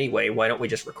doing it anyway. Why don't we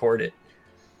just record it?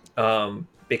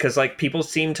 Because like people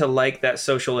seem to like that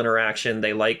social interaction.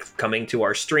 They like coming to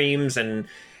our streams and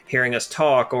hearing us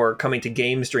talk, or coming to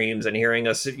game streams and hearing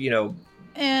us,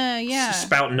 yeah.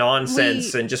 spout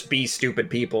nonsense We- and just be stupid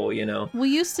people, We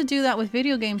used to do that with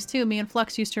video games too. Me and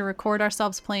Flux used to record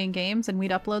ourselves playing games and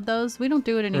we'd upload those. We don't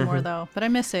do it anymore though, but I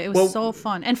miss it. It was Well- so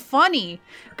fun and funny.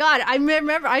 God, I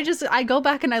remember I go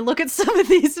back and I look at some of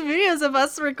these videos of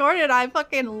us recorded. I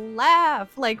fucking laugh.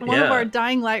 Like one of Yeah. our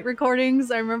Dying Light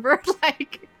recordings, I remember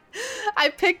like I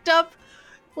picked up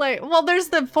there's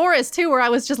the forest too where I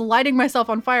was just lighting myself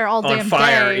on fire all on damn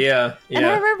fire. day. Yeah. And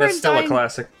I remember That's still a dying-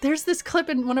 classic. There's this clip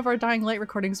in one of our Dying Light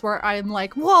recordings where I'm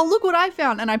like, whoa, look what I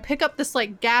found. And I pick up this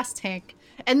like gas tank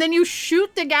and then you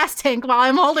shoot the gas tank while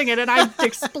I'm holding it, and I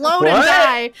explode and What?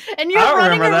 die. And you're I don't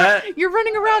running remember around. that. You're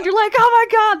running around. You're like, oh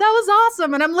my god, that was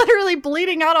awesome, and I'm literally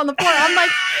bleeding out on the floor. I'm like,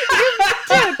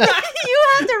 dude, you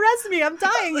have to rest me. I'm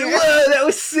dying here. Whoa, that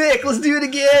was sick. Let's do it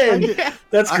again. Yeah.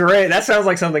 That's great. That sounds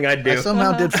like something I'd do. I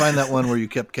somehow did find that one where you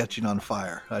kept catching on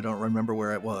fire. I don't remember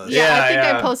where it was. Yeah, I think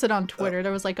Yeah. I posted on Twitter.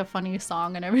 There was like a funny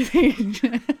song and everything.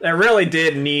 That really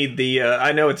did need the.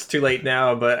 I know it's too late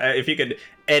now, but if you could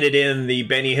edit in the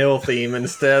Benny Hill theme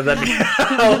instead, that'd be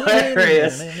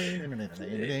hilarious.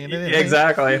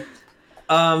 Exactly.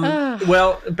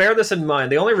 Well, bear this in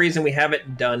mind. The only reason we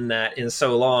haven't done that in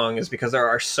so long is because there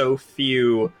are so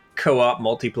few co-op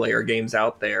multiplayer games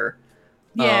out there.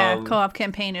 Yeah, co-op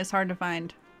campaign is hard to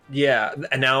find. Yeah,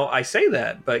 and now I say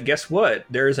that, but guess what?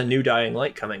 There's a new Dying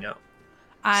Light coming out.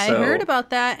 I So- heard about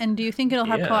that, and do you think it'll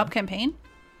have Yeah. co-op campaign?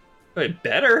 It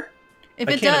better. If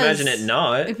I it can't does, imagine it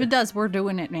not. If it does, we're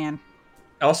doing it, man.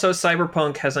 Also,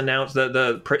 Cyberpunk has announced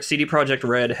that CD Projekt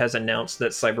Red has announced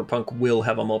that Cyberpunk will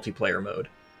have a multiplayer mode.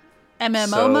 MMO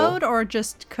So- mode or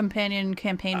just companion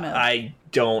campaign mode? I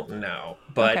don't know,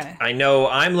 but Okay. I know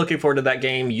I'm looking forward to that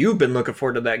game. You've been looking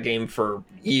forward to that game for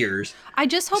years. I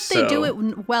just hope they do So-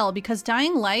 it well, because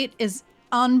Dying Light is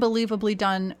unbelievably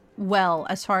done well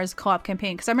as far as co-op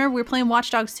campaign. Because I remember we were playing Watch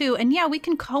Dogs 2, and yeah, we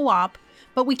can co-op,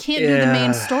 but we can't do the Yeah.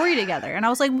 main story together. And I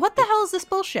was like, what the hell is this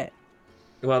bullshit?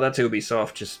 Well, that's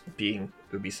Ubisoft just being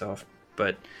Ubisoft,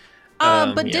 but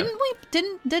But yeah.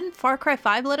 didn't Far Cry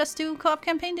 5 let us do co-op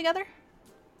campaign together?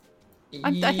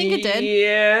 I think it did.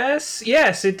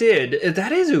 Yes, it did.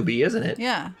 That is Ubi, isn't it?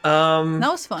 Yeah, That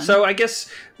that was fun. So I guess,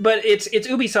 but it's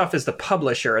Ubisoft as the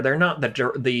publisher. They're not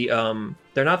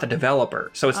they're not the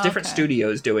developer. So it's different Okay.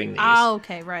 studios doing these. Oh,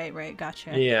 okay, right,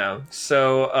 gotcha. Yeah.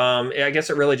 So I guess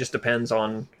it really just depends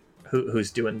on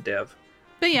who's doing dev.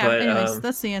 But yeah, But, anyways,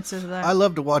 that's the answer to that. I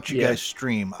love to watch you Yeah. guys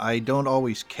stream. I don't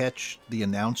always catch the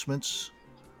announcements.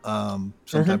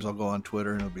 Sometimes I'll go on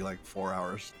Twitter and it'll be like 4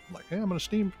 hours. I'm like, hey, I'm going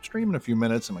to stream in a few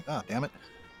minutes. I'm like, oh, damn it.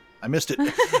 I missed it.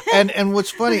 and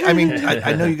what's funny, I mean,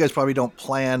 I know you guys probably don't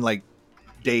plan like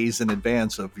days in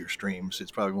advance of your streams.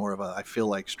 It's probably more of a, I feel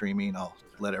like streaming. I'll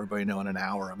let everybody know in an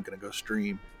hour I'm going to go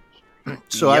stream.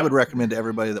 So I Yep. would recommend to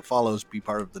everybody that follows be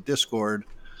part of the Discord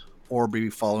or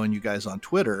be following you guys on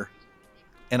Twitter.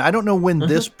 And I don't know when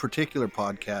this particular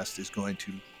podcast is going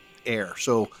to air.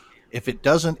 So if it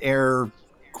doesn't air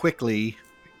quickly,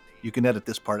 you can edit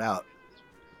this part out.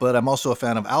 But I'm also a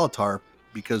fan of Alatar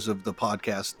because of the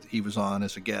podcast he was on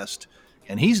as a guest.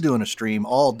 And he's doing a stream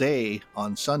all day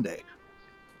on Sunday.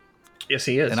 Yes,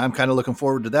 he is. And I'm kind of looking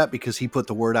forward to that because he put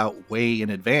the word out way in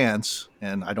advance.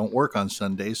 And I don't work on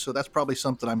Sundays. So that's probably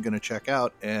something I'm going to check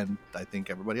out. And I think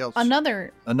everybody else.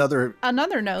 Another Another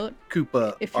note.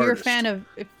 Koopa If you're artist. a fan of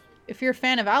if you're a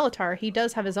fan of Alatar, he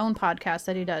does have his own podcast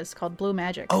that he does called Blue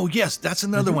Magic. Oh yes, that's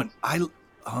another one.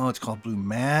 It's called Blue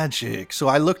Magic. So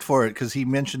I looked for it because he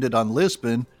mentioned it on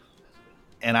Lisbon,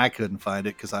 and I couldn't find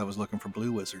it because I was looking for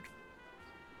Blue Wizard.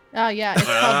 Oh yeah, it's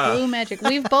called Blue Magic.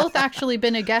 We've both actually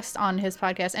been a guest on his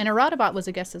podcast, and Erodobot was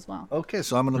a guest as well. Okay,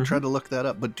 so I'm going to try to look that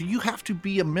up. But do you have to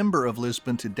be a member of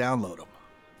Lisbon to download them?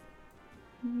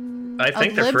 I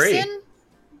think they're free.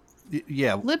 Libsyn?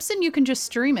 Yeah. Libsyn, you can just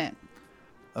stream it.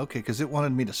 Okay, because it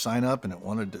wanted me to sign up and it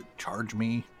wanted to charge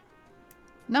me.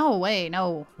 No way,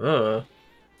 no.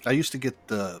 I used to get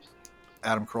the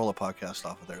Adam Carolla podcast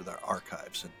off of their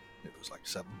archives, and it was like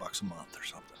 $7 a month or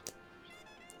something.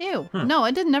 Ew. No,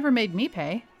 it never made me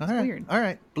pay. It's All right, weird. all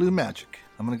right. Blue Magic.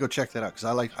 I'm going to go check that out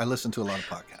because I listen to a lot of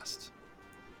podcasts.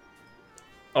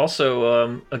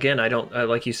 Also, again,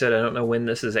 like you said, I don't know when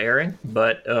this is airing,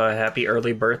 but happy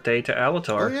early birthday to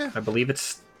Alatar. Oh, yeah. I believe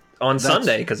it's on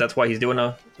Sunday because that's why he's doing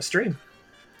a stream.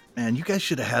 Man, you guys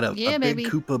should have had a Yeah, big baby.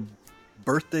 Koopa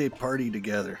birthday party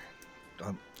together.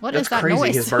 What That's is that crazy.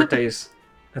 noise? His birthday's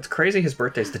that's crazy. His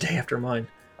birthday's the day after mine.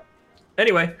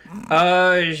 Anyway,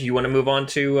 you want to move on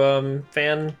to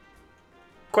fan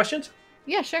questions?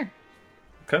 Yeah, sure.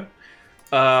 Okay.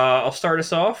 I'll start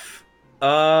us off.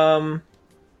 So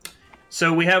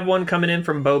we have one coming in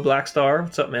from Bo Blackstar.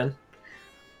 What's up, man?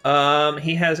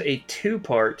 He has a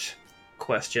two-part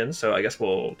question, so I guess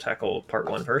we'll tackle part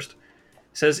one first. It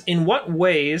says, in what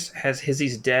ways has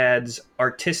Hizzy's dad's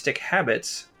artistic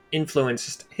habits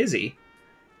influenced Hizzy?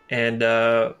 And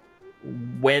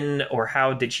when or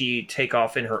how did she take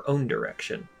off in her own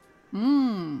direction?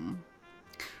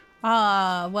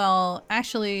 Well,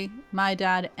 actually, my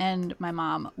dad and my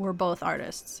mom were both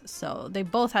artists, so they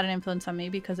both had an influence on me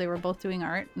because they were both doing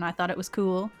art, and I thought it was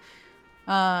cool.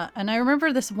 And I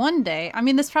remember this one day, I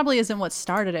mean, this probably isn't what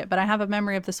started it, but I have a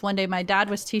memory of this one day. My dad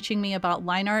was teaching me about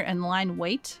line art and line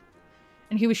weight,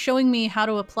 and he was showing me how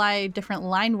to apply different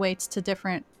line weights to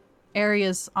different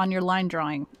areas on your line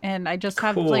drawing, and I just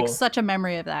have like Cool. such a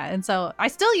memory of that, and so I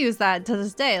still use that to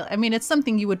this day. I mean, it's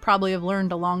something you would probably have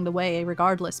learned along the way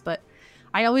regardless, but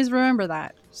I always remember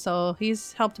that. So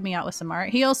he's helped me out with some art.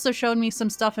 He also showed me some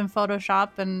stuff in Photoshop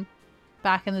and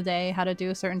back in the day how to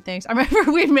do certain things. I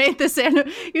remember we made this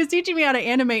he was teaching me how to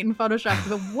animate in Photoshop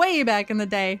but way back in the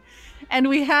day, and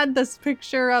we had this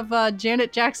picture of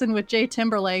Janet Jackson with Jay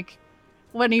Timberlake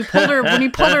when he pulled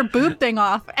her boob thing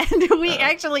off, and we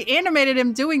actually animated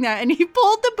him doing that, and he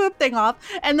pulled the boob thing off,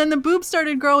 and then the boob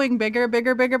started growing bigger, and then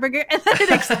it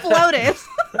exploded.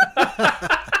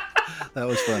 That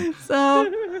was fun. So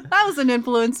that was an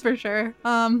influence for sure.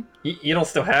 You don't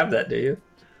still have that, do you?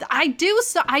 I do.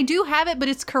 So I do have it, but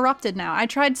it's corrupted now. I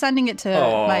tried sending it to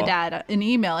my dad an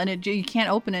email, and you can't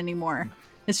open it anymore.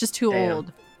 It's just too Damn.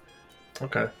 old.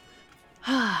 Okay.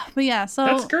 But yeah, so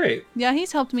That's great. yeah,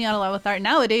 he's helped me out a lot with art.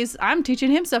 Nowadays, I'm teaching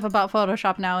him stuff about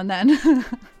Photoshop now and then.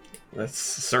 That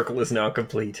circle is now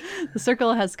complete. The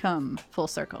circle has come full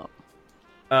circle.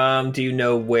 Do you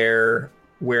know where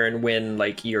and when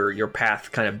like your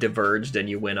path kind of diverged and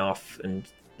you went off and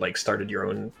like started your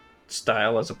own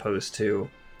style as opposed to,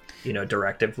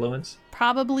 direct influence?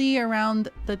 Probably around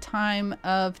the time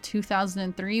of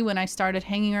 2003 when I started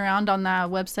hanging around on that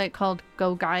website called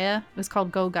Go Gaia. It was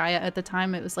called Go Gaia at the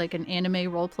time. It was like an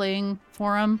anime role-playing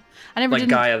forum. I never Like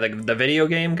Gaia, the video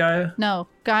game Gaia? No,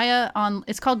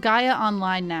 it's called Gaia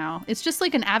Online now. It's just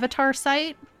like an avatar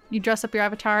site. You dress up your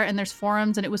avatar and there's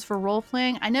forums, and it was for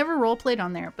role-playing. I never role-played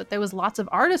on there, but there was lots of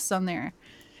artists on there.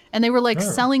 And they were like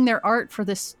selling their art for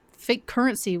this fake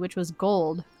currency, which was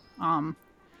gold.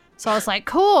 So I was like,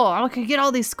 cool, I could get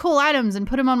all these cool items and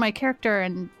put them on my character,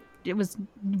 and it's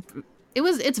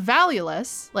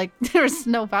valueless. Like, there's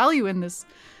no value in this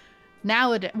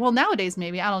nowadays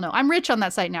maybe, I don't know. I'm rich on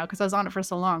that site now because I was on it for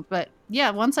so long. But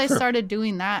yeah, once I started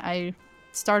doing that, I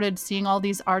started seeing all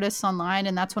these artists online,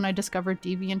 and that's when I discovered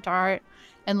DeviantArt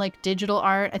and like digital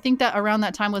art. I think that around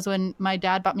that time was when my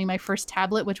dad bought me my first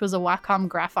tablet, which was a Wacom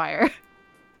Graphire.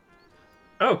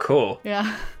 Oh, cool.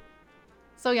 Yeah.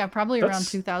 So yeah, probably around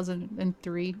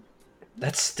 2003.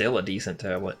 That's still a decent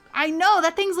tablet. I know,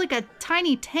 that thing's like a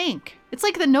tiny tank. It's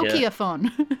like the Nokia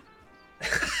phone.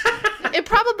 It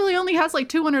probably only has like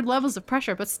 200 levels of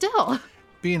pressure, but still.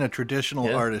 Being a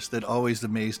traditional artist, that always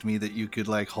amazed me that you could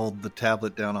like hold the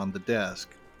tablet down on the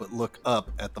desk but look up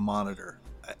at the monitor.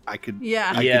 I could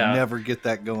never get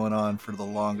that going on for the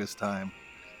longest time.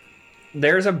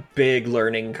 There's a big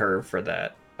learning curve for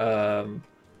that.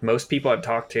 Most people I've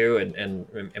talked to,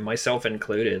 and myself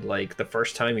included, like the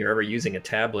first time you're ever using a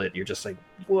tablet, you're just like,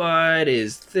 what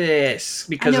is this?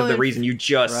 Because of the reason you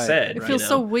just said. It feels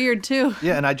so weird too.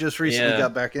 Yeah, and I just recently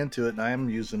got back into it, and I am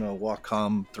using a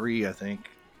Wacom 3, I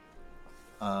think.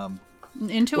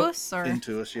 Intuos? Or?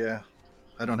 Intuos, yeah.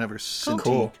 I don't have a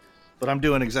Cintiq, but I'm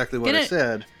doing exactly what I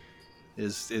said.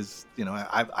 Is it's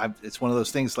one of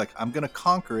those things like I'm going to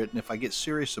conquer it, and if I get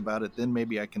serious about it, then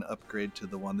maybe I can upgrade to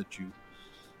the one that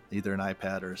either an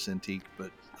iPad or a Cintiq,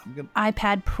 but I'm going to...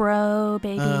 iPad Pro,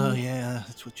 baby. Oh, yeah,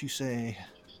 that's what you say.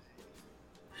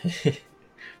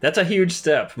 That's a huge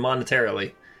step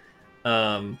monetarily.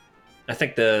 I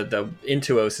think the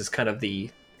Intuos is kind of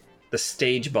the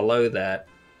stage below that.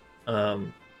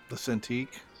 The Cintiq?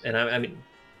 And I mean...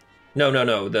 No,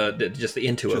 just the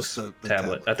Intuos the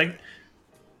tablet. I think...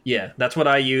 Yeah, that's what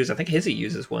I use. I think Hizzy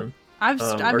uses one. I've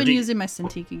been using my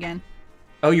Cintiq again.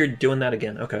 Oh, you're doing that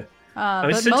again? Okay. I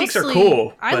mean, Cintiqs are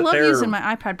cool. I love using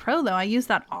my iPad Pro though. I use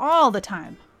that all the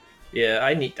time. Yeah,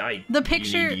 I need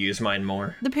to use mine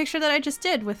more. The picture that I just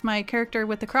did with my character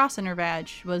with the cross in her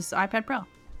badge was iPad Pro.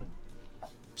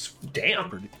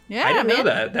 Damn. Yeah, I didn't know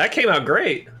that. That came out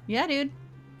great. Yeah, dude.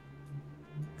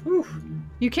 Whew.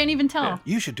 You can't even tell. Yeah.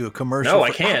 You should do a commercial. No,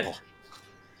 for I can't. Apple.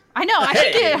 I know. I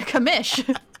should get a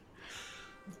commish.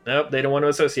 Nope, they don't want to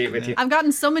associate with you. I've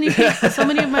gotten so many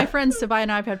of my friends to buy an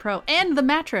iPad Pro and the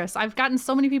mattress. I've gotten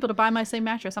so many people to buy my same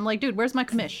mattress. I'm like, dude, where's my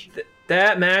commish?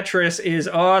 That mattress is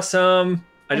awesome.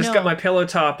 I just got my pillow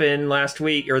top in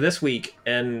this week,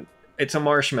 and it's a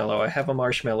marshmallow. I have a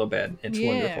marshmallow bed. It's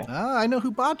wonderful. Ah, I know who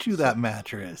bought you that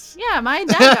mattress. Yeah, my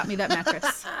dad got me that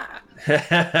mattress.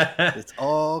 It's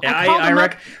all.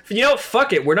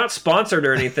 Fuck it. We're not sponsored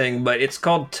or anything, but it's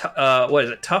called what is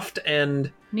it? Tuft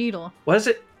and Needle. What is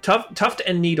it?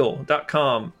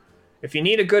 Tuftandneedle.com. If you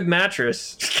need a good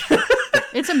mattress,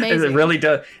 it's amazing. It really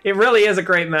does. It really is a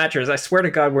great mattress. I swear to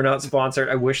God, we're not sponsored.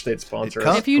 I wish they'd sponsor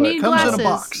us. If you need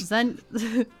glasses,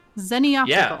 Zenny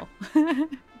Optical.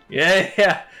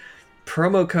 Yeah.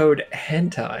 Promo code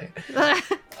hentai.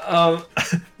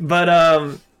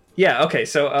 Yeah. Okay.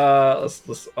 So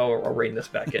let's. I'll rein this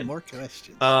back in. More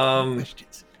questions.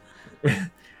 Questions.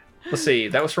 Let's see.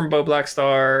 That was from Bo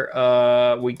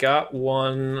Blackstar. We got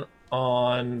one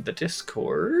on the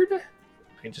Discord.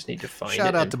 I just need to find it.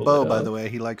 Shout out and to pull Bo, it by up. the way.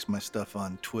 He likes my stuff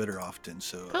on Twitter often,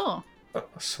 so Cool. Oh,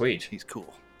 sweet. he's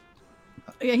cool.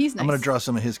 Yeah, he's nice. I'm gonna draw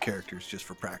some of his characters just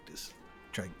for practice.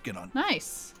 Try and get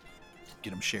Nice.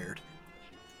 them shared.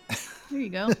 There you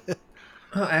go.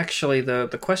 Actually, the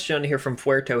question here from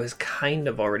Puerto has kind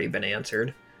of already been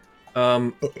answered.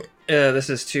 This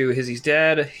is to Hizzy's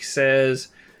dad. He says,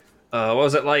 what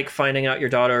was it like finding out your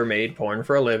daughter made porn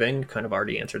for a living? Kind of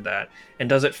already answered that. And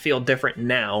does it feel different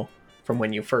now from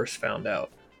when you first found out?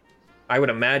 I would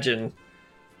imagine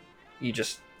you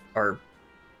just are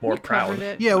more We proud. covered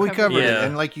it. Yeah, we covered it. Yeah.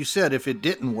 And like you said, if it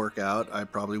didn't work out, I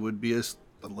probably would be a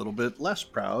little bit less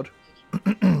proud.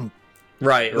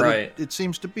 Right, But right. It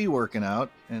seems to be working out.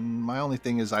 And my only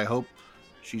thing is I hope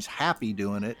she's happy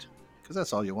doing it, because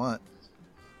that's all you want.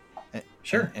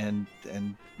 Sure. And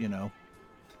you know,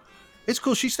 it's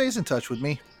cool. She stays in touch with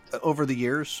me over the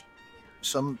years.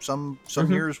 Some Mhm.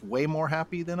 years way more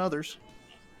happy than others.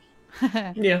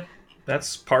 Yeah,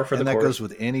 that's par for And the that course. goes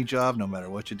with any job, no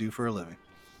matter what you do for a living.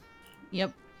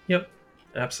 Yep. Yep,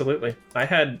 absolutely.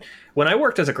 When I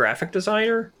worked as a graphic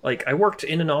designer, like I worked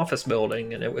in an office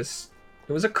building, and it was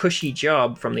a cushy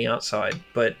job from the outside,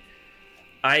 but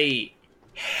I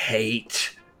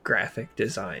hate graphic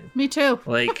design. Me too.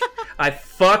 Like I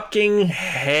fucking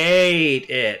hate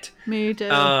it. Me too.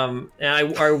 And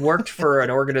I worked for an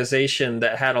organization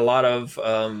that had a lot of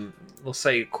we'll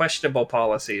say questionable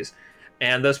policies,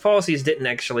 and those policies didn't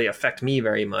actually affect me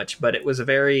very much, but it was a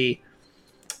very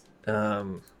I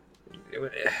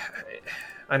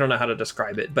don't know how to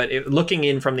describe it, but looking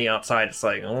in from the outside, it's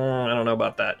like, oh, I don't know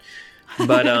about that.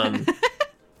 But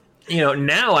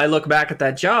now I look back at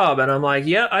that job and I'm like,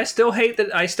 yeah, I still hate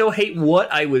that. I still hate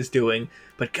what I was doing,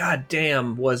 but god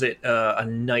damn, was it a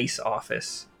nice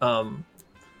office.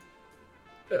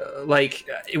 Like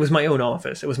it was my own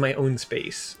office. It was my own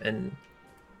space, and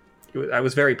I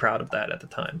was very proud of that at the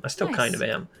time. I still Nice. kind of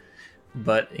am.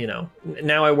 But,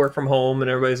 now I work from home and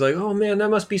everybody's like, oh man, that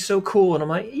must be so cool. And I'm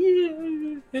like,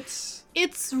 yeah, it's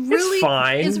really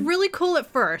fine. It's really cool at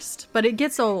first, but it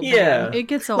gets old. Yeah. man. It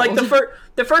gets old. like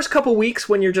the first couple weeks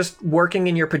when you're just working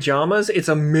in your pajamas, it's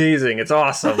amazing. It's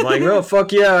awesome. Like, oh,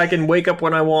 fuck yeah, I can wake up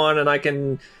when I want and I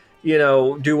can,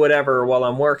 do whatever while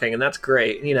I'm working. And that's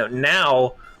great.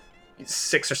 Now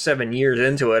 6 or 7 years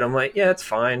into it, I'm like, yeah, it's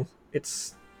fine.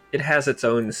 It has its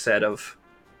own set of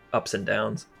ups and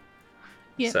downs.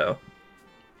 Yeah. So,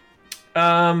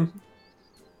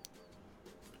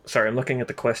 sorry, I'm looking at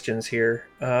the questions here.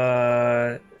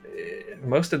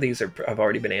 Most of these have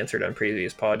already been answered on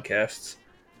previous podcasts.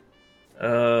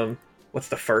 What's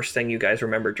the first thing you guys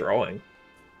remember drawing?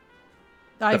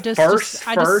 The first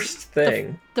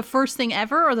thing. The first thing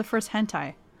ever, or the first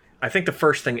hentai? I think the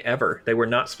first thing ever. They were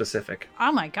not specific.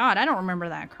 Oh my god, I don't remember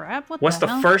that crap. What's the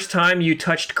hell? first time you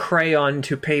touched crayon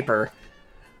to paper?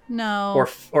 No.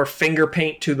 Or finger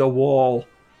paint to the wall?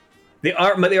 The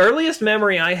earliest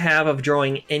memory I have of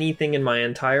drawing anything in my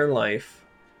entire life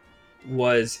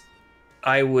was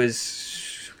what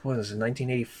was it,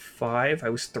 1985? I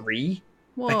was 3?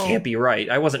 Whoa. That can't be right.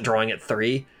 I wasn't drawing at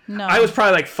 3. No. I was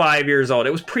probably like 5 years old.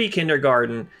 It was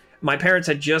pre-kindergarten. My parents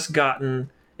had just gotten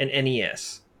an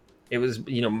NES. It was,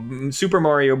 Super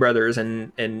Mario Brothers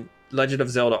and Legend of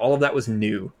Zelda. All of that was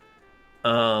new.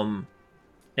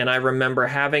 And I remember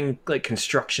having like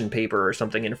construction paper or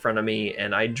something in front of me,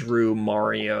 and I drew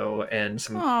Mario and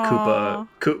some Aw.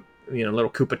 little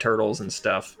Koopa turtles and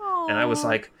stuff. And I was Aw.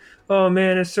 like, oh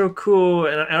man, it's so cool.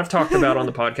 And I've talked about on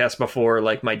the podcast before,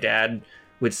 like my dad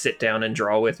would sit down and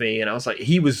draw with me, and I was like,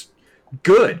 he was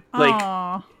good. Like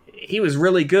Aw. he was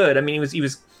really good. I mean, he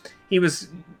was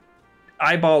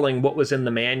eyeballing what was in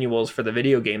the manuals for the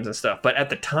video games and stuff. But at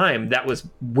the time, that was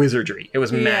wizardry. It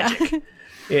was magic.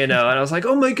 And I was like,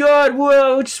 oh my god,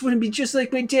 whoa, I just want to be just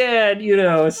like my dad,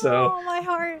 so Oh, my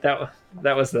heart.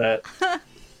 that was that.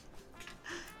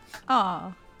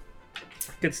 Aw.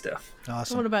 Good stuff.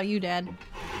 Awesome. What about you, Dad?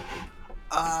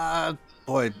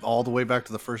 Boy, all the way back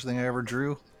to the first thing I ever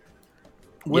drew.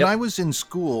 When Yep. I was in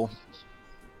school,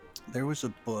 there was a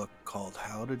book called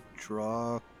How to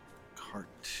Draw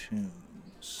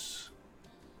Cartoons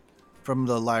from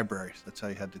the library. That's how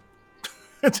you had to.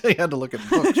 That's how you had to look at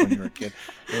books when you were a kid.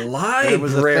 There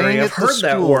was a Library. thing I've at the heard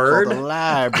that school word. called a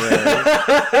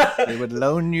library. They would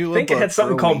loan you I a think book it had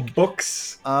something for a called week.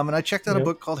 books. And I checked out a Yep.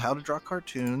 book called How to Draw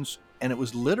Cartoons, and it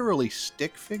was literally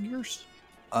stick figures.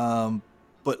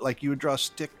 But like you would draw a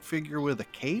stick figure with a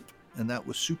cape, and that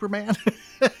was Superman.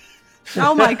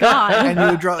 Oh my god. And you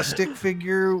would draw a stick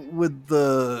figure with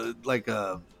the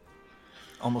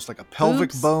almost like a pelvic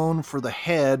Boobs. bone for the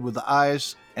head with the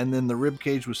eyes, and then the rib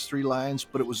cage was 3 lines,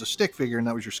 but it was a stick figure, and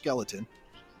that was your skeleton.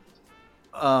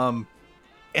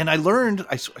 And I learned,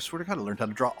 I swear to God, I learned how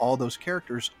to draw all those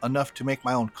characters enough to make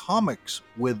my own comics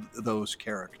with those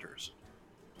characters.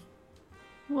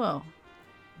 Whoa.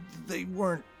 They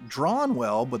weren't drawn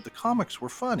well, but the comics were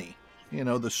funny. You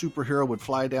know, the superhero would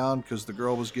fly down because the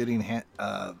girl was getting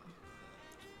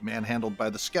manhandled by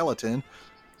the skeleton.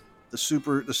 The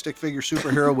stick figure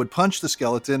superhero would punch the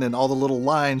skeleton, and all the little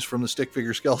lines from the stick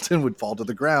figure skeleton would fall to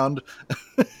the ground.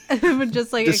 It would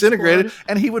just like disintegrated, explode.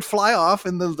 and he would fly off,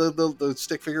 and the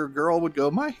stick figure girl would go,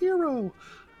 "My hero."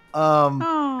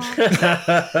 Oh.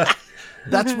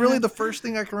 That's really the first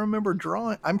thing I can remember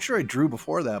drawing. I'm sure I drew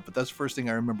before that, but that's the first thing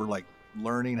I remember like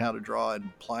learning how to draw and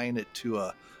applying it to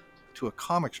a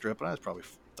comic strip. And I was probably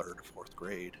 3rd or 4th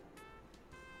grade.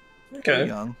 Pretty Okay.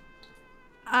 young.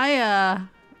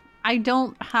 I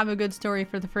don't have a good story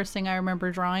for the first thing I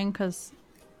remember drawing because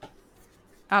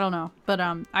I don't know. But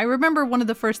I remember one of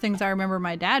the first things I remember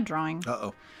my dad drawing,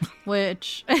 Uh-oh.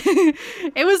 which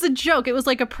it was a joke. It was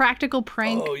like a practical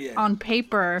prank Oh, yeah. on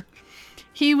paper.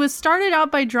 He was started out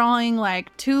by drawing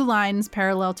like 2 lines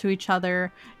parallel to each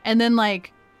other and then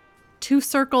like 2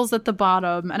 circles at the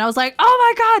bottom. And I was like,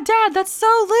 oh my God, Dad, that's so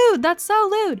lewd. That's so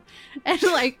lewd. And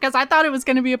like, because I thought it was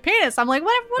going to be a penis. I'm like,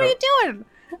 what are you doing?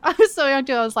 I was so young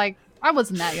too. I was like, I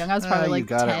wasn't that young. I was probably like you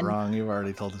got 10. it wrong. You've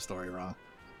already told the story wrong.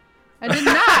 I did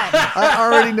not. I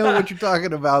already know what you're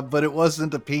talking about, but it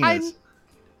wasn't a penis.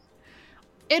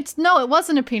 It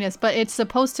wasn't a penis, but it's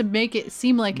supposed to make it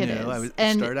seem like it is. I would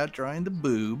And start out drawing the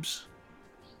boobs,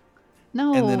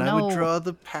 no, and then no. I would draw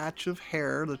the patch of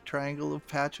hair, the triangle of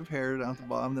patch of hair down at the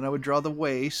bottom. Then I would draw the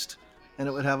waist, and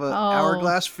it would have an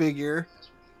hourglass figure,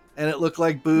 and it looked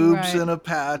like boobs Right. and a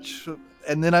patch.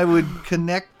 And then I would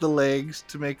connect the legs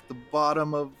to make the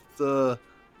bottom of the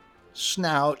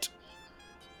snout,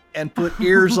 and put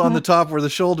ears on the top where the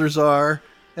shoulders are,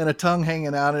 and a tongue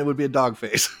hanging out, and it would be a dog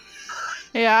face.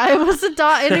 Yeah, it was a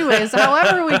dog. Anyways,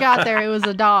 however we got there, it was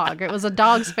a dog. It was a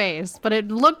dog's face, but it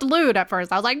looked lewd at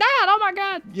first. I was like, Dad, oh my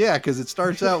God. Yeah, because it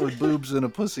starts out with boobs and a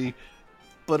pussy,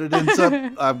 but it ends up.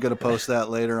 I'm gonna post that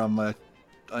later on my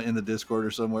in the Discord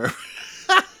or somewhere.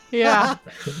 Yeah.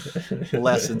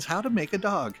 Lessons how to make a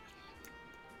dog.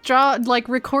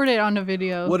 Record it on a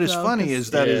video. What is though, funny 'cause-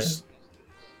 is that Yeah. is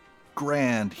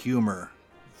grand humor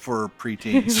for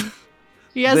preteens.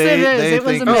 Yes, They- it is. they It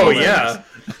was think- amazing. Oh yeah.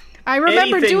 I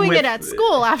remember Anything doing with- it at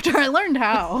school after I learned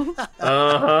how.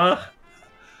 Uh-huh.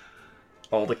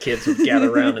 All the kids would gather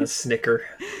around and snicker.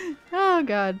 Oh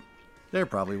God. There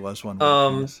probably was one.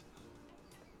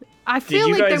 I feel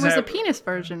you like there guys was a have- penis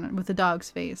version with a dog's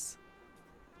face.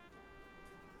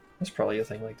 There's probably a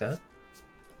thing like that.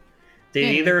 Did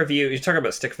Yeah. either of you talk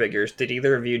about stick figures, did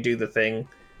either of you do the thing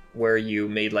where you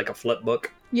made like a flip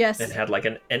book Yes. and had like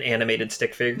an animated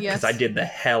stick figure? Yes. Because I did the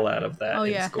hell out of that Oh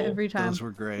in yeah, school. every time. Those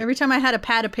were great. Every time I had a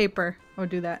pad of paper, I would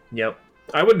do that. Yep.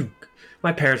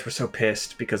 My parents were so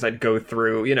pissed because I'd go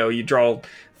through, you draw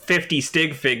 50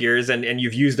 stick figures and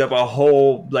you've used up a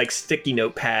whole like sticky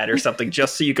note pad or something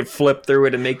just so you could flip through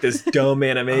it and make this dumb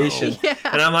animation. Yeah.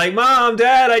 And I'm like, Mom,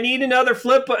 Dad, I need another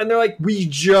flip. And they're like, we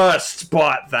just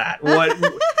bought that. What?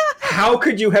 How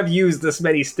could you have used this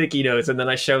many sticky notes? And then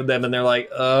I showed them and they're like,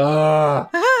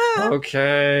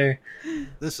 okay.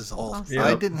 This is old. Awesome. I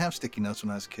Yep. didn't have sticky notes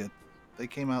when I was a kid. They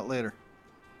came out later.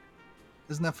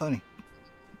 Isn't that funny?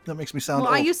 That makes me sound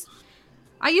Well, old.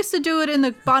 I used to do it in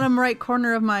the bottom right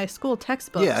corner of my school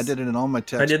textbooks. Yeah, I did it in all my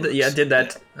textbooks. I did that. Yeah, I did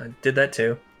that. I did that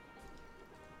too.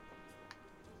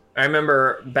 I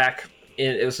remember back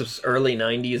in it was early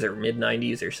 '90s or mid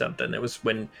 '90s or something. It was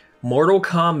when Mortal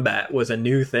Kombat was a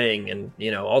new thing, and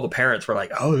all the parents were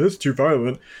like, "Oh, that's too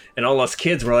violent," and all us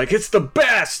kids were like, "It's the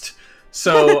best."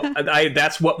 So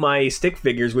that's what my stick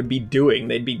figures would be doing.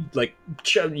 They'd be like,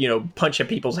 punching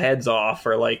people's heads off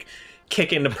or like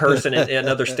kicking the person and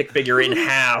another stick figure in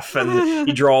half, and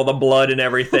you draw all the blood and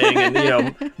everything.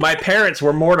 And my parents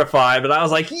were mortified, but I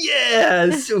was like, yeah,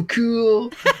 it's so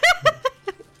cool.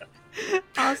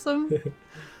 Awesome.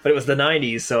 But it was the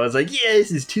 90s, so I was like, yeah,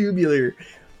 this is tubular.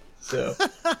 So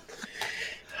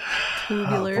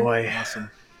Tubular. oh boy. Awesome.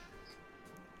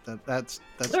 That's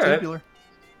All right. tubular.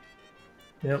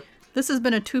 Yep. This has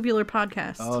been a tubular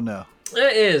podcast. Oh no.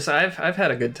 It is. I've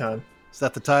had a good time. Is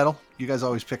that the title? You guys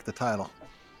always pick the title.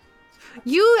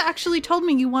 You actually told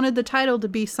me you wanted the title to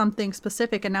be something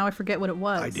specific, and now I forget what it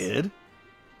was. I did.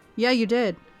 Yeah, you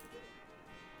did.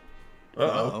 Uh-oh.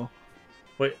 Uh-oh.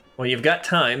 Well, you've got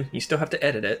time. You still have to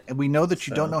edit it. And we know that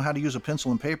you So- don't know how to use a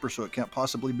pencil and paper, so it can't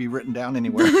possibly be written down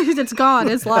anywhere. It's gone.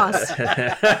 It's lost.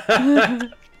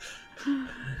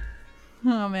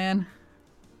 Oh man.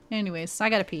 Anyways, I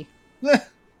gotta pee. All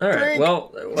right. Drink.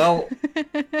 Well.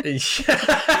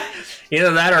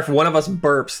 Either that, or if one of us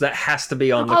burps, that has to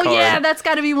be on the Oh card. yeah, that's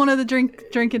got to be one of the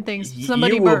drinking things.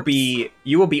 Somebody you will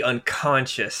burps. be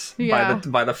unconscious Yeah.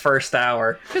 by the first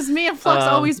hour. Because me and Flux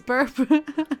always burp. Well,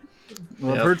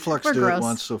 I've Yep. heard Flux We're do gross. it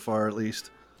once so far, at least.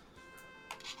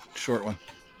 Short one.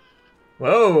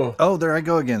 Whoa. Oh, there I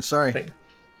go again. Sorry.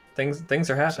 Things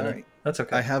are happening. Sorry. That's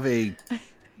okay. I have a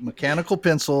mechanical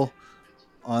pencil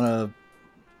on a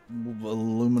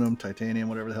aluminum, titanium,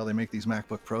 whatever the hell they make these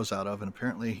MacBook Pros out of, and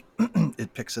apparently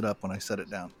it picks it up when I set it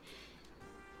down.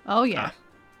 Oh yeah,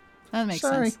 that makes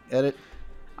Sorry. sense. Edit.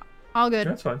 All good.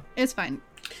 That's fine. It's fine.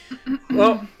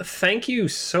 Well, thank you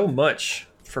so much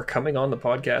for coming on the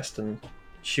podcast and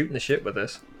shooting the shit with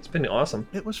us. It's been awesome.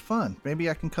 It was fun. Maybe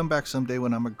I can come back someday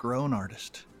when I'm a grown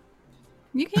artist.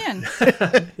 You can.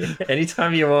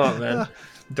 Anytime you want, man.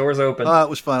 Doors open. It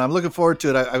was fun. I'm looking forward to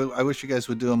it. I wish you guys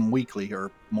would do them weekly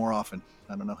or more often.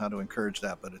 I don't know how to encourage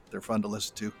that, but they're fun to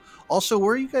listen to. Also,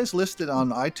 where are you guys listed on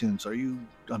iTunes? Are you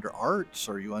under arts?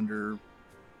 Are you under...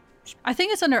 I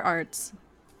think it's under arts.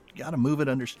 You got to move it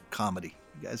under comedy.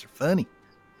 You guys are funny.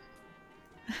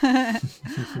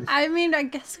 I mean, I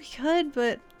guess we could,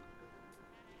 but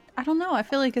I don't know. I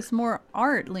feel like it's more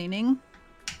art leaning.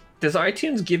 Does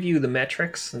iTunes give you the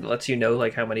metrics that lets you know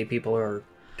like how many people are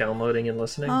downloading and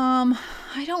listening?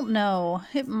 I don't know.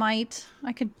 It might.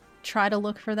 I could try to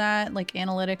look for that, like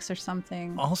analytics or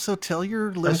something. Also, tell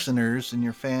your listeners and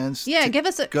your fans Yeah, to give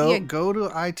us a go yeah, to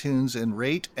iTunes and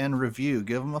rate and review.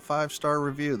 Give them a 5-star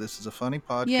review. This is a funny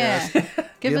podcast. yeah. Give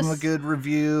Give them us a good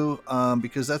review,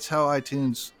 because that's how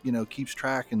iTunes, keeps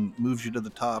track and moves you to the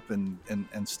top and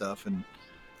stuff. And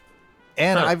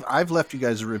Huh. I've left you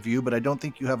guys a review, but I don't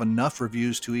think you have enough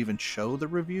reviews to even show the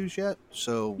reviews yet.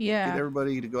 So Yeah. get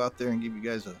everybody to go out there and give you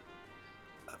guys a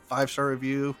 5-star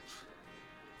review.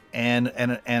 And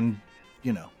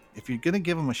if you're gonna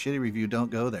give them a shitty review,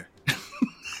 don't go there.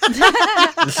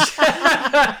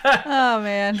 Oh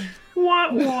man.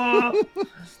 Wah, wah.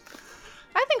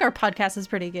 I think our podcast is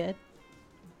pretty good.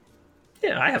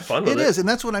 Yeah, I have fun with It it. is, and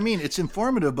that's what I mean. It's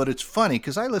informative, but it's funny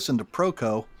because I listen to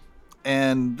Proco,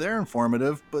 and they're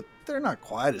informative, but they're not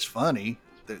quite as funny.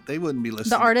 They wouldn't be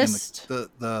listening. The artist?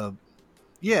 the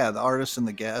artists and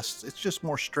the guests. It's just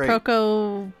more straight.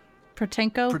 Protenko.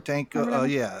 or Protenko. whatever.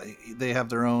 Yeah, they have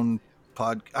their own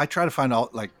pod. I try to find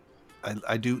out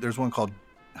I do. There's one called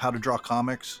How to Draw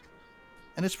Comics,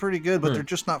 and it's pretty good, but they're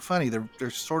just not funny.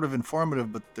 They're sort of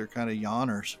informative, but they're kind of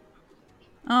yawners.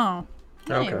 Oh.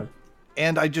 Okay.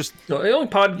 And I just No, the only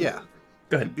pod. yeah.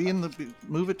 Go ahead.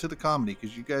 Move it to the comedy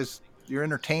because you guys, you're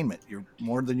entertainment. You're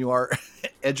more than you are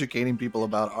educating people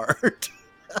about art.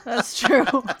 That's true.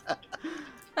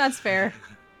 That's fair.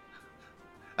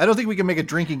 I don't think we can make a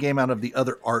drinking game out of the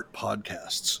other art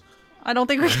podcasts. I don't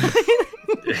think we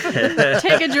can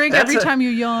take a drink every time you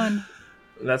yawn.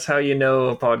 That's how you know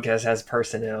a podcast has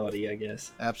personality, I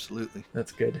guess. Absolutely.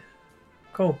 That's good.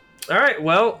 Cool. All right.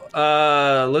 Well,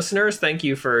 listeners, thank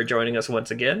you for joining us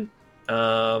once again.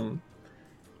 And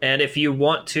if you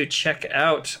want to check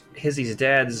out Hizzy's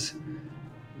dad's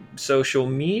social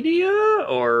media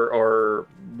or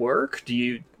work, do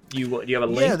you have a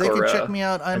link? Yeah, they or can check me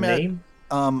out. I'm at name?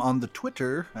 on the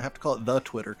Twitter. I have to call it the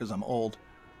Twitter because I'm old.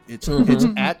 It's Mhm. it's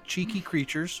at Cheeky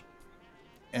Creatures,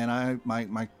 and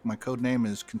my code name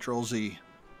is Control Z.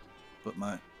 But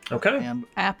my Okay. and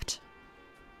Apt.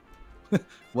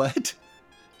 what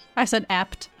I said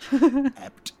apt.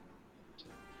 apt.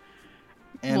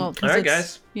 And Well, 'cause All right,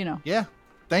 it's, guys. yeah,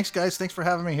 thanks guys. Thanks for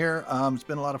having me here. It's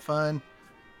been a lot of fun.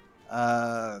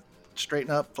 Straighten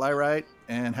up, fly right,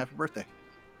 and happy birthday.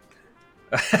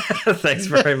 Thanks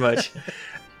very much.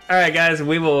 All right, guys.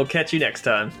 We will catch you next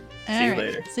time. See you All right.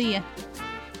 later. See ya.